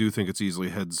world, but I do think it's easily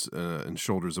heads and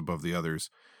shoulders above the others.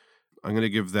 I'm going to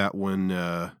give that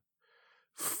one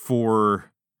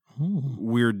 4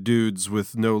 weird dudes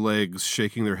with no legs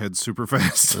shaking their heads super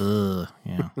fast.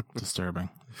 Yeah, disturbing.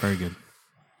 Very good.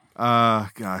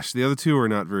 Gosh, the other two are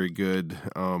not very good.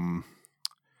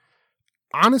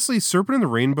 Honestly, Serpent and the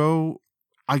Rainbow,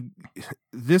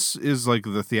 this is like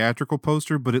the theatrical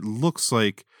poster, but it looks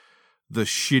like the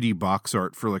shitty box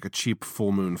art for like a cheap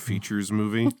Full Moon Features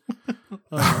movie.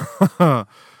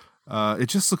 It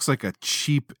just looks like a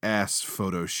cheap ass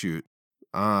photo shoot.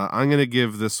 I'm going to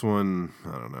give this one,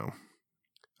 I don't know.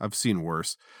 I've seen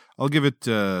worse. I'll give it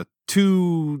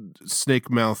 2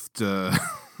 snake-mouthed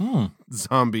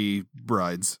zombie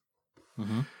brides.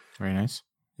 Mm-hmm. Very nice.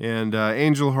 And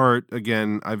Angel Heart,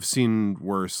 again, I've seen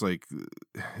worse. Like,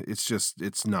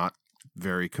 it's not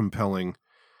very compelling.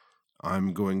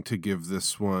 I'm going to give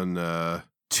this one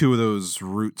 2 of those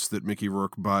roots that Mickey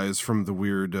Rourke buys from the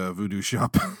weird voodoo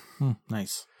shop.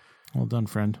 Nice. Well done,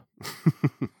 friend.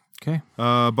 Okay.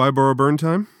 Buy, borrow, burn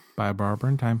time? Buy, borrow,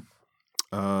 burn time.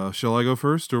 Shall I go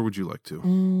first, or would you like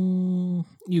to?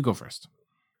 You go first.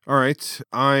 All right.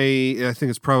 I think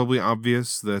it's probably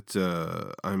obvious that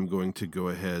I'm going to go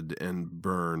ahead and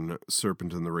burn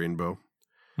Serpent and the Rainbow.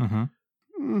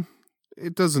 Mm-hmm.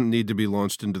 It doesn't need to be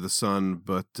launched into the sun,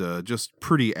 but just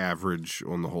pretty average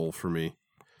on the whole for me.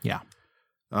 Yeah.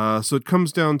 So it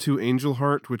comes down to Angel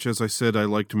Heart, which, as I said, I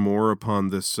liked more upon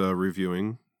this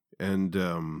reviewing,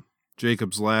 and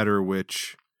Jacob's Ladder,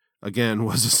 which, again,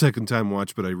 was a second-time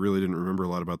watch, but I really didn't remember a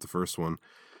lot about the first one.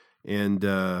 And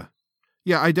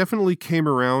yeah, I definitely came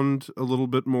around a little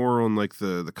bit more on like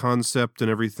the concept and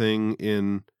everything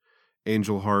in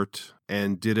Angel Heart,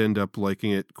 and did end up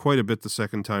liking it quite a bit the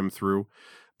second time through.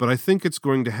 But I think it's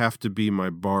going to have to be my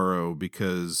borrow,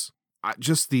 because I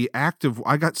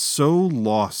got so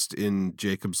lost in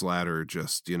Jacob's Ladder,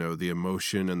 just, you know, the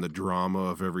emotion and the drama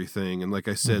of everything. And like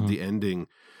I said, the ending,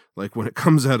 like when it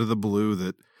comes out of the blue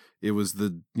that it was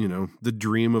the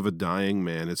dream of a dying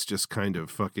man. It's just kind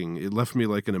of it left me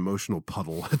like an emotional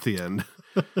puddle at the end.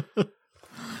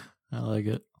 I like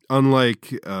it.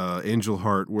 Unlike Angel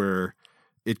Heart, where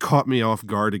it caught me off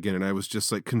guard again, and I was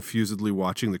just like confusedly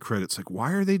watching the credits, like,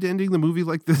 why are they ending the movie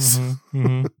like this?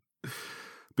 Mm-hmm.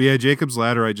 But yeah, Jacob's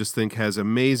Ladder, I just think has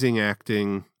amazing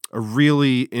acting, a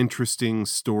really interesting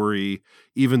story,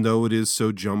 even though it is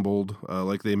so jumbled.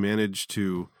 Like they managed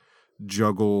to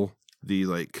juggle the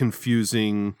like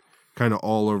confusing, kind of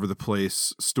all over the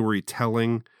place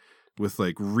storytelling with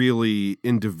like really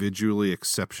individually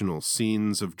exceptional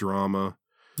scenes of drama.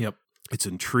 Yep. It's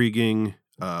intriguing.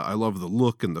 I love the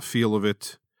look and the feel of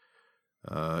it.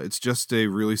 It's just a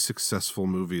really successful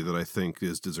movie that I think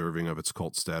is deserving of its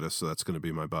cult status. So that's going to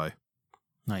be my buy.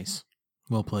 Nice.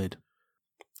 Well played.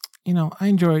 I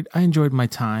enjoyed my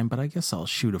time, but I guess I'll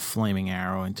shoot a flaming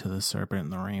arrow into the serpent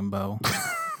and the rainbow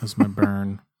as my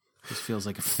burn. Just feels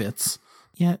like it fits.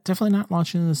 Yeah, definitely not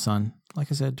Launching into the Sun.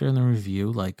 Like I said during the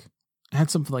review, like I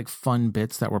had some like fun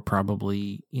bits that were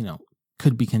probably,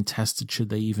 could be contested should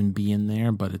they even be in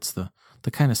there, but it's the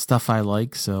kind of stuff I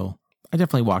like, so I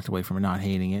definitely walked away from it not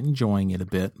hating it, enjoying it a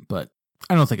bit, but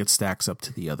I don't think it stacks up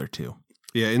to the other two.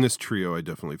 Yeah, in this trio, I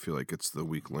definitely feel like it's the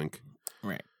weak link.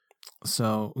 Right.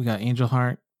 So we got Angel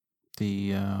Heart,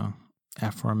 the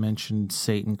aforementioned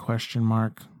Satan ?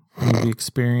 Movie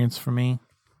experience for me.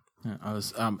 I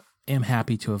am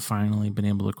happy to have finally been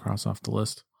able to cross off the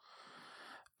list.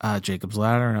 Jacob's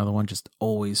Ladder, another one, just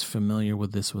always familiar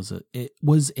with this. It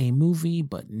was a movie,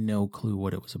 but no clue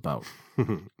what it was about.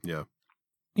 Yeah.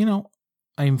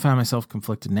 I even find myself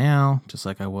conflicted now, just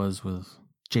like I was with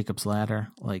Jacob's Ladder.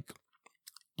 Like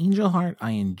Angel Heart,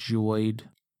 I enjoyed,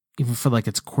 even for like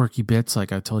its quirky bits.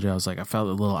 Like I told you, I felt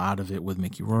a little out of it with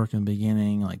Mickey Rourke in the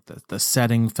beginning. Like the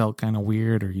setting felt kind of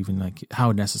weird, or even like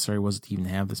how necessary was it to even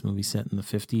have this movie set in the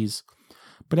 50s.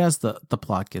 But as the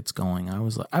plot gets going, I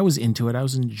was into it. I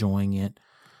was enjoying it.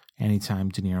 Anytime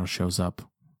De Niro shows up,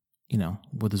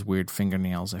 with his weird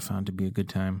fingernails, I found to be a good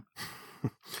time.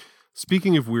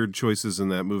 Speaking of weird choices in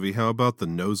that movie, how about the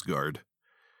nose guard?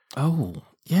 Oh,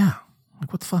 yeah.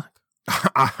 Like, what the fuck?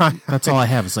 That's all I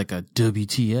have. It's like a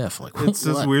WTF. Like, it's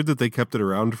just weird that they kept it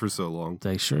around for so long.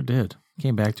 They sure did.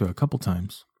 Came back to it a couple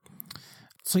times.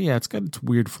 So yeah, it's got its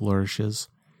weird flourishes.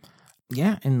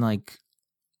 Yeah, and like,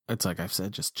 it's like I've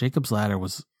said, just Jacob's Ladder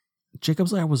was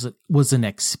an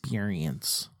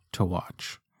experience to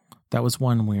watch. That was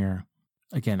one where,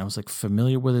 again, I was like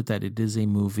familiar with it, that it is a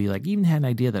movie. Like even had an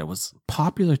idea that it was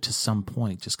popular to some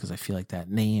point, just because I feel like that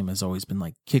name has always been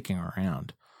like kicking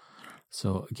around.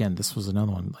 So again, this was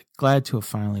another one, like glad to have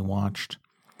finally watched.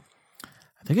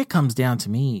 I think it comes down to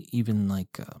me, even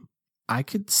like I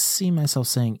could see myself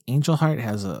saying Angel Heart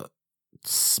has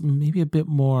maybe a bit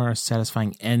more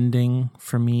satisfying ending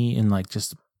for me in like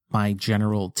just my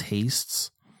general tastes.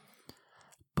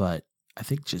 But I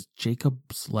think just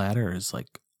Jacob's Ladder is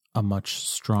like a much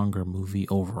stronger movie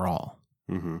overall.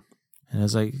 Mm-hmm. And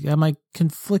as I got my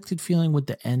conflicted feeling with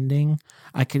the ending,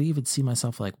 I could even see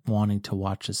myself like wanting to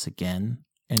watch this again.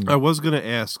 And I was going to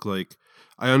ask, like,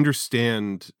 I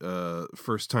understand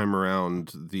first time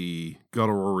around the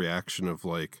guttural reaction of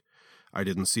like, I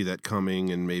didn't see that coming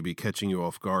and maybe catching you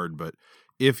off guard. But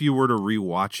if you were to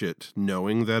rewatch it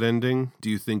knowing that ending, do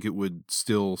you think it would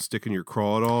still stick in your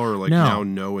craw at all? Or like now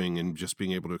knowing and just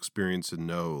being able to experience and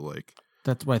know, like...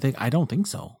 That's what I think. I don't think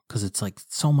so, because it's like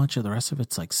so much of the rest of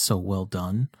it's like so well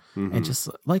done, and just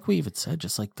like we even said,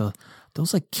 just like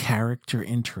those like character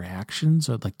interactions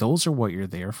are like those are what you're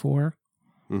there for.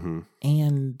 Mm-hmm.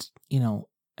 And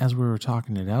as we were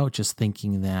talking it out, just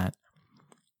thinking that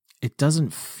it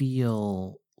doesn't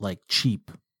feel like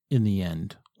cheap in the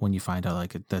end when you find out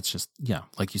like that's just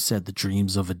like you said, the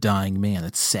dreams of a dying man.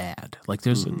 It's sad. Like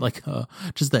there's like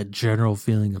just that general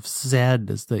feeling of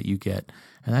sadness that you get.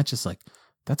 And that's just like,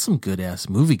 that's some good ass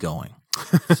movie going.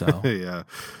 So yeah,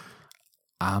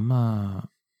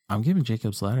 I'm giving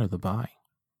Jacob's Ladder the buy.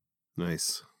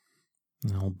 Nice.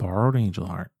 Borrowed Angel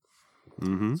Heart.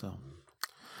 Mm-hmm. So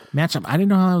matchup. I didn't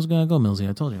know how I was going to go, Millsy.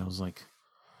 I told you, I was like,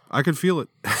 I could feel it.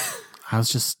 I was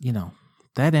just,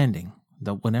 that ending,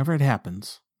 that whenever it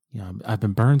happens, I've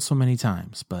been burned so many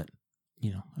times, but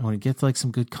I want to get like some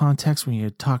good context when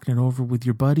you're talking it over with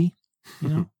your buddy,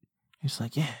 you're just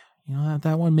like, yeah.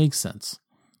 That one makes sense.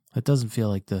 That doesn't feel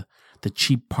like the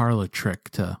cheap parlor trick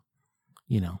to,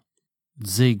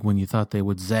 zig when you thought they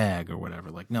would zag or whatever.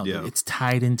 Like, no, it's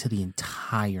tied into the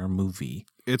entire movie.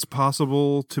 It's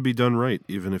possible to be done right,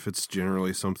 even if it's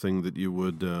generally something that you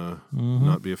would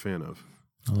not be a fan of.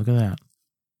 Oh, look at that.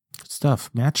 Good stuff.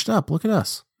 Matched up. Look at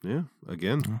us. Yeah,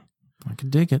 again. I can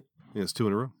dig it. Yeah, it's 2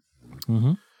 in a row.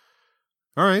 Mm-hmm.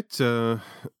 All right.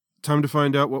 Time to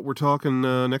find out what we're talking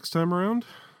next time around.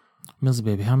 Millsy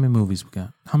baby, how many movies we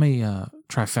got? How many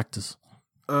trifectas?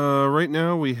 Right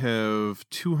now we have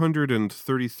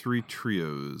 233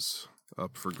 trios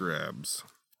up for grabs.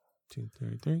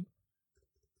 233.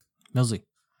 Millsy.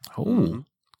 Oh,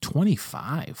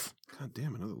 25. God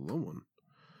damn, another low one.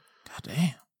 God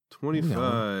damn.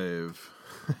 25.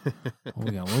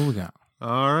 What we got?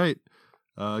 All right.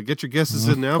 Get your guesses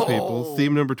in now, people.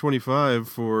 Theme number 25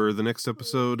 for the next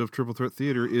episode of Triple Threat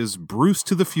Theater is Bruce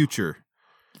to the Future.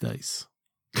 Nice.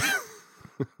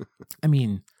 I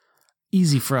mean,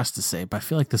 easy for us to say, but I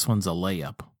feel like this one's a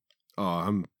layup.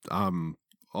 Oh, I'm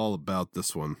all about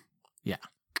this one. Yeah.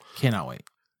 Cannot wait.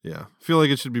 Yeah. I feel like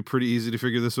it should be pretty easy to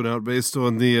figure this one out based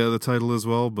on the title as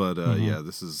well, but yeah,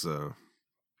 this is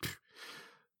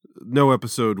no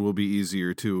episode will be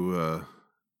easier to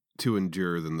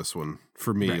endure than this one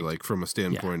for me, Right. like from a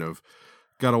standpoint of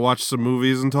got to watch some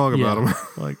movies and talk about them.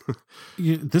 Like,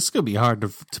 this is gonna be hard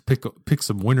to pick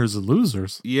some winners and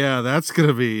losers. Yeah, that's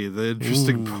gonna be the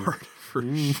interesting part for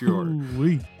sure.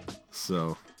 Ooh-wee.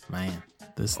 So, man,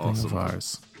 this awesome. thing of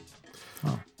ours.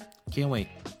 Oh, can't wait.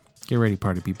 Get ready,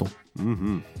 party people.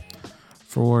 Mm-hmm.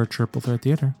 For Triple Threat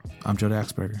Theater, I'm Joe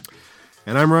Daxberger.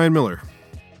 And I'm Ryan Miller.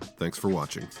 Thanks for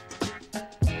watching.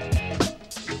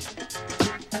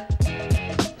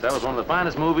 That was one of the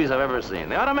finest movies I've ever seen.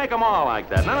 They ought to make them all like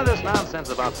that. None of this nonsense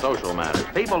about social matters.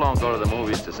 People don't go to the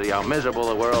movies to see how miserable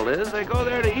the world is. They go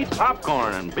there to eat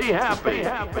popcorn and be happy.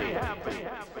 Happy.